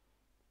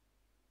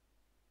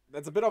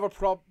 that's a bit of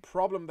a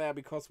problem there,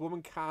 because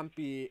women can't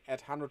be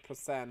at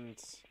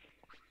 100%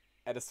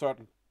 at a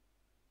certain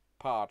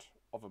part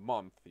of a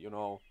month, you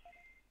know,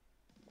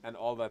 and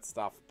all that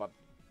stuff, but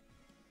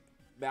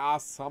there are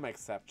some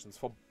exceptions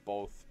for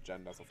both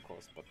genders, of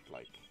course, but,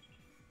 like,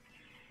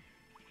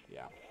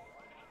 yeah.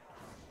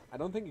 I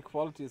don't think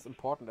equality is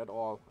important at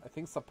all. I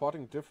think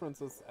supporting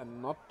differences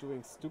and not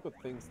doing stupid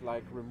things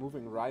like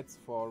removing rights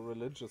for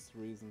religious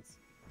reasons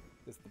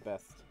is the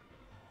best.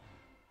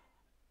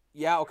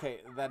 Yeah,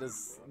 okay,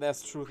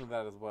 there's truth in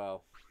that as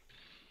well.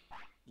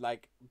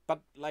 Like,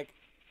 but, like,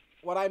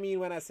 what I mean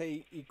when I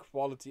say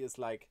equality is,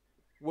 like,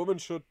 women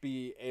should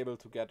be able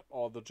to get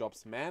all the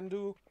jobs men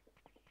do,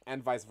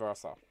 and vice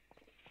versa.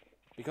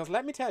 Because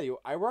let me tell you,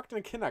 I worked in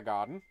a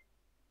kindergarten,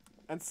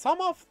 and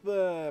some of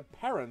the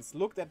parents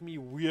looked at me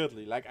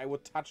weirdly, like I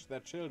would touch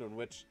their children,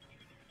 which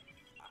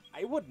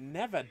I would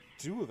never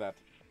do that.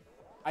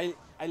 I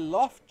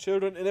love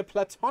children in a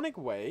platonic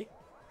way.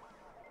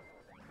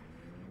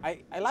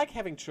 I like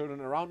having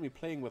children around me,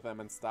 playing with them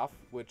and stuff,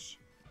 which...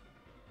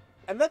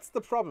 And that's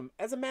the problem.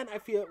 As a man, I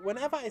feel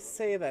whenever I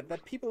say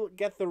that people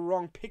get the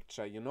wrong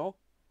picture, you know?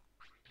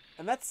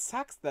 And that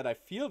sucks that I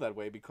feel that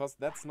way, because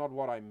that's not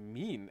what I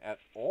mean at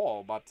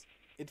all, but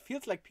it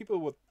feels like people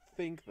would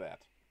think that.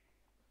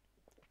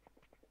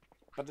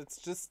 But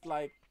it's just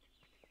like...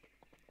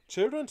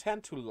 Children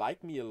tend to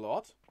like me a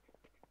lot,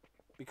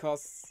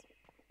 because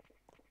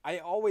I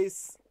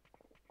always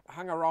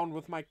hung around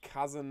with my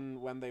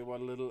cousin when they were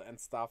little and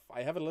stuff.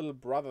 I have a little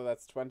brother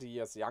that's 20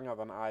 years younger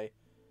than I.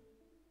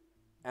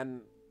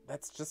 And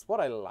that's just what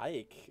I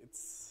like.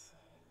 It's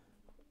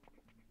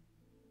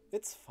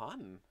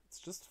fun. It's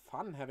just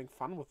fun, having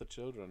fun with the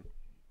children.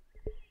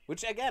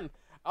 Which, again,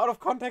 Out of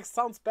context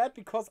sounds bad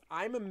because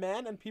I'm a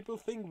man and people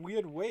think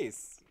weird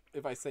ways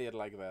if I say it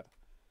like that.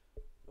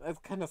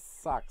 That kind of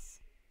sucks.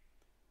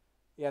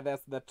 Yeah,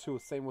 there's that too.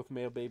 Same with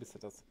male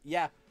babysitters.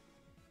 Yeah.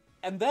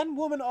 And then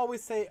women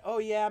always say, oh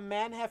yeah,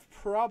 men have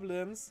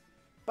problems,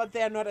 but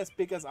they're not as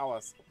big as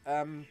ours.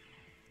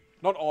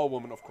 Not all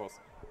women, of course.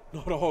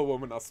 Not all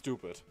women are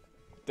stupid.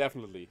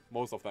 Definitely.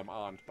 Most of them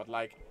aren't. But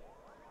like,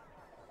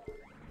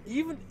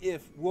 even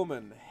if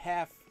women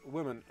have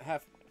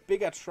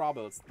bigger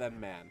troubles than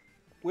men,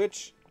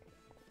 which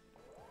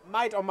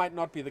might or might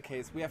not be the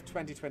case. We have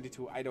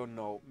 2022. I don't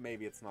know.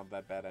 Maybe it's not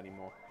that bad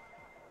anymore.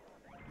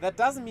 That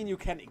doesn't mean you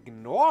can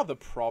ignore the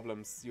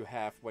problems you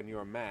have when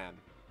you're a man,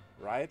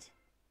 right?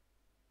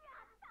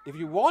 If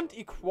you want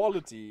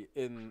equality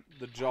in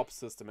the job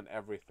system and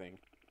everything,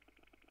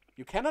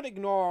 you cannot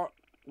ignore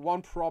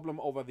one problem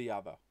over the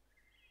other.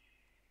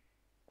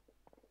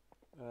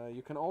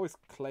 You can always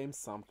claim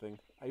something.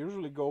 I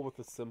usually go with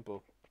the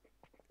simple.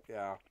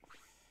 Yeah.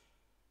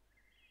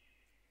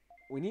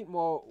 We need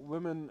more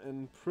women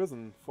in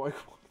prison for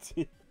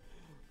equality.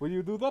 Will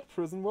you do that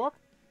prison work?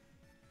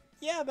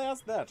 Yeah,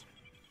 there's that.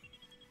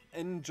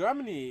 In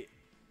Germany,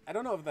 I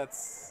don't know if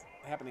that's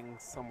happening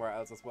somewhere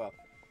else as well.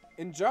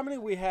 In Germany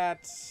we had,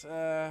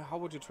 how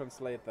would you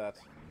translate that?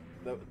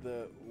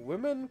 The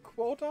women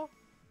quota?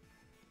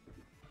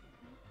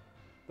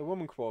 The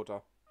woman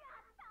quota.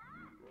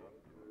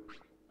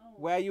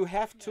 Oh, Where you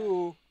have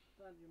to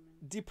that you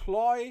mean.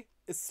 deploy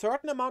a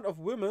certain amount of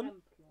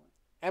women.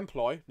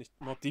 Employ,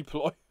 not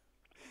deploy.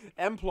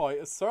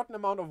 Employ a certain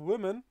amount of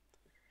women,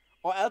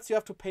 or else you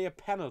have to pay a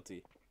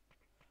penalty.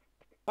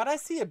 But I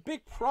see a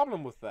big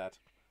problem with that.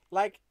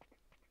 Like,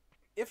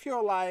 if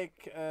you're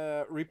like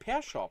a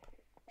repair shop,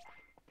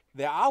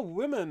 there are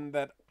women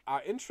that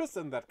are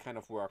interested in that kind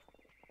of work,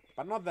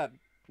 but not that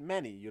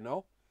many, you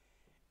know?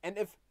 And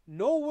if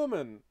no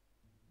woman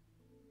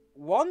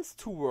wants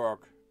to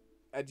work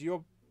at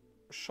your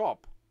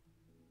shop,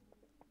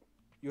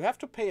 you have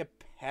to pay a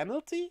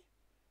penalty?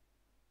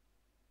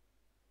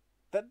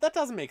 That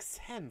doesn't make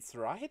sense,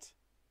 right?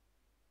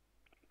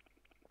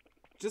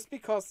 Just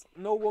because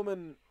no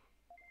woman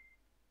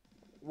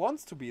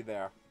wants to be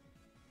there.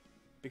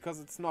 Because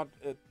it's not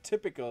a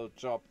typical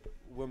job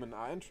women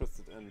are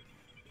interested in.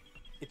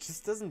 It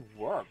just doesn't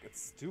work.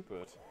 It's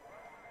stupid.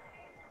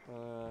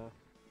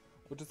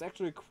 Which is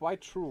actually quite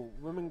true.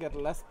 Women get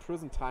less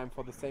prison time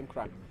for the same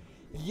crime.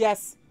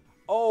 Yes!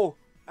 Oh!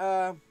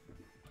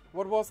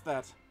 What was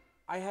that?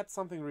 I had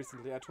something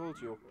recently, I told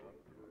you.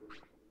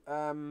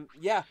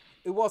 Yeah,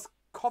 it was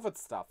COVID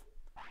stuff.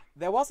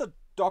 There was a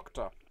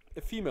doctor,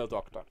 a female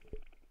doctor,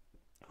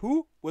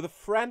 who, with a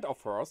friend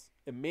of hers,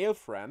 a male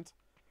friend...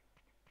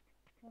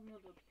 Wasn't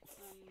it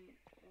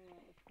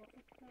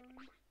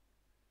apothecary?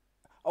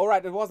 Oh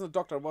right, it wasn't a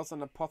doctor, it was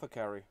an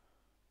apothecary.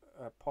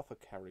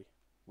 Apothecary.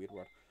 Weird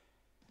word.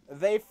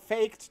 They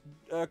faked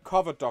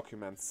COVID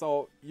documents.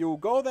 So you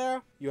go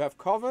there, you have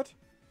COVID,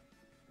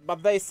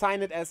 but they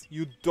sign it as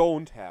you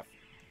don't have.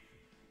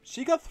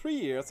 She got 3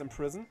 years in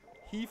prison,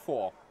 he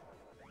 4.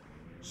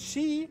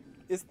 She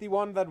is the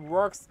one that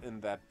works in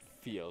that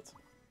field.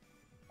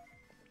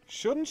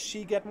 Shouldn't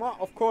she get more?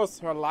 Of course,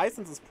 her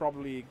license is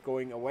probably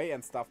going away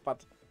and stuff,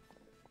 but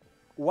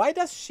why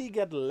does she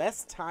get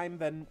less time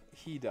than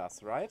he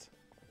does, right?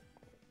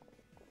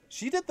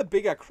 She did the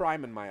bigger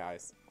crime in my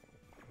eyes.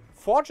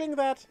 Forging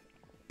that,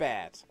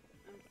 bad.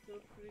 I'm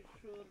still pretty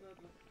sure that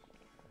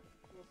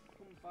it was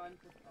combined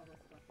with other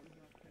stuff in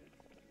her case.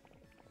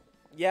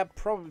 Yeah,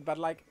 probably, but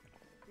like...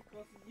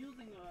 Because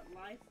using a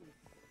license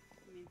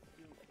means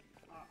you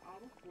are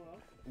out of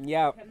work.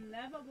 Yeah. Can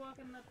never work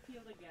in that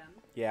field again.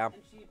 Yeah.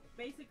 And she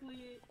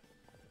basically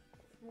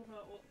threw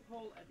her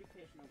whole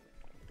education away.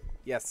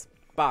 Yes,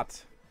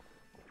 but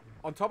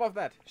on top of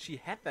that, she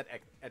had that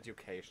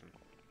education.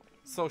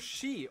 So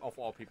she, of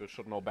all people,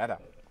 should know better.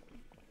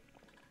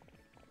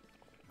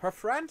 Her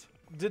friend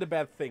did a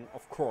bad thing,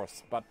 of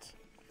course, but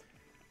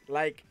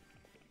like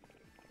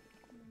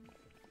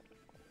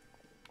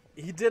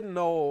he didn't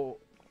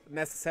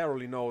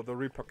necessarily know the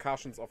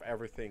repercussions of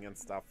everything and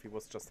stuff. He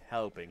was just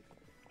helping.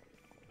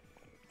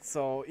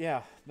 So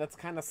yeah, that's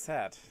kind of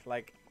sad.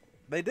 Like,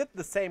 they did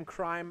the same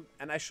crime,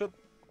 and it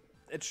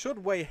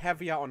should weigh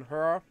heavier on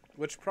her,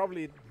 which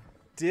probably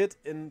did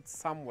in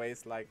some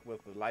ways, like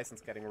with the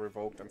license getting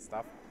revoked and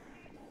stuff.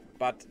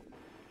 But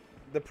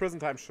the prison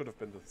time should have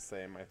been the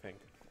same, I think.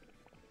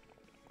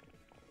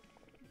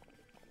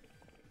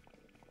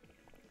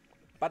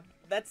 But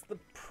that's the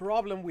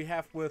problem we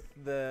have with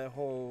the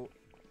whole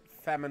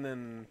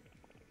femininity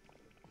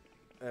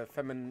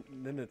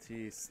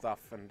stuff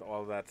and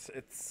all that.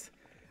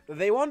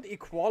 They want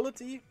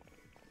equality.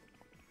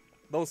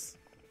 Those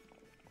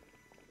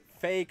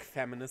fake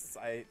feminists,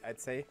 I'd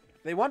say.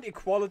 They want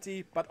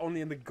equality, but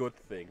only in the good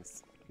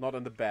things, not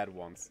in the bad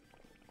ones.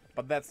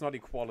 But that's not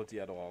equality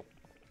at all.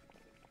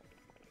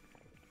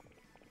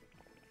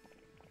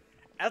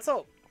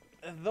 Also,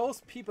 those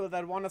people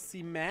that want to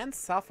see men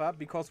suffer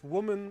because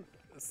women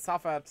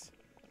suffered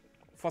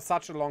for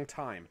such a long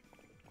time.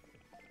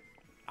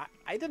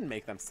 I didn't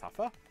make them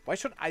suffer. Why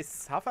should I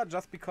suffer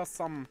just because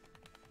some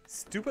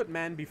stupid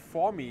man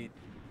before me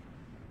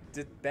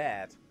did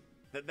bad?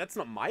 That's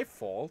not my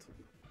fault.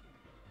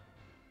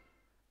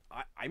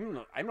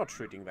 I'm not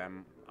treating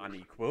them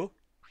unequal.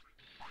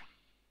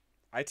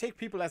 I take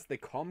people as they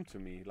come to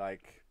me.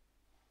 Like,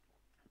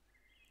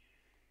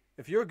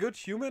 if you're a good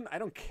human, I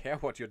don't care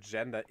what your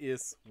gender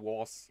is,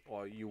 was,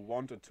 or you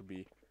want it to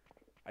be.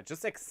 I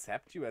just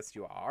accept you as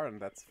you are,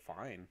 and that's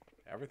fine.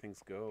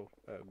 Everything's good.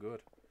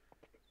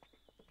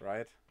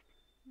 Right?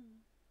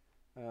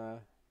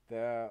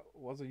 There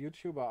was a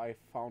YouTuber I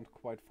found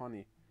quite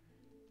funny.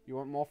 You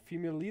want more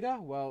female leader?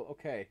 Well,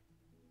 okay.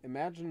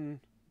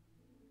 Imagine...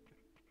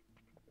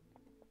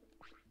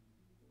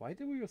 Why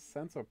do you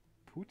censor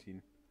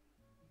Putin?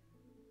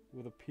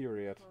 With a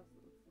period.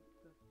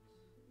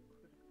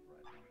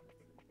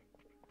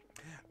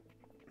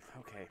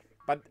 Okay.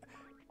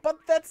 But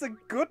that's a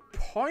good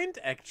point,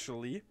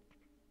 actually.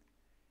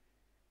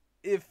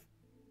 If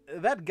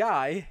that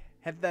guy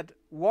had that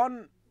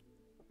one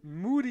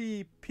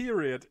moody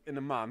period in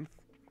a month,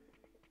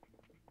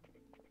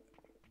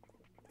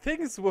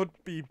 things would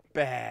be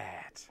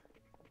bad.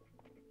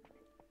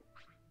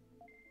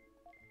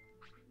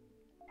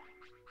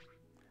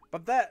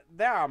 But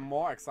there are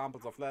more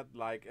examples of that,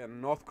 like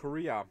in North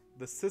Korea,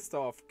 the sister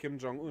of Kim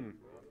Jong-un.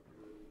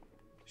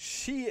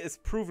 She is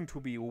proven to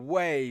be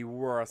way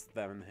worse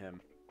than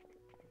him.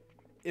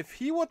 If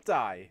he would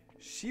die,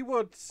 she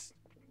would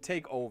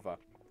take over.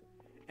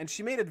 And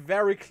she made it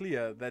very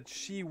clear that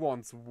she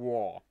wants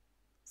war.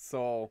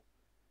 So,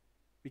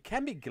 we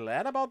can be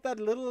glad about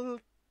that little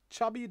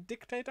chubby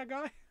dictator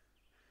guy.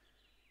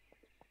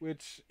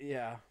 Which,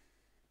 yeah.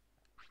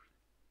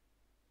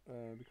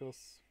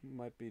 Because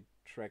might be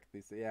tracked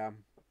these. Yeah.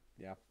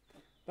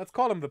 Let's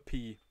call him the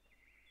P.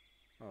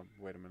 Oh,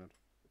 wait a minute.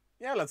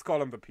 Yeah, let's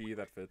call him the P.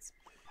 That fits.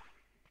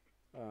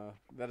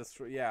 That is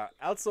true. Yeah.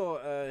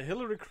 Also,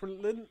 Hillary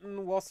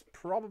Clinton was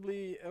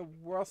probably a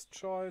worse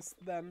choice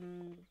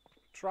than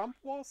Trump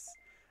was.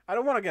 I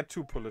don't want to get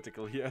too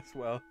political here as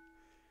well.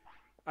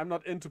 I'm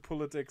not into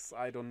politics.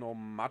 I don't know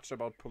much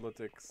about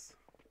politics.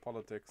 Why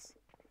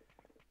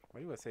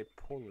do I say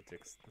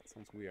politics? That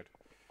sounds weird.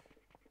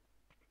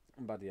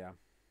 But yeah.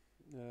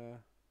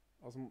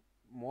 I was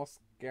more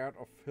scared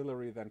of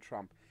Hillary than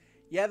Trump.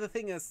 Yeah, the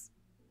thing is,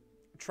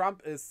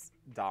 Trump is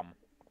dumb.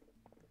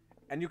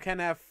 And you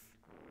can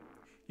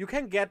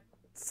get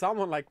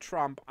someone like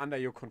Trump under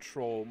your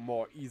control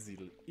more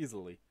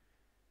easily.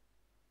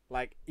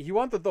 Like, he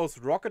wanted those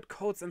rocket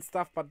codes and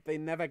stuff, but they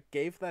never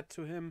gave that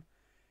to him.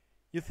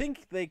 You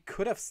think they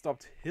could have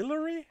stopped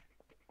Hillary?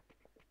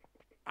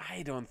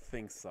 I don't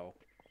think so.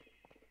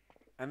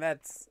 And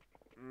that's...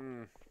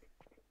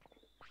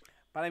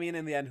 But I mean,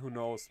 in the end, who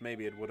knows?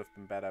 Maybe it would have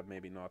been better,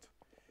 maybe not.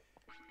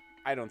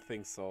 I don't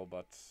think so,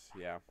 but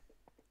yeah.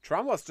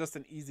 Trump was just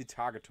an easy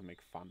target to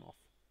make fun of.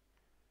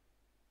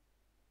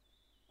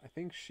 I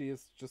think she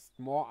is just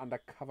more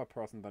undercover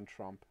person than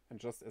Trump, and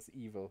just as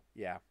evil.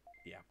 Yeah.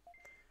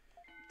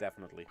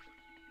 Definitely.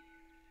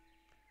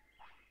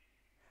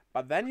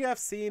 But then you have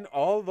seen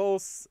all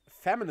those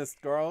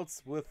feminist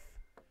girls with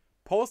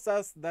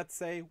posters that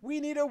say,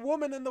 "We need a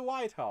woman in the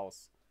White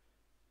House."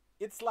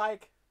 It's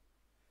like,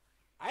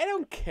 I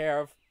don't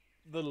care if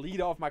the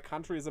leader of my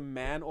country is a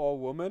man or a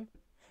woman.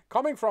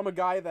 Coming from a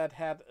guy that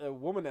had a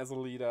woman as a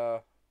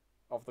leader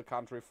of the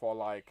country for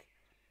like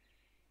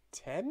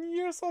 10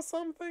 years or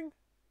something?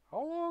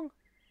 How long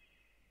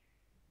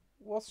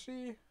was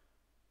she?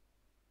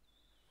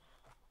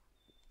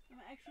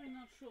 I'm actually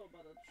not sure,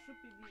 but it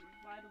should be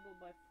dividable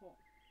by 4.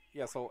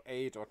 Yeah, so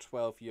 8 or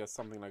 12 years,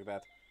 something like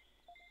that.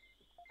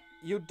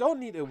 You don't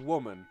need a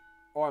woman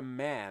or a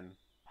man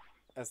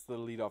as the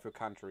leader of your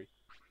country.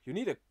 You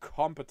need a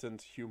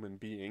competent human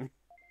being.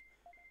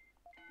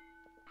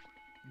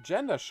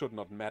 Gender should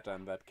not matter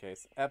in that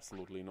case.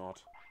 Absolutely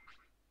not.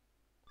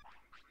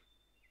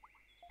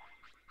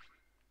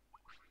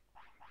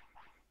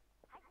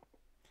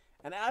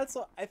 And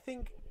also, I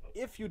think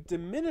if you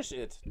diminish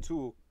it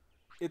to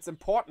it's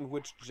important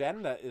which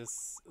gender is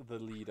the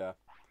leader,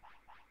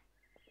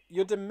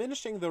 you're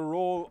diminishing the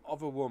role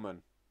of a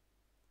woman.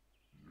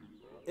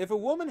 If a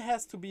woman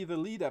has to be the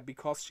leader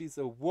because she's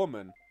a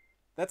woman,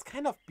 that's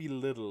kind of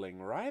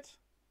belittling, right?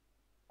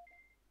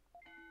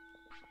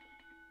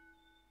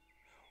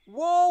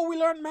 Whoa, we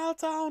learned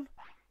Meltdown!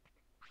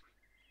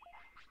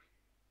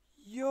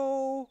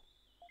 Yo!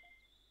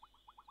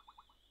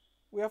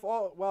 We have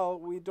all... Well,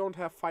 we don't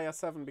have Fire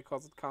 7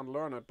 because it can't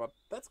learn it, but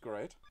that's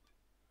great.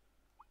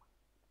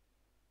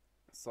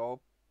 So,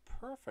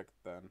 perfect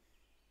then.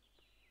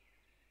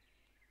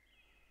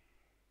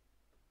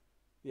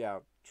 Yeah,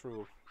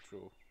 true.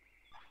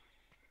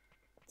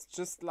 It's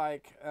just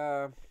like...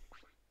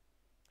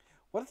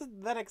 what is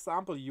that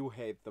example you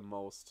hate the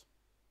most?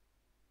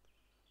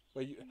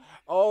 Where you...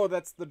 Oh,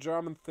 that's the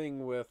German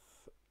thing with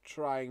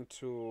trying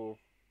to...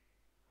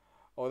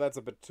 Oh, that's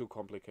a bit too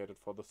complicated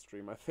for the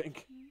stream, I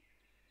think.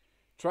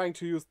 Trying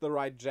to use the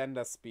right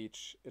gender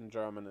speech in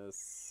German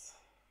is...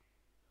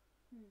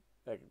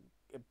 like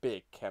a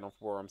big can of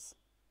worms.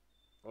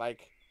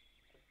 Like,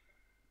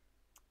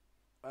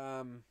 We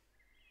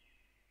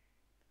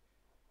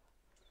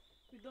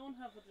don't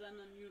have a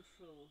gender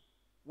neutral.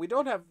 We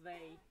don't have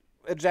They.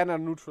 a gender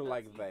neutral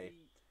That's like they.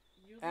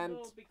 usable And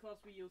because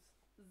we use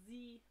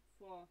Z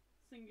for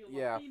singular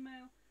yeah.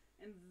 female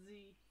and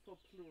Z for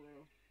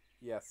plural.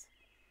 Yes.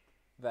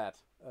 That.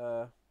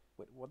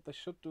 Wait, what they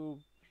should do,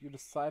 you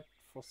decide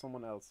for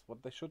someone else.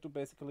 What they should do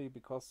basically,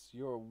 because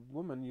you're a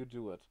woman, you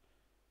do it.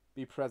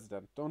 Be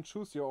president. Don't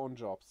choose your own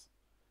jobs.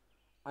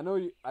 I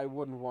know I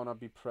wouldn't want to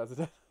be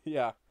president.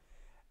 Yeah.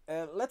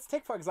 Let's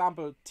take, for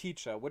example,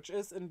 teacher, which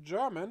is in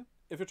German,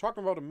 if you're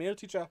talking about a male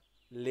teacher,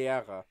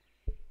 Lehrer.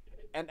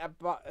 And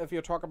if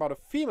you talk about a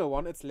female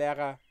one, it's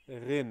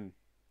Lehrerin.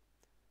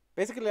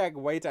 Basically like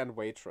waiter and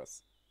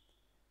waitress.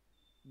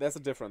 There's a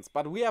difference.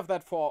 But we have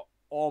that for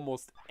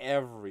almost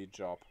every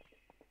job.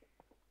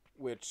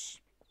 Which,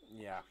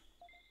 yeah,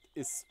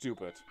 is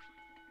stupid.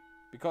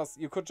 Because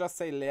you could just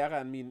say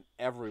Lehrer and mean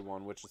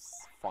everyone, which is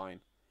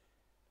fine.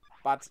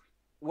 But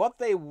what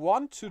they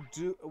want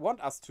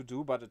us to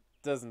do, but it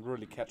doesn't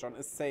really catch on,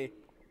 is say,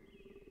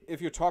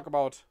 if you talk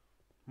about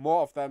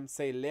more of them,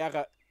 say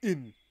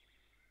Lehrerin.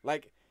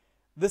 Like,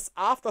 this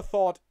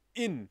afterthought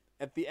in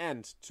at the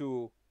end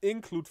to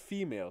include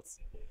females.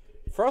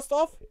 First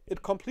off,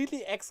 it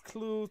completely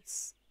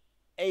excludes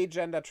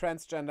agender,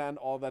 transgender, and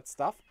all that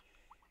stuff.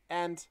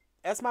 And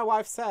as my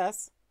wife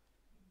says,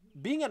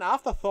 being an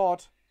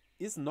afterthought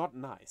is not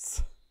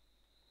nice.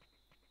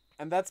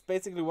 And that's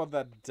basically what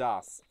that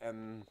does.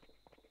 And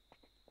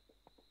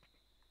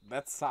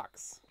that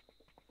sucks.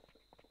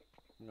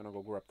 I'm gonna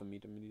go grab the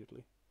meat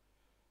immediately.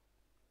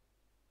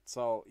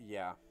 So,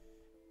 yeah.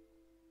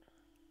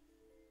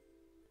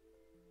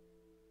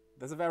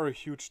 There's a very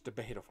huge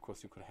debate, of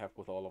course, you could have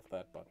with all of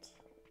that, but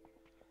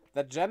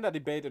that gender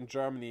debate in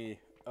Germany,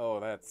 oh,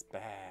 that's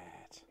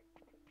bad.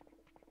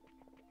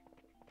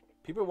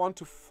 People want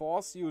to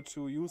force you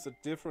to use a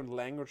different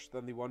language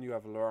than the one you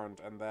have learned,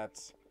 and that...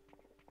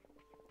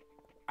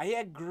 I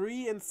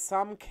agree in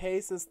some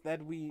cases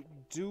that we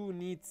do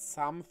need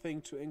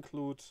something to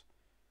include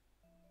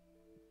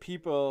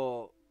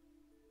people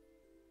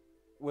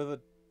with a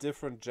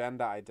different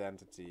gender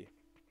identity.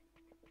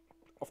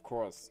 Of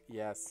course,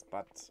 yes,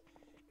 but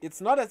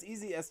it's not as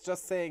easy as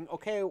just saying,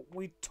 okay,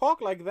 we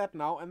talk like that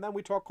now, and then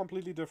we talk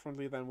completely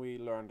differently than we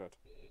learned it.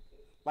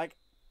 Like,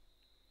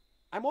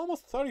 I'm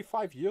almost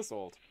 35 years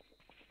old.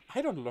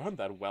 I don't learn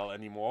that well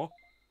anymore.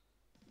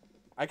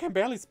 I can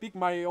barely speak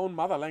my own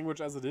mother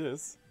language as it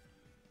is.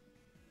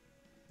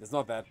 It's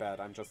not that bad,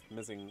 I'm just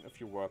missing a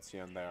few words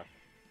here and there.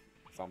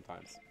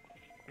 Sometimes.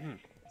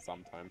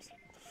 Sometimes.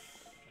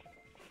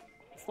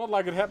 It's not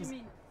like it happens... You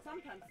mean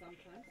sometimes.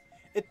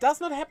 It does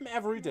not happen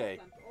every day.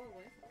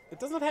 Always. It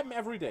does not happen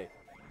every day.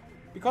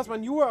 Because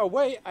when you were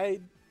away,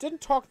 I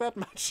didn't talk that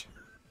much.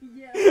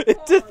 Yeah,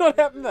 It did not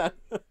happen then.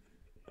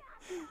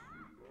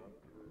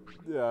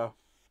 Yeah.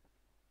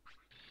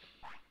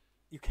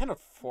 You cannot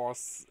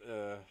force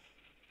a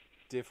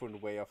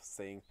different way of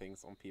saying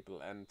things on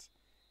people, and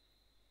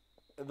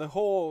the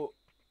whole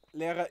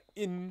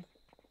Lehrerin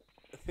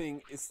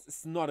thing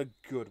is not a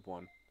good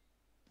one.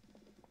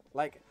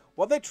 Like,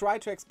 what they try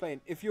to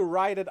explain, if you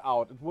write it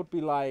out, it would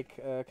be like,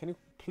 can you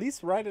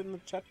please write it in the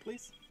chat,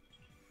 please?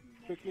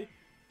 Quickly.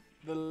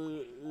 The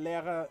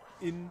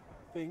Lehrerin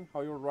thing,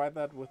 how you write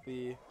that with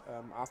the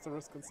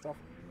asterisk and stuff.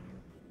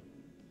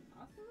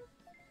 Asterisk?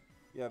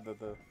 Yeah, the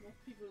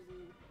Most people do.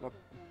 What?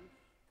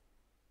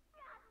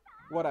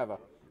 Whatever.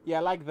 Yeah,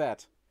 like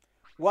that.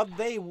 What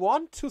they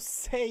want to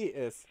say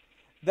is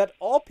that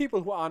all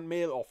people who aren't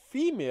male or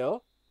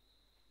female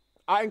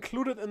are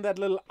included in that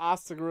little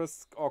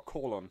asterisk or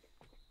colon.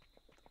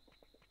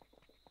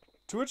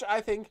 To which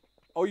I think,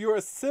 oh, you're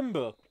a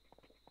symbol.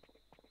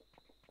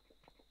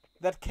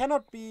 That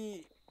cannot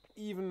be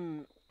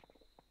even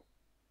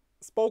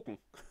spoken.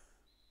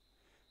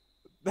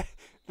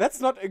 That's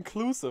not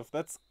inclusive.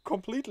 That's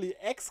completely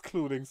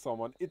excluding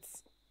someone.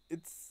 It's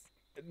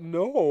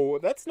no,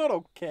 that's not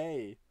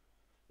okay.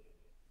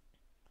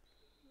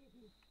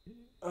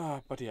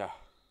 But yeah.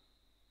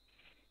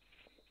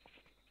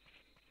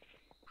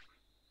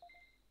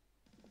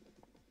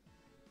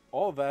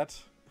 All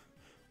that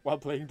while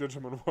playing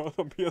Digimon World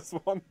on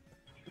PS1.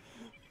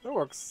 That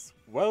works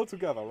well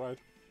together, right?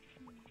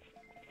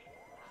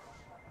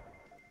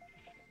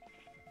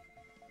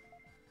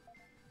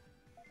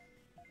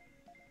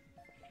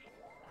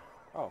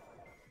 Oh,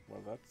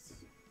 well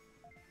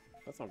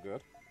that's not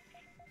good.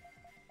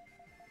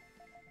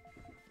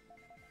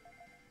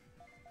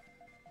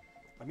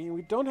 I mean,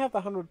 we don't have the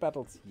 100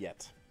 battles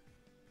yet.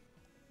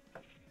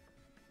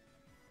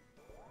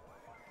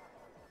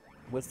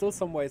 We're still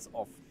some ways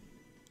off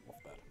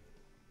that.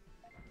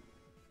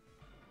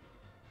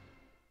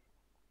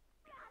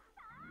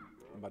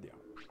 But yeah.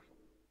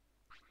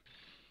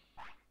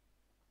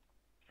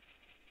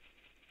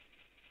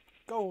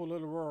 Go,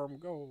 little worm,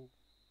 go.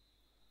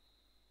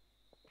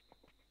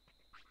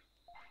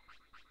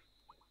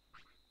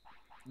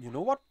 You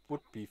know what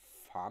would be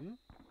fun?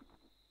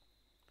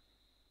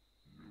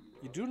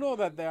 You do know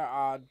that there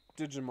are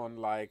Digimon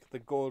like the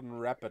Golden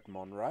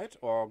Rapidmon, right?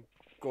 Or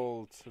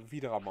Gold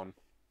Vidramon.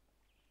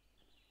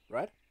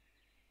 right?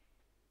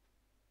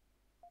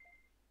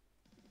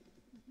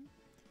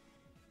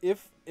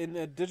 If in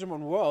a Digimon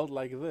world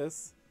like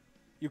this,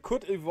 you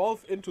could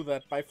evolve into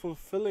that by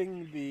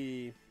fulfilling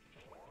the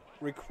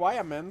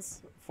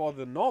requirements for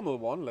the normal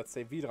one, let's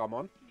say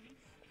Vidramon,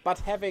 but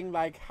having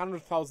like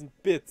 100,000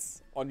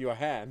 bits on your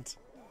hand,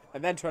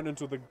 and then turn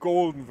into the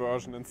golden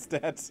version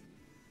instead.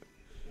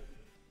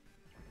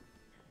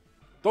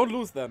 Don't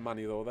lose that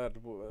money though.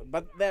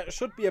 But there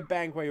should be a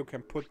bank where you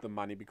can put the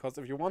money, because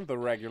if you want the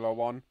regular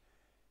one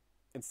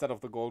instead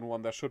of the golden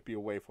one, there should be a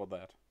way for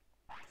that.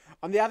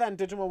 On the other hand,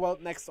 Digimon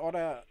World Next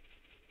Order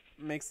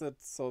makes it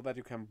so that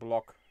you can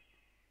block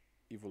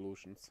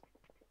evolutions,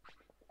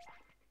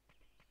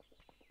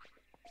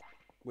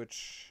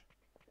 which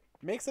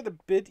makes it a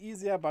bit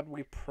easier, but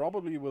we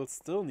probably will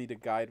still need a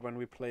guide when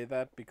we play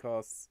that,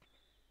 because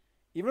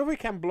even if we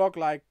can block,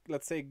 like,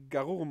 let's say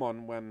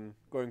Garurumon when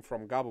going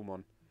from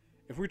Gabumon,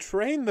 if we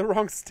train the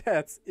wrong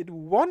stats, it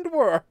won't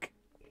work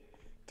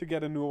to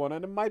get a new one,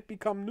 and it might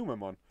become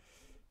Numemon.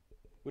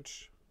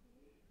 Which,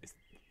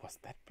 was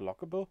that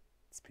blockable?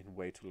 It's been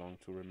way too long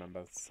to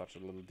remember such a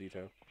little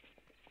detail.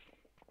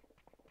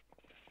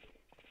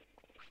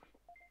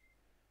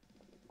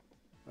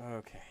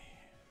 Okay.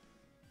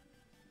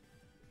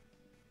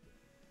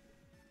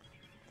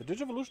 The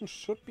Digivolution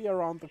should be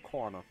around the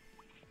corner.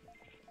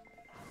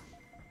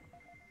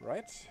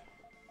 Right?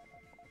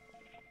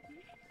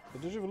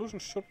 The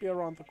Digivolution should be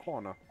around the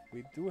corner.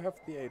 We do have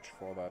the age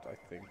for that, I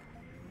think.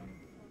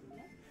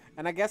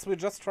 And I guess we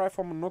just try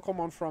for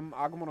Monochromon from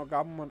Agumon or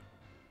Gabumon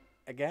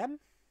again?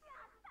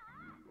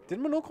 Did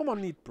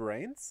Monochromon need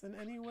brains in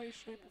any way,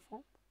 shape, or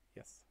form?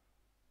 Yes.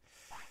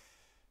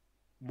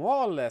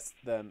 More or less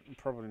than...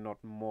 Probably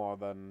not more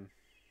than...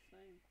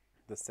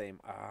 the same.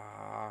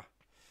 Ah.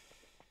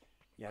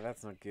 Yeah,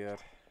 that's not good.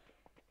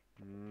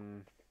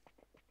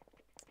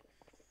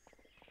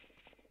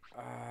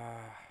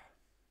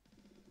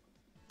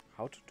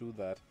 How to do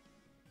that?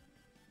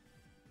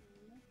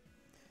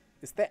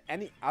 Is there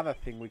any other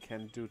thing we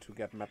can do to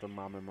get Metal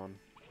Marmimon?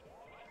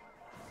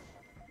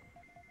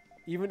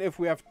 Even if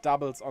we have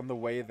doubles on the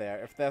way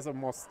there. If there's a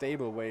more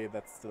stable way,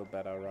 that's still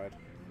better, right?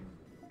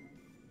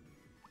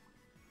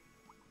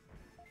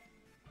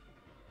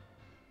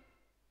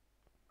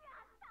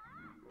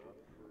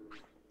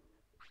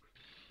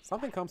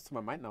 Something comes to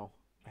my mind now.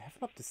 I have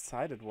not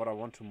decided what I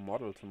want to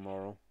model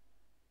tomorrow.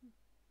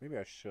 Maybe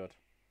I should.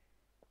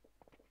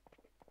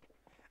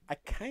 I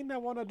kinda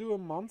wanna do a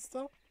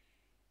monster.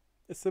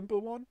 A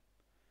simple one.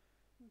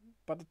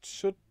 But it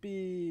should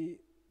be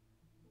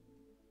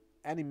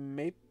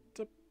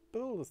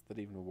animatable. Is that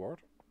even a word?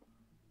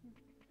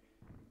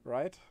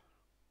 Right?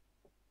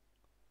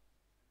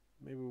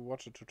 Maybe we'll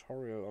watch a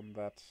tutorial on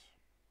that.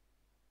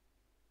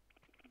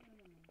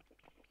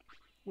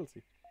 We'll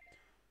see.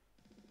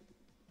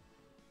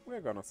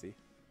 We're gonna see.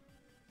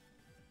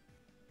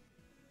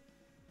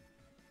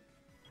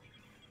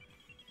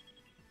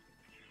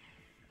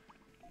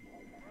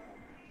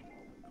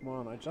 Come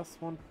on, I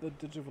just want the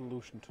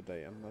Digivolution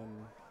today, and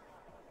then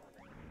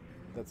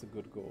that's a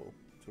good goal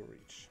to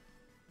reach.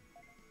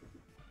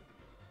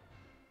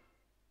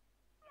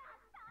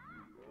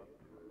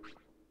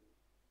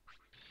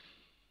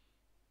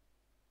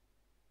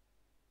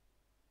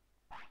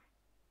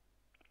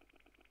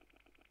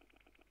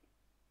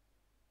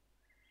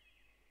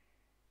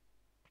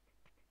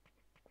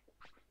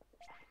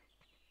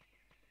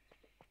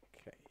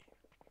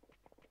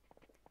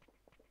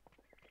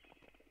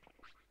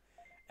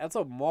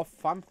 Also, more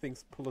fun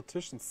things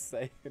politicians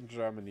say in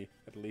Germany,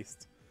 at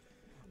least.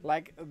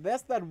 Like,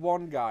 there's that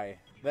one guy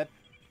that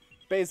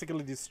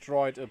basically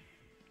destroyed a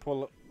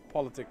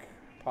politic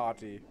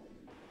party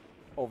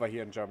over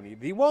here in Germany.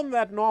 The one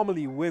that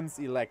normally wins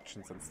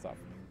elections and stuff.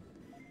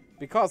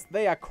 Because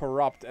they are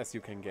corrupt as you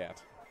can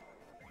get.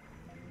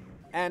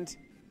 And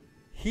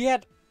he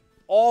had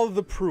all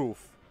the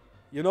proof.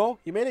 You know,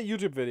 he made a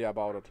YouTube video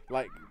about it.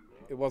 Like,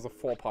 it was a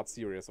 4-part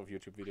series of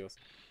YouTube videos.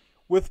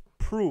 With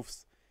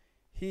proofs.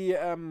 He,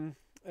 forgetting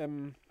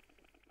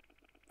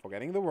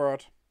the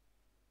word,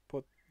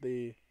 put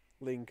the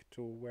link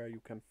to where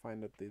you can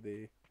find it,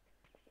 the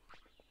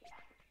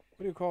what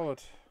do you call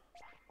it?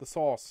 The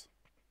source.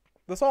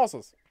 The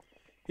sources.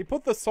 He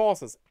put the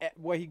sources at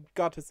where he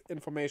got his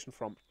information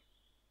from.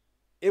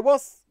 It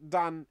was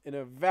done in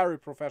a very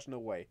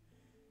professional way.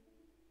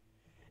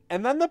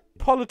 And then the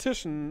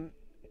politician,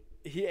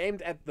 he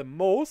aimed at the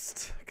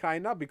most,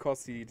 kinda,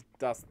 because he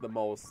does the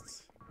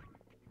most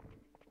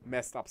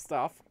messed up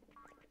stuff.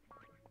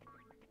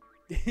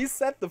 He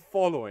said the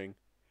following.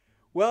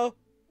 Well,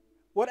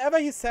 whatever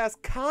he says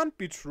can't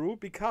be true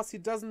because he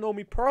doesn't know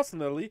me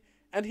personally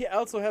and he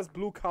also has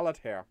blue-colored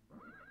hair.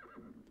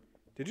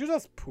 Did you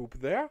just poop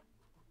there?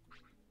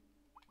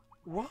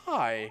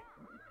 Why?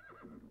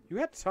 You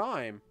had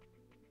time.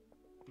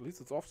 At least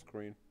it's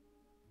off-screen.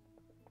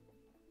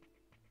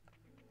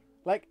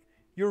 Like,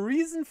 your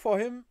reason for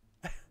him,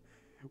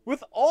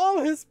 with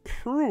all his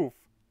proof,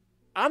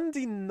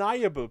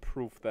 undeniable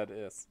proof that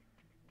is,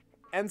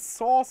 and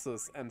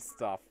sources and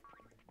stuff.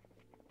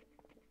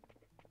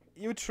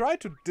 You try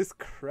to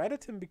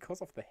discredit him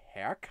because of the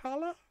hair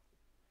color?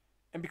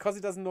 And because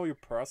he doesn't know you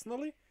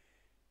personally?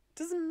 It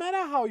doesn't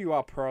matter how you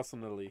are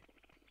personally.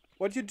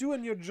 What you do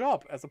in your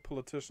job as a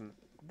politician,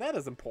 that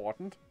is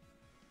important.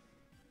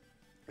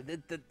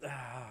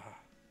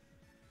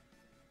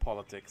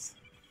 Politics.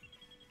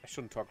 I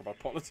shouldn't talk about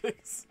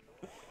politics.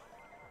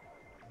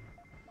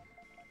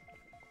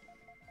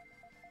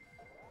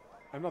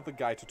 I'm not the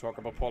guy to talk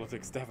about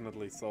politics,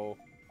 definitely, so...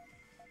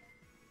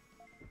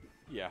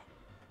 Yeah.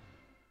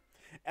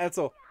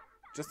 Also,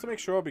 just to make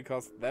sure,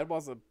 because that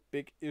was a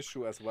big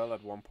issue as well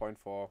at one point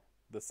for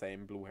the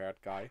same blue-haired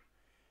guy.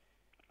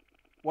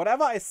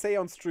 Whatever I say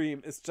on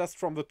stream is just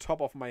from the top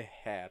of my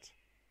head.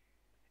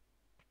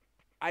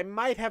 I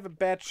might have a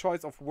bad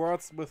choice of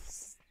words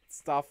with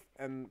stuff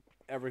and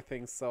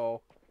everything,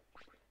 so...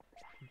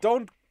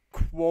 Don't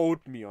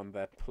quote me on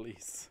that,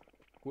 please.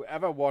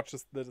 Whoever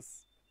watches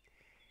this...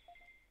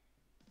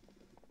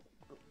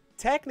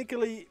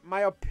 Technically,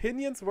 my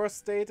opinions were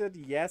stated,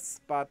 yes,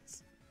 but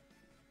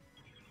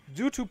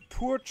due to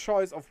poor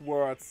choice of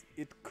words,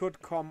 it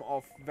could come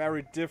off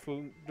very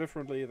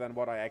differently than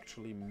what I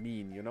actually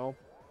mean, you know?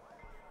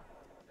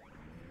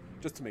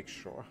 Just to make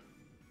sure.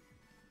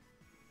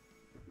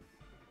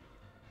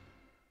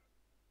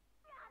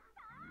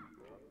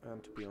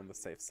 And to be on the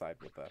safe side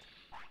with that.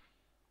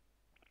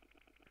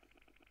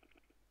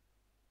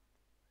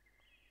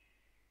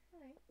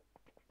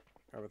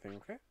 Hi. Everything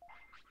okay?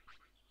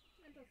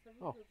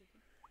 Oh.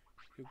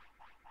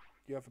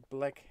 You have a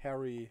black,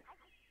 hairy,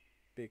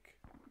 big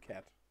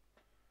cat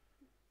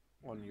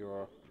on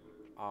your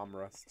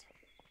armrest.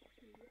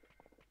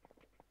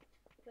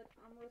 That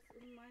armrest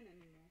isn't mine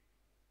anymore.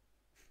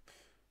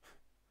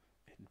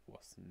 It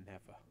was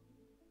never.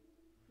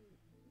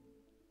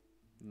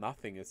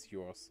 Nothing is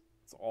yours.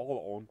 It's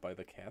all owned by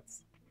the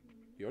cats.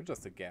 You're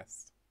just a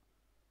guest.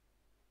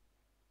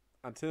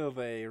 Until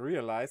they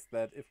realized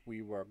that if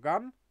we were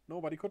gone,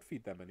 nobody could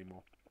feed them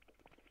anymore.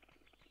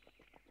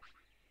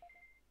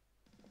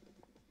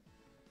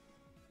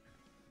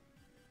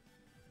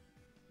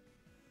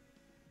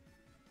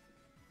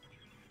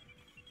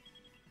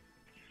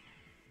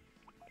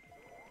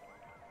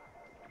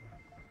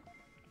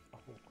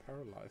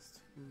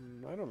 Paralyzed.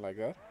 I don't like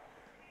that.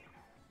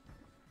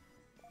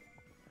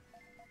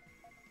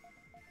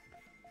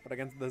 But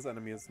against this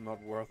enemy it's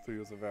not worth to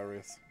use a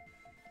Various.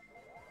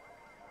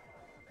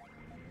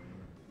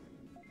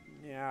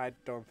 Yeah, I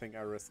don't think I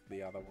risk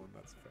the other one.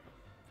 That's fair.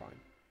 Fine.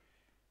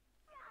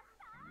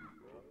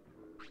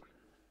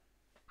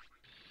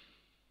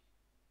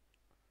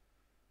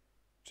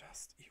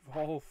 Just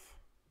evolve.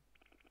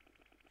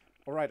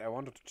 Alright, I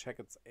wanted to check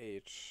its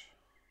age.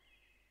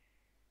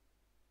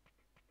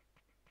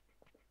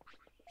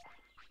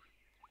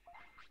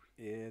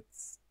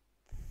 It's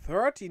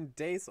 13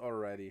 days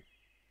already.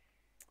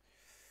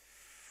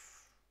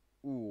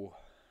 Ooh.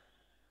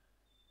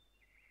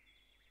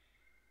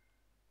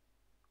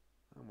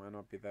 That might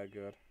not be that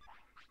good.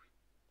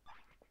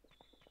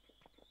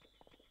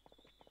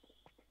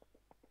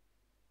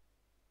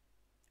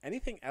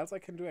 Anything else I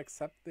can do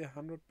except the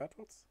 100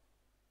 battles?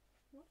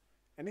 What?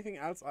 Anything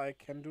else I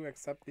can do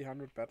except the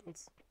 100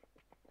 battles?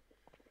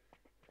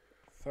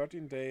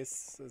 13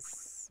 days is...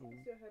 Is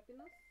your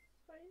happiness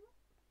high?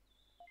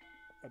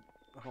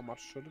 How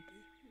much should it be?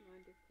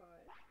 95,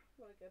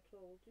 like I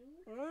told you.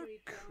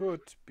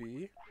 Could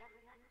be.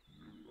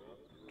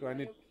 Do I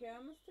need... Your care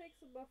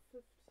mistakes above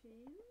 15?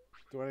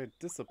 Do I need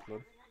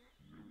discipline?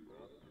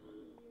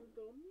 You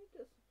don't need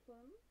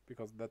discipline.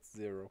 Because that's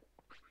 0.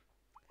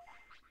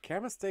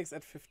 Care mistakes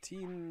at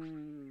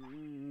 15...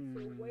 So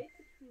weight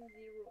between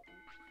 0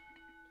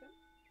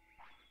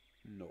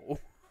 and 10? No.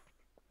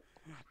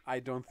 I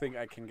don't think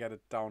I can get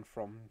it down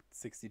from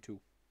 62.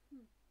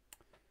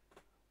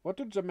 What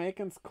do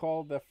Jamaicans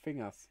call their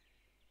fingers?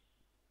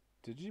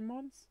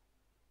 Digimons?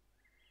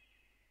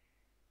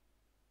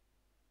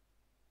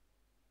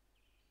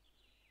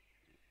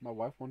 My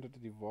wife wanted a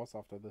divorce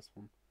after this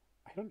one.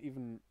 I don't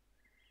even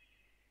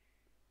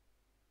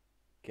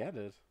get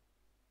it.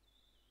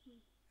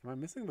 Am I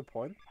missing the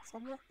point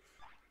somewhere?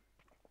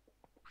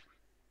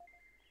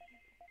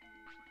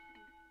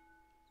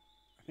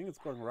 I think it's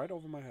going right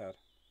over my head.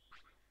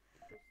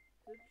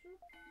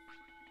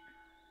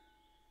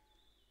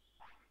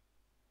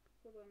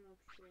 But I'm not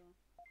sure.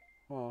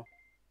 Huh.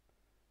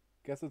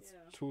 Guess it's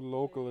too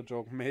local a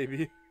joke,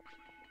 maybe.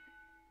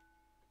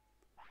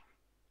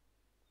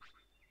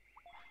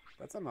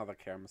 That's another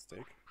care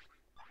mistake.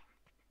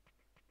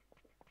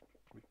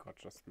 We got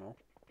just now.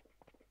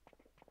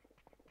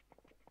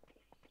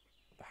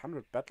 The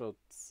 100 battles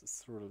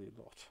is really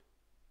a lot.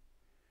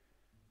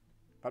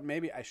 But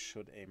maybe I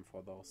should aim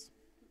for those.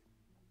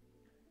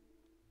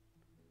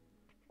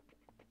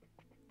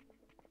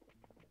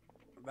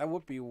 That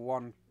would be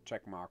one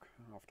check mark,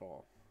 after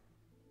all.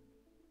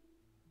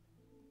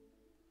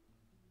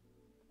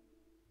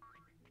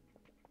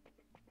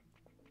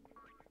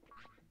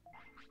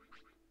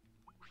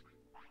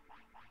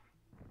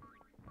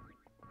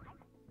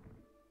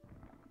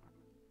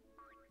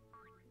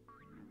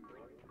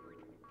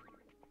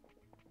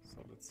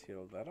 let's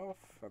heal that off.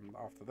 And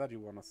after that you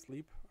wanna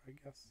sleep, I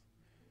guess.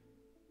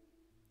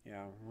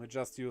 Yeah, we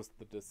just used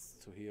the discs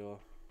to heal.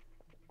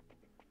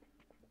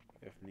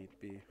 If need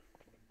be.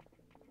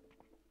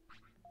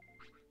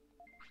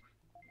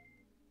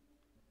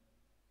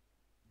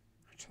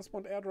 I just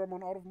want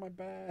Airdramon out of my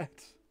bed.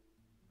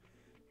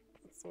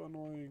 That's so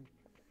annoying.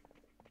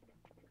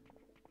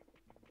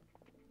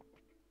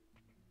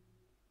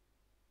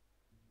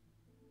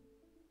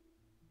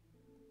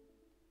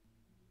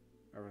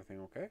 Everything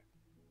okay?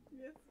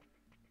 Yes.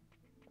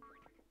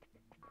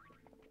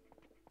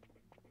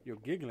 You're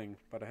giggling,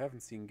 but I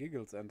haven't seen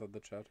giggles enter the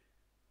chat.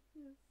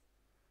 Yes.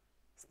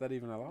 Is that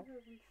even allowed? I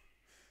haven't.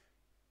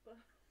 But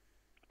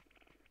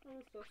I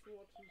was just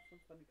watching some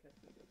funny cat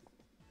videos.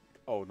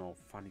 Oh no,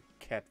 funny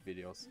cat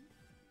videos.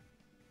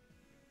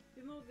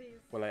 You know these...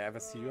 Will I ever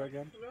see you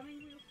again? running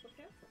wheels for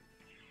cats?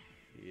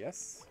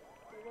 Yes.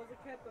 There was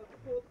a cat that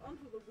pulled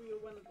onto the wheel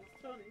when it was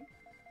turning.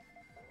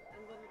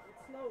 And then it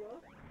got slower.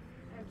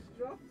 And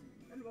dropped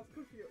and was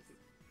confused.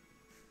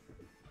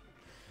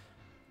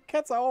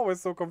 Cats are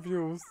always so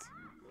confused.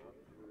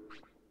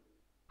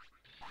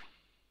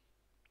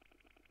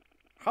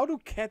 How do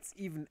cats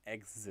even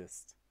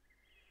exist?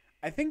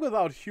 I think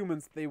without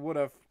humans they would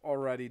have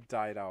already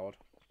died out.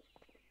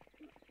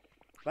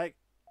 Like,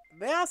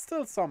 there are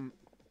still some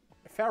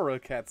feral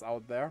cats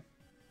out there.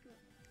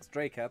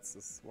 Stray cats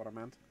is what I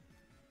meant.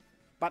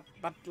 But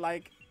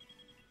like,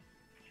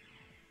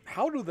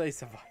 how do they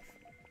survive?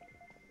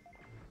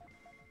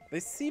 They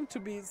seem to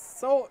be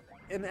so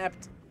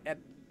inept at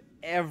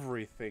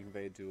everything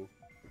they do.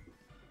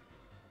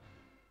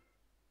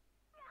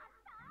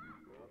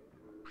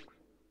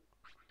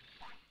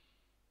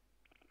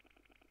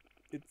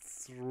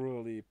 It's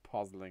really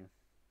puzzling.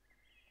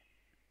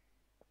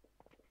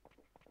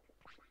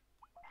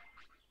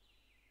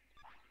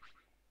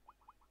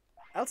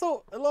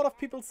 Also, a lot of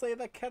people say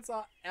that cats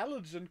are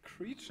elegant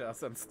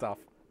creatures and stuff.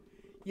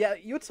 Yeah,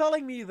 you're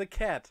telling me the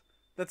cat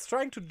that's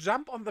trying to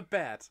jump on the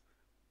bed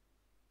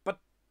but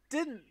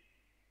didn't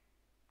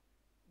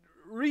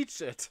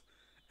reach it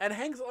and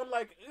hangs on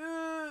like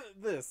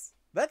this.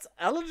 That's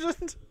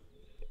elegant?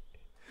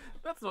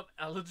 That's not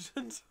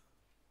elegant.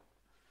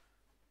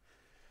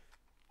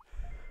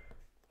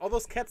 All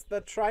those cats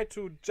that try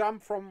to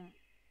jump from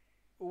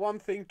one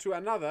thing to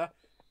another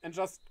and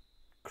just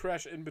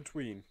crash in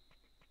between.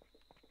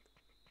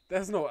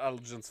 There's no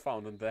elegance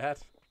found in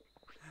that.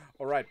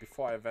 Alright,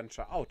 before I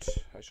venture out,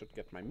 I should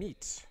get my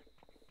meat.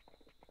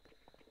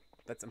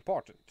 That's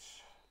important.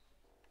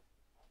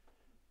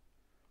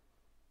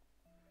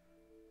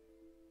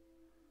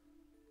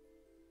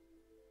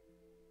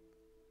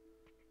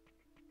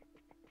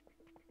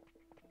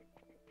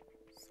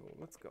 So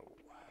let's go.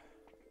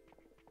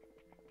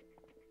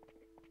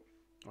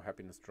 Oh,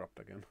 happiness dropped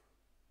again.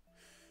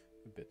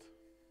 A bit.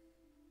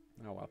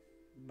 Oh well,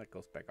 that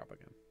goes back up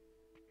again.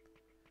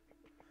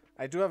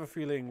 I do have a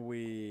feeling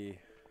we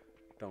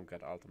don't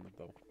get ultimate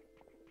though.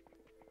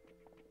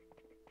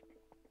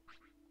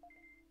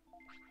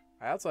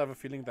 I also have a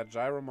feeling that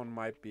Gyromon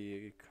might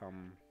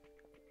become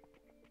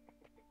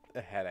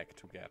a headache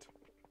to get.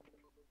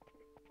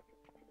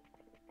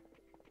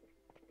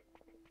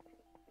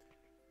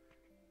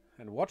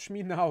 And watch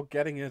me now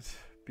getting it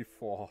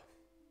before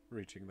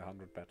reaching the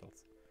 100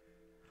 battles.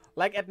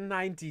 Like at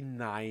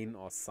 99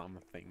 or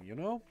something, you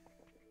know?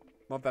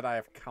 Not that I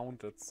have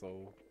counted,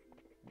 so...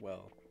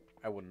 Well,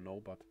 I wouldn't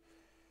know, but...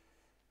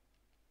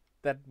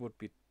 That would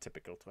be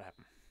typical to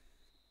happen.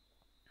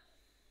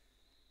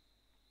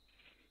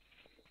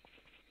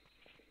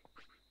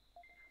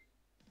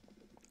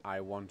 I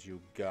want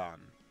you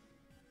gone.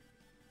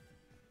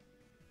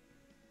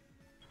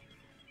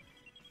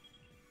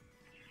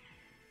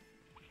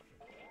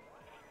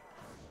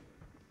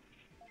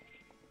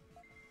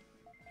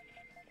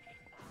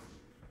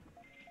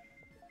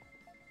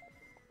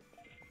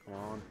 Come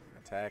on,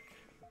 attack.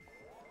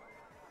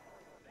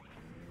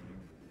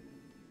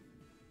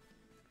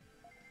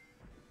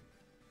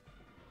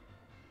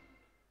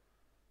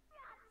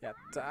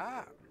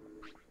 Yatta!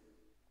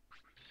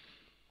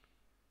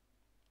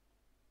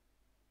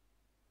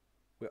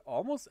 We're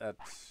almost at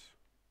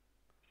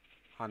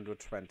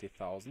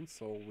 120,000,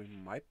 so we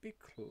might be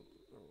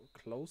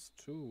close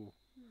to.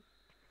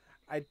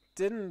 I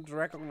didn't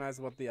recognize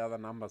what the other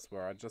numbers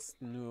were. I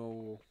just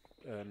knew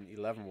an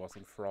 11 was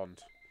in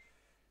front.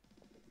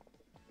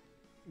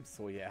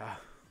 So yeah.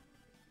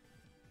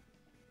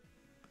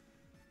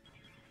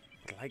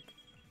 But like,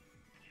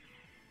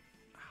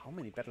 how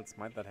many battles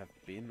might that have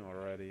been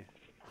already?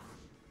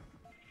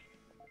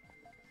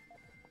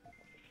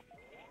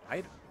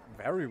 I'd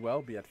very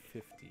well be at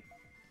 50,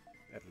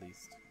 at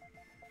least.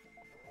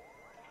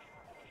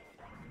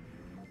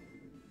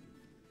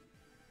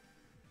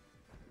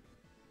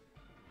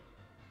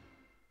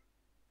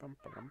 Bum,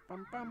 bum,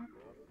 bum, bum.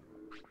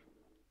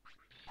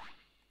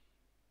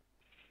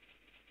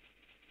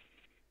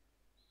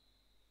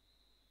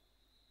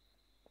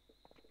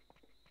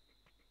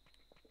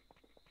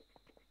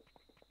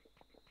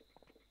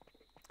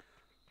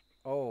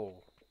 Oh,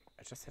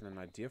 I just had an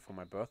idea for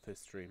my birthday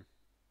stream.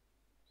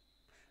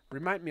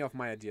 Remind me of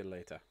my idea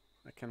later.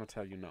 I cannot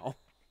tell you now.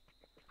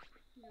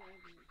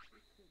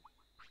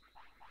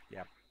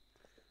 Yeah.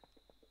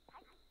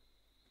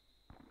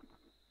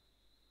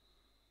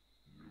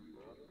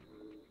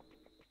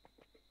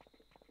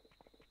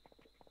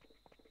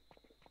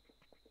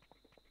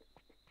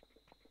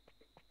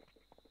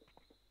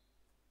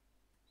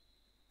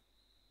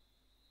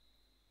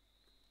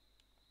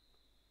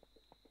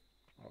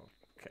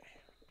 Okay.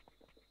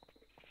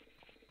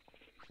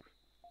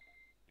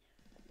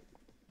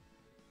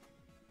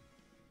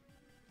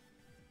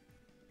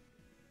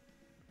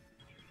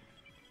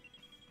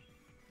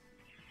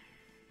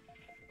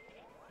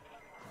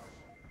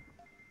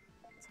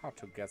 It's hard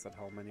to guess at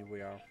how many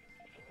we are.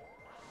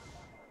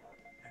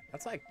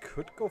 Also, I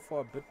could go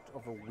for a bit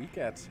of a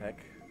weaker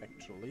attack,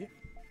 actually.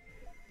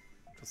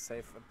 To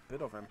save a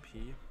bit of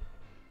MP.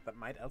 That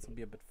might also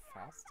be a bit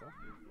faster.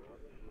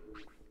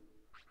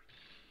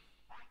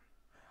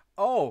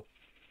 Oh!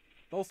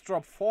 Those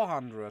drop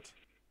 400.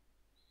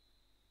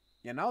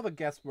 Yeah, now the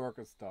guesswork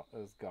is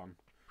gone.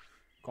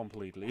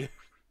 Completely.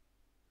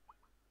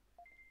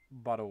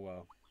 But oh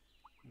well.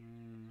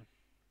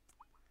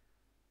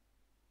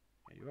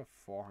 Yeah, you have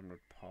 400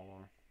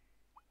 power.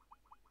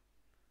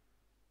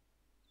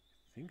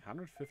 I think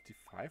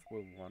 155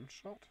 will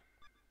one-shot?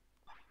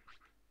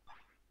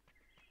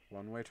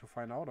 One way to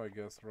find out, I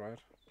guess, right?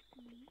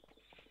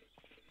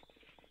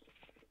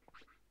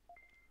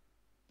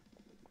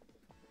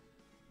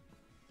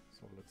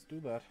 So let's do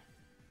that.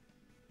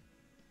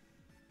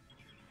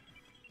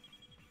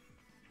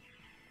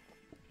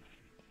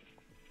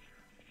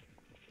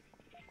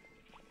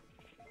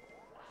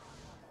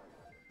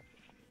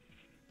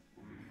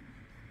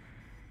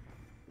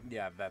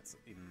 Yeah, that's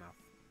enough.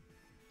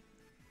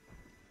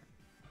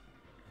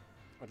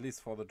 At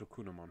least for the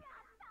Monochromon.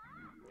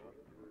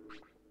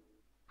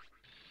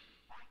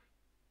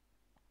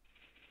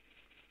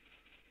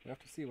 We have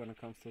to see when it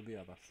comes to the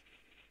others.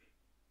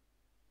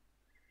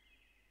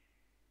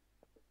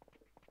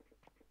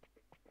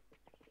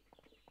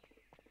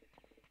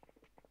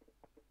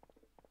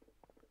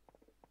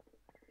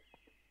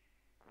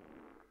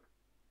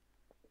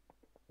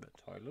 The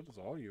toilet is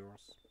all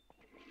yours.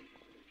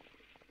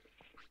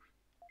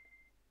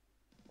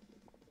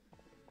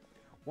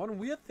 One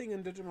weird thing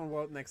in Digimon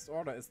World Next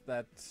Order is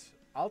that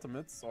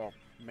Ultimates, or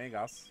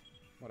Megas,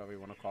 whatever you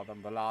want to call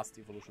them, the last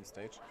evolution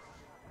stage,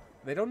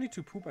 they don't need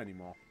to poop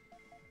anymore.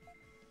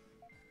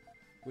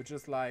 Which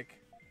is like...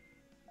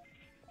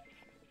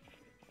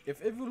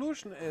 If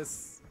evolution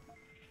is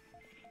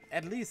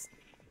at least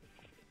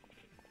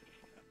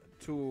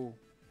to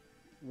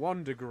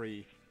 1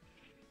 degree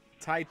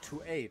tied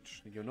to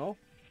age, you know?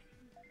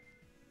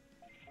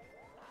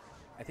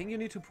 I think you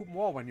need to poop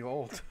more when you're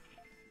old.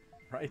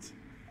 Right?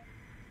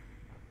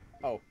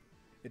 Oh,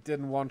 it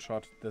didn't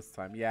one-shot this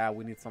time. Yeah,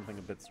 we need something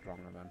a bit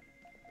stronger then.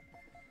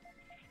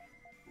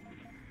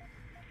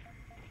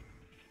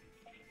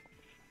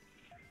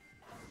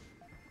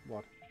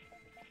 What?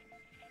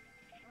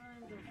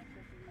 I'm just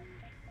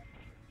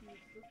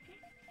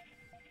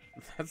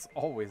checking. That's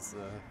always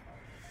a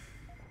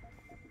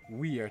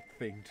weird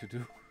thing to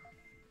do.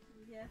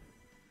 Yes.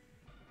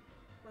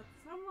 But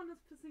someone is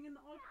pissing in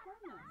all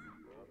corners.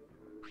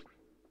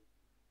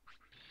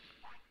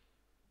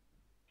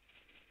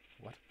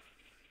 What?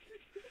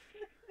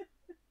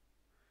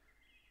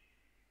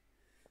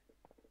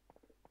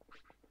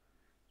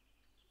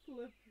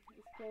 Flip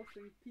is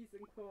posting peace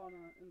in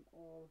corner in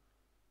all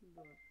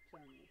the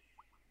channels.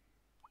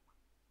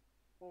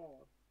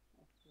 All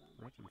of them.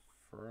 Red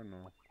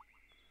Inferno.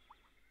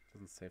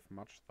 Doesn't save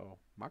much though.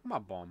 Magma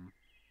Bomb.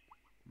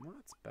 No,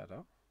 that's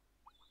better.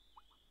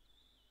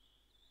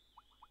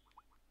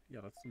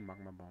 Yeah, let's do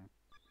Magma Bomb.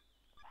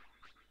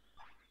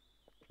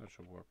 That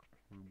should work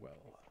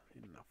well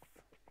enough.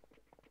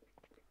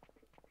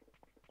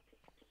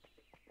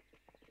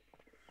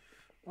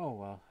 Oh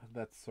well,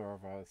 that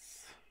server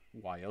is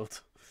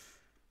wild.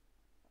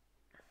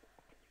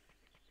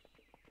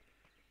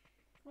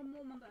 For a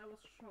moment I was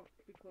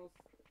shocked because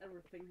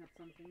everything had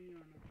something new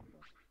in it,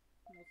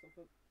 but most of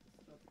it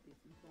is just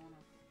peace in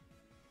corner.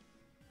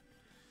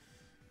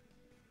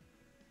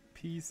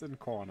 Peace in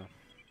corner.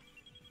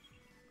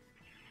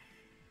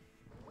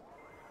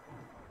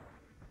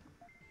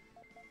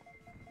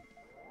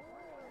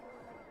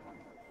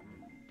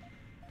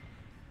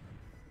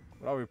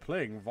 What are we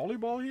playing?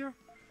 Volleyball here?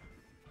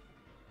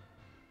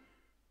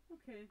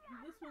 Okay,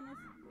 this one is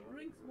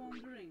drinks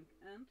won't drink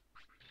and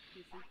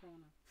peace in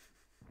corner.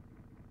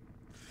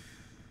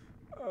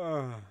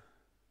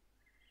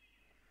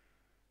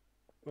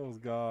 Those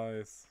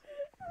guys.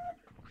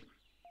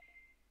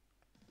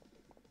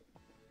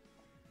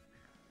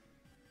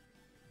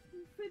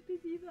 Say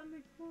PD in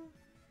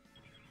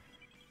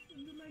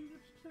the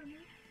language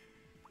channel.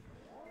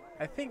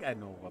 I think I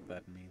know what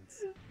that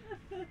means.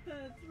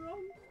 It's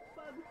wrong,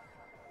 but...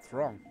 It's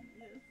wrong.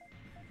 Yes.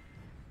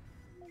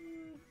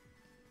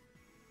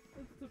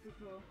 It's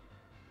typical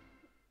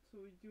to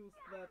use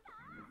that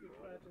if you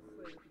try to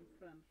say it in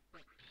French,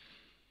 but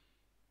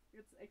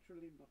it's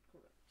actually not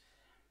correct.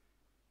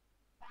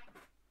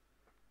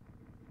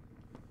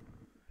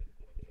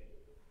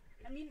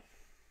 mean,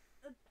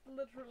 it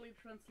literally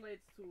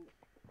translates to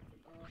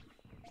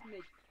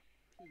make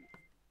pee.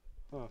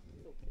 Huh.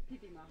 So, pee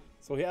machen.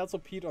 So he also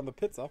peed on the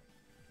pizza.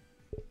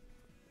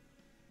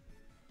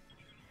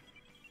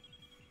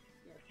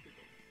 Yes, he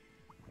did.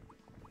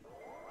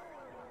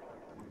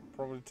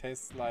 Probably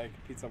tastes like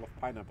pizza with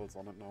pineapples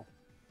on it now.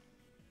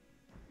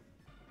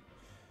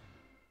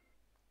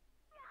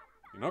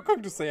 You're not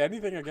going to say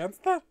anything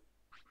against that?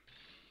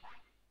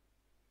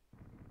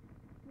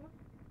 What?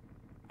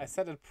 I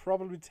said it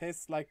probably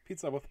tastes like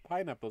pizza with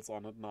pineapples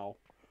on it now.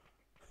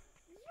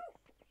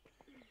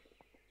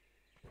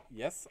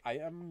 Yes, I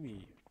am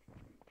me.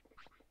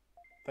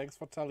 Thanks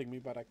for telling me,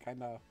 but I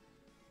kinda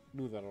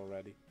knew that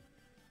already.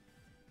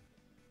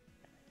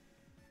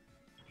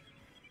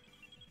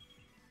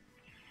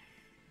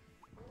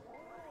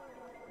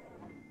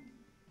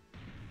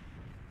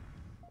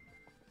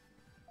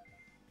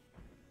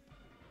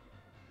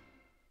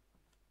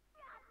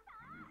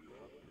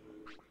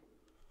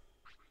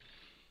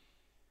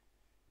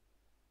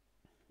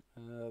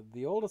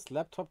 The oldest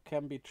laptop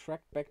can be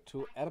tracked back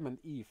to Adam and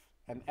Eve.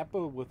 An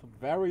apple with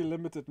very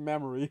limited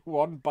memory,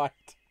 1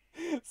 byte.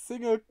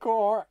 Single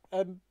core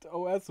and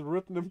OS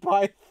written in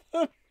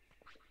Python.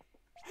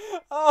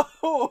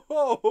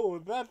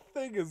 Oh, that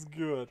thing is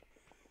good.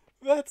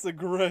 That's a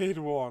great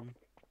one.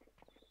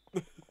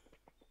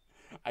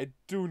 I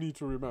do need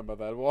to remember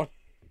that one.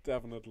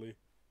 Definitely.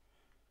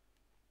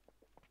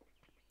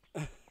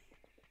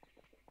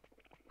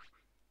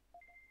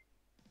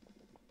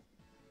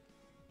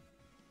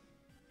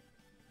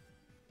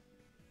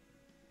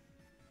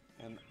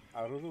 And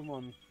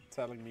Arurumon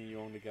telling me you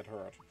only get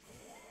hurt.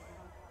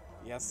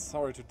 Yes,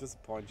 sorry to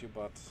disappoint you,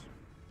 but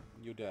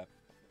you dead.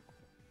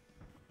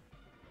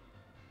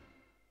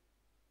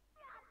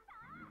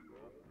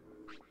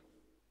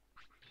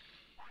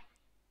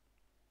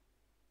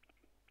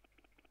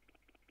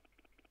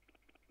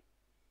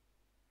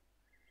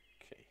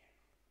 Okay.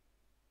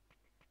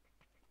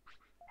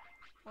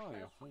 Oh, I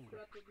you're forgot hungry.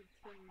 to give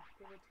Tim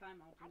give a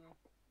timeout in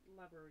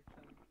the library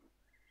time.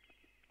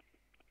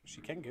 She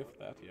can give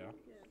that, yeah.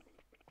 Yeah.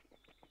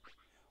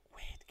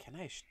 Wait, can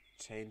I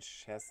change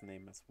Shaz's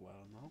name as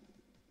well now?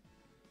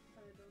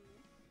 I don't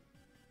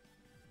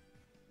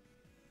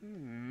know.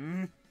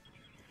 Hmm.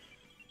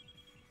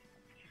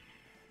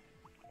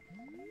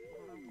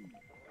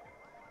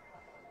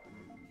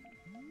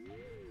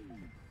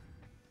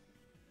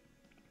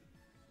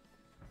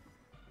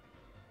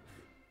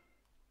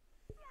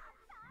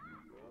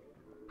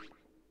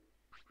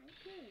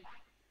 Okay.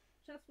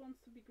 Chess wants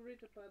to be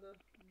greeted by the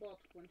bot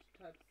when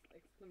she types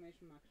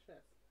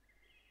 !Chess.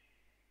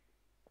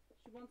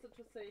 She wants it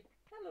to say,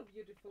 "Hello,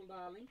 beautiful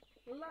darling.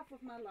 Love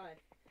of my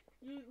life.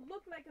 You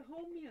look like a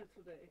whole meal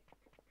today."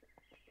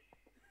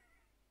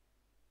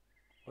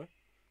 What?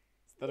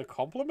 Is that a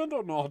compliment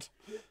or not?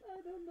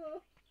 I don't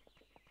know.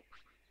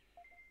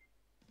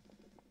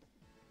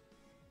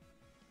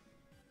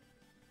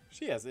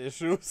 She has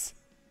issues.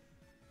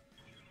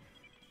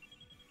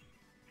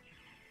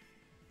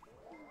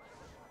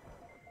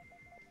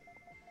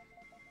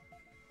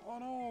 Oh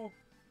no.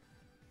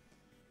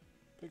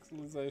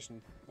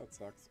 Pixelization. That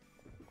sucks.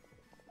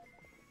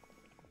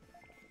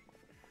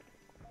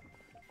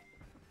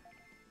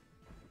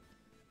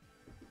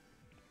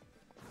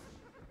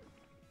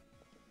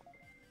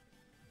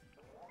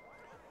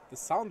 The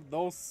sound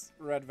those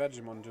red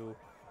Vegemon do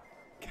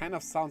kind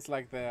of sounds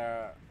like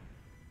they're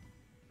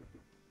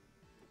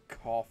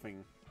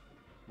coughing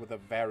with a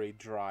very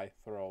dry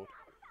throat.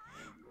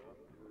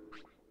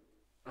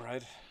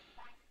 Right?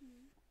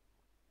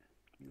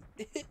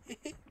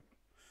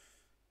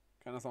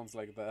 Kind of sounds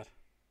like that.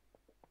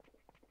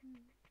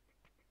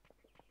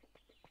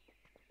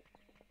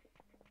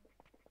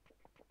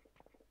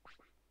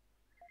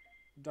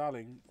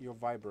 Darling, you're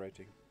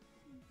vibrating.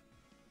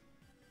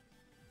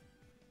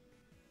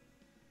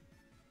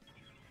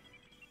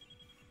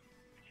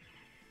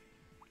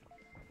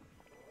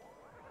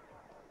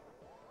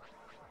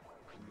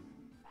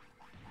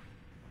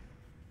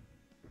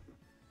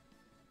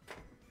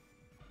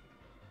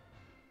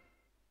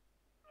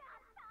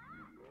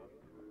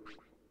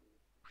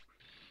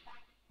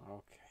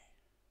 Okay.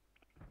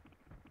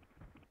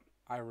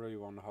 I really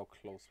wonder how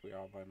close we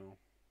are by now.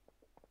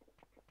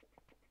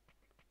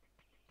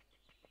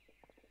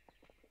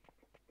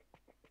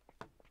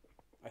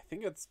 I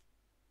think it's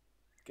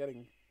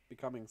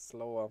becoming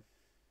slower,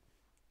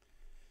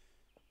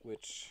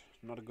 which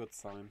not a good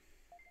sign.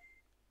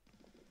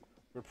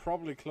 We're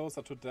probably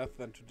closer to death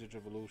than to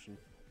Digivolution.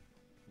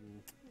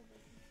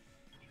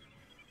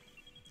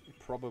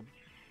 Probably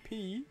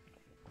P.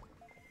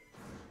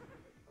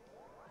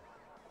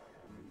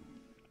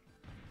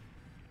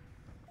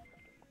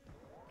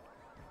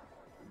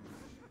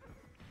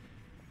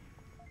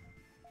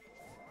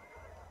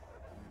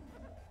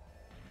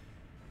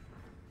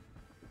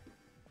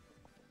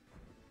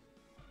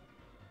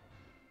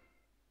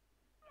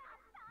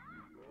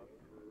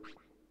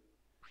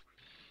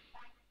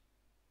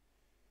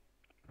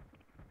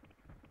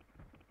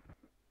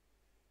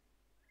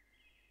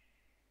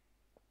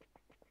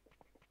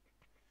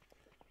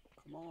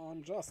 Come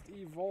on, just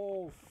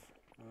evolve.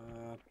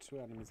 Two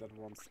enemies at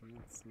once.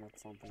 That's not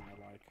something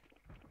I like.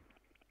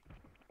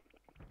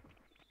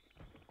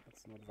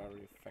 That's not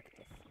very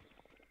effective.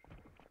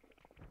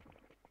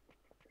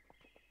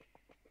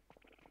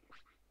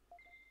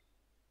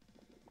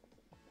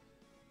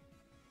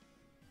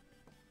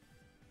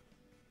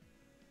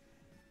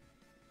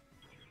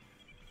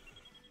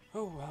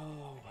 Oh well,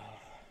 oh well.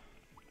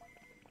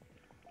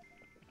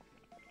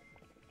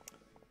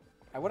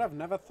 I would have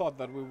never thought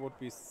that we would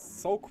be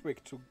so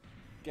quick to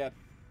get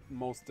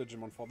most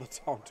Digimon for the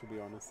town, to be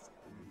honest.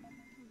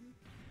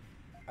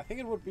 I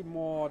think it would be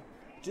more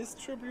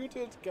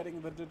distributed,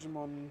 getting the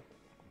Digimon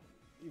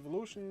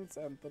evolutions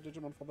and the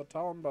Digimon for the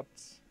town, but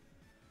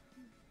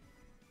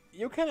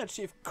you can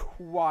achieve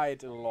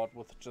quite a lot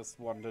with just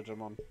one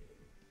Digimon.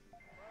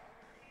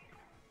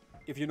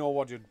 If you know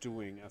what you're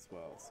doing as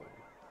well, so...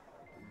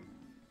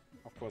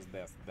 Of course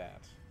there's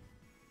that.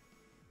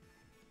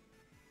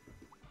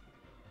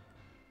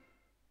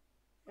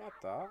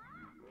 Yatta.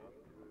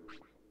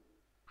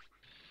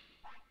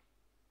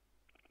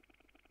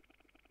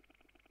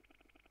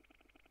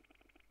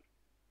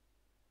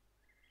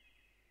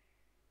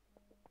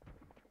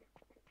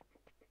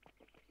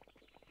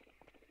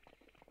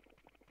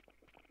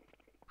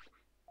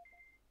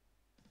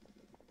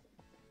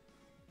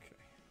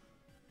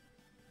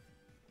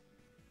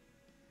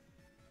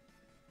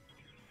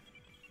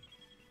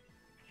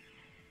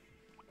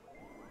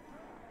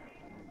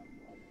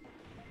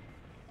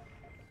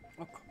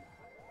 Oh, come on.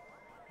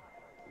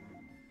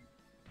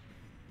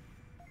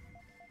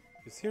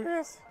 You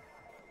serious?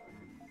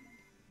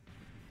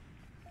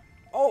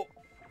 Oh!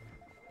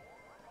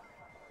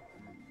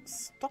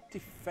 Stop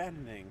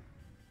defending.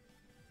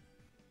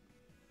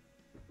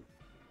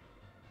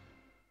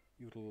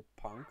 You little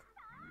punk.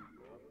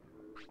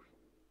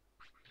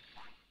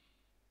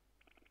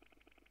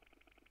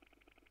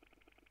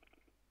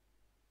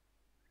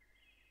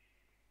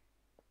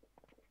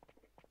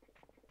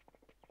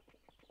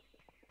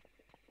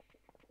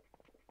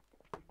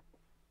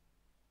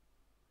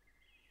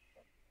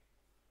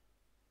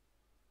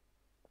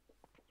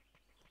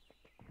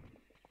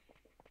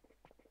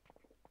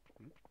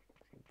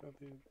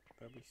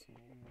 That'd be so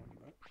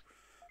long.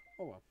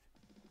 Oh well.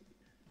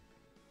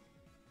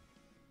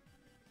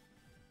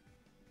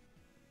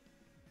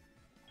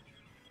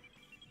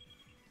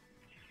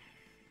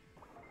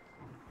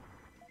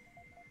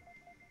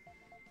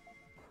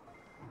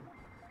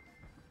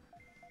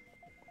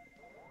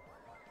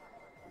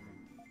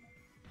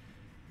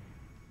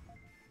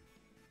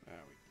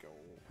 There we go.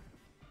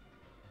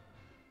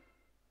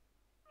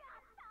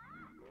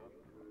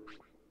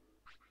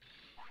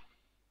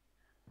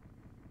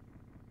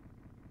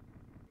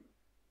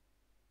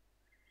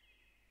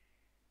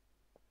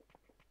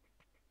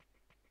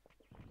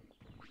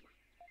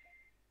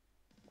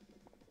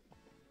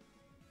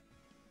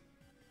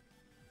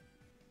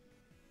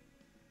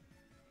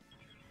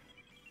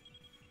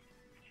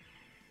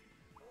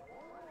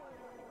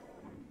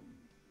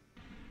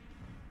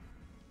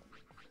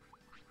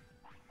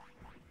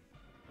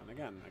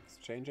 Again,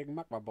 exchanging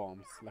magma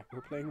bombs, like we're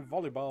playing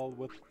volleyball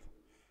with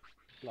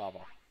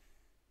lava.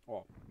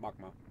 Or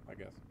magma, I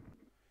guess.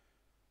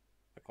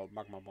 They're called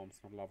magma bombs,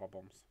 not lava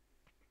bombs.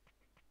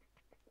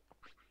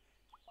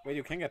 Wait,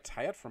 you can get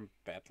tired from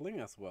battling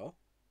as well?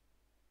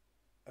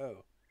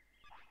 Oh.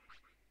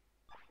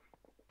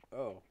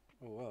 Oh.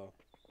 Oh well.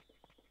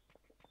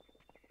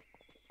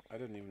 I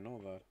didn't even know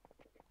that.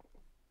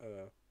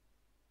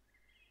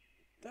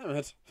 Damn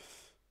it.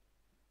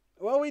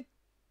 Well, we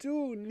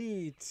do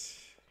need...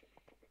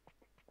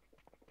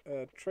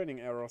 training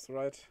arrows,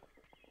 right?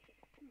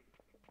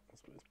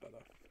 This one is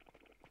better.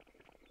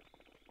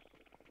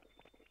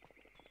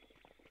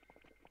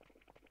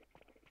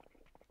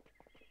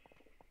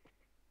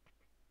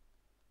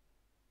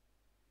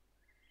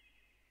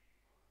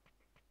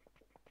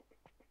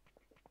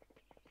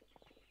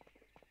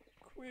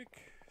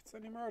 Quick! It's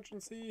an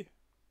emergency!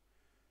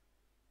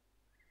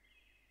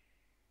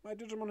 My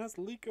Digimon has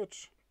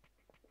leakage!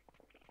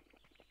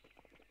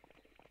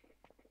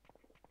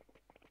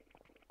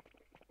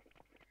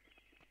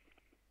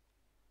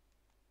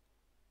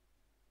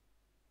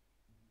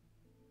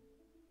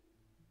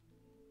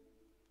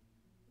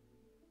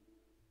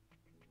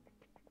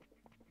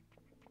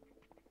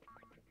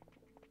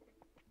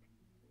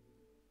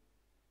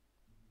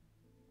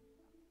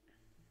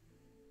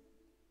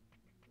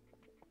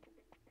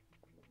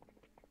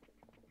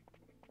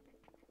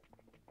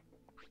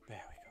 There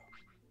we go.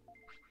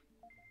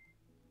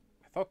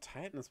 I thought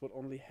tiredness would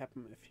only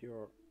happen if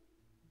you're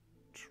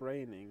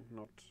training,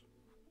 not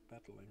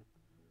battling.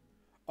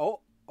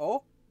 Oh!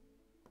 Oh!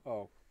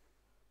 Oh.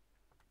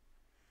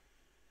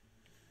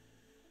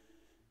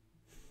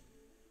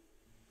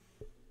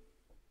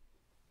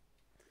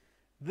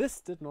 This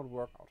did not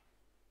work out.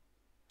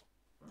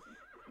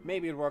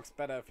 Maybe it works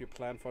better if you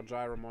plan for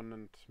Gyromon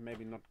and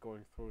maybe not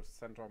going through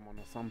Centromon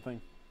or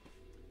something.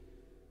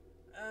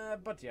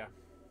 But yeah.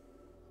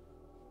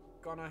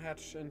 Gonna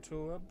hatch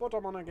into a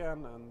Buttermon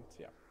again, and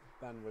yeah,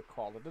 then we'll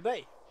call it a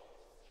day.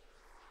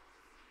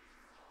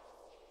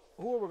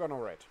 who are we gonna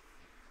rate?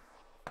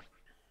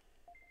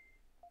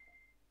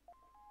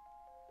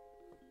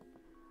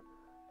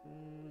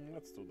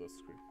 Let's do this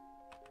screen.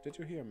 Did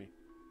you hear me?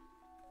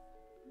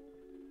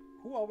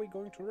 Who are we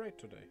going to rate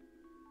today?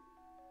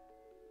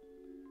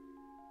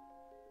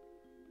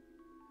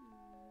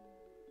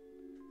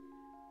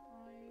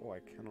 Oh, I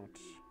cannot.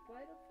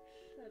 Bite of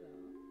cheddar.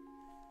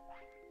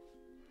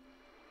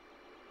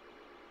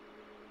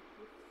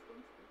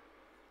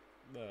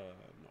 No.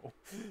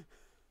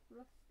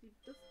 Rusty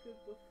biscuit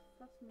with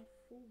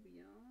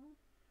phasmophobia.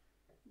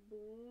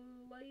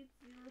 Blade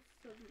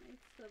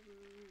 0787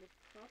 with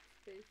Heart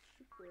Space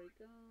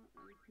Shipbreaker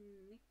and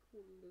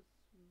Nicholas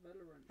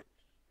Valorant.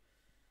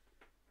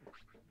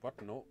 What?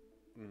 No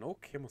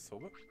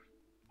Kemosobe?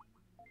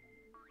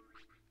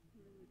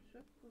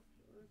 Check, but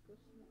I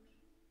guess not.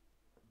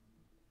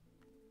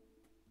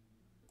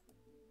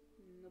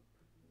 Nope.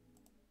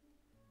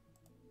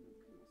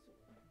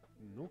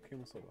 No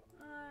Kemosobe.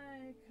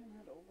 I can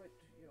head over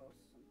to yours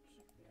and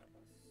check the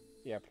others.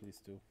 Yeah,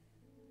 please do.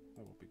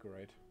 That would be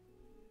great.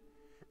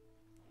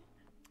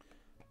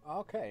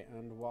 Okay,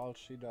 and while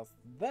she does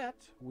that,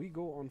 we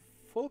go on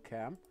full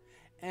cam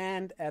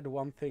and add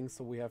one thing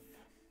so we have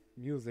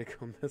music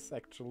on this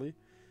actually.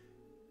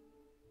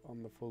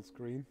 On the full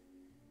screen.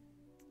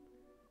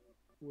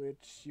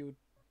 Which you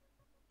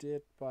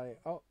did by...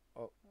 Oh.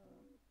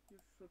 You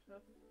should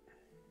have...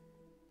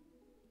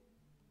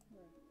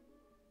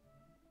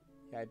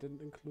 Yeah, I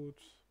didn't include...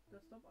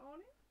 Desktop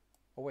audio?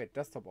 Oh wait,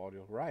 desktop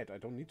audio. Right, I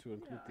don't need to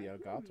include the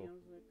Elgato.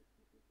 You're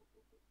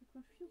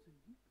confusing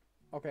me.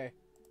 Okay,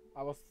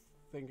 I was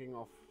thinking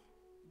of...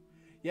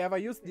 Yeah, if I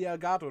used the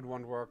Elgato it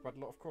won't work, but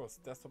of course,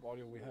 desktop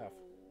audio we have.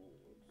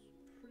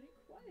 It's pretty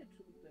quiet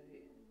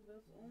today.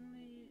 There's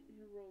only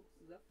Heroic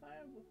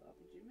Sapphire with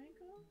RPG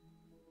Maker.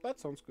 That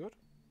sounds good.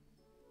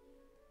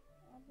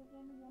 Other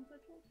than the ones I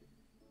told you.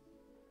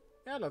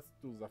 Yeah, let's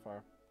do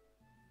Sapphire.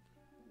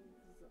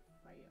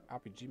 Sapphire.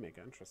 RPG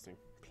Maker, interesting.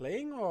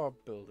 Playing or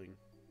building?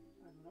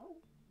 I don't know.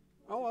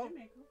 Oh well, RPG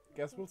Maker.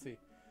 guess we'll see.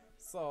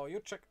 So, you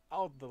check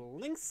out the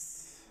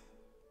links.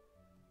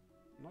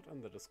 Not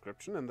in the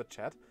description, in the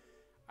chat.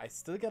 I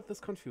still get this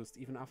confused,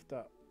 even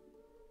after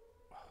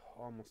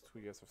almost 2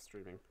 years of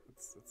streaming.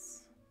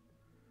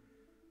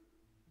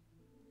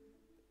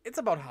 It's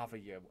about half a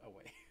year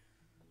away.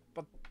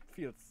 But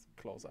feels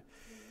closer.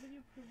 The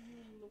video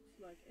preview looks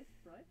like it's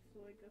bright,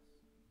 so I guess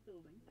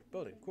building.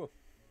 Building, cool.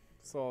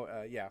 So,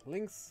 yeah,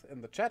 links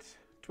in the chat,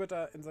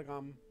 Twitter,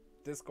 Instagram,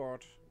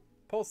 Discord.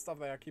 Post stuff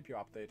there, keep you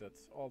updated,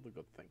 all the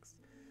good things.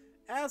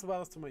 As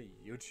well as to my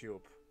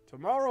YouTube.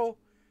 Tomorrow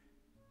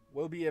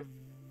will be a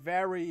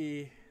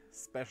very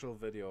special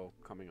video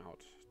coming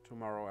out.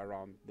 Tomorrow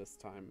around this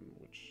time,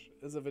 which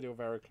is a video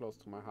very close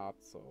to my heart,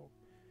 so...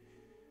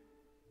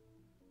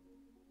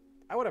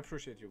 I would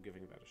appreciate you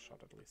giving that a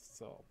shot at least,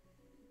 so...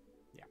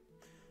 Yeah.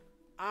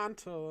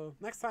 Until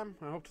next time,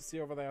 I hope to see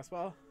you over there as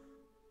well.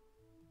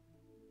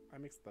 I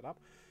mixed that up.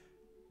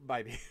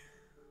 Bye.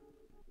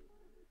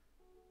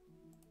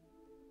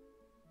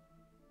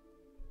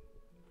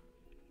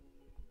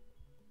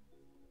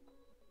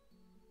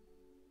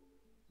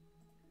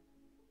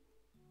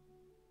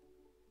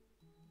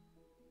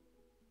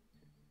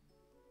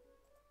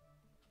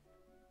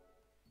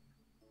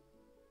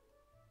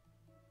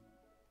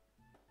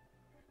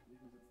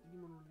 Ich muss jetzt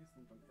Digimon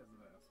releasen und dann essen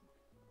wir erstmal.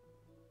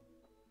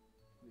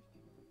 Nicht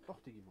Digimon. Doch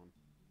Digimon.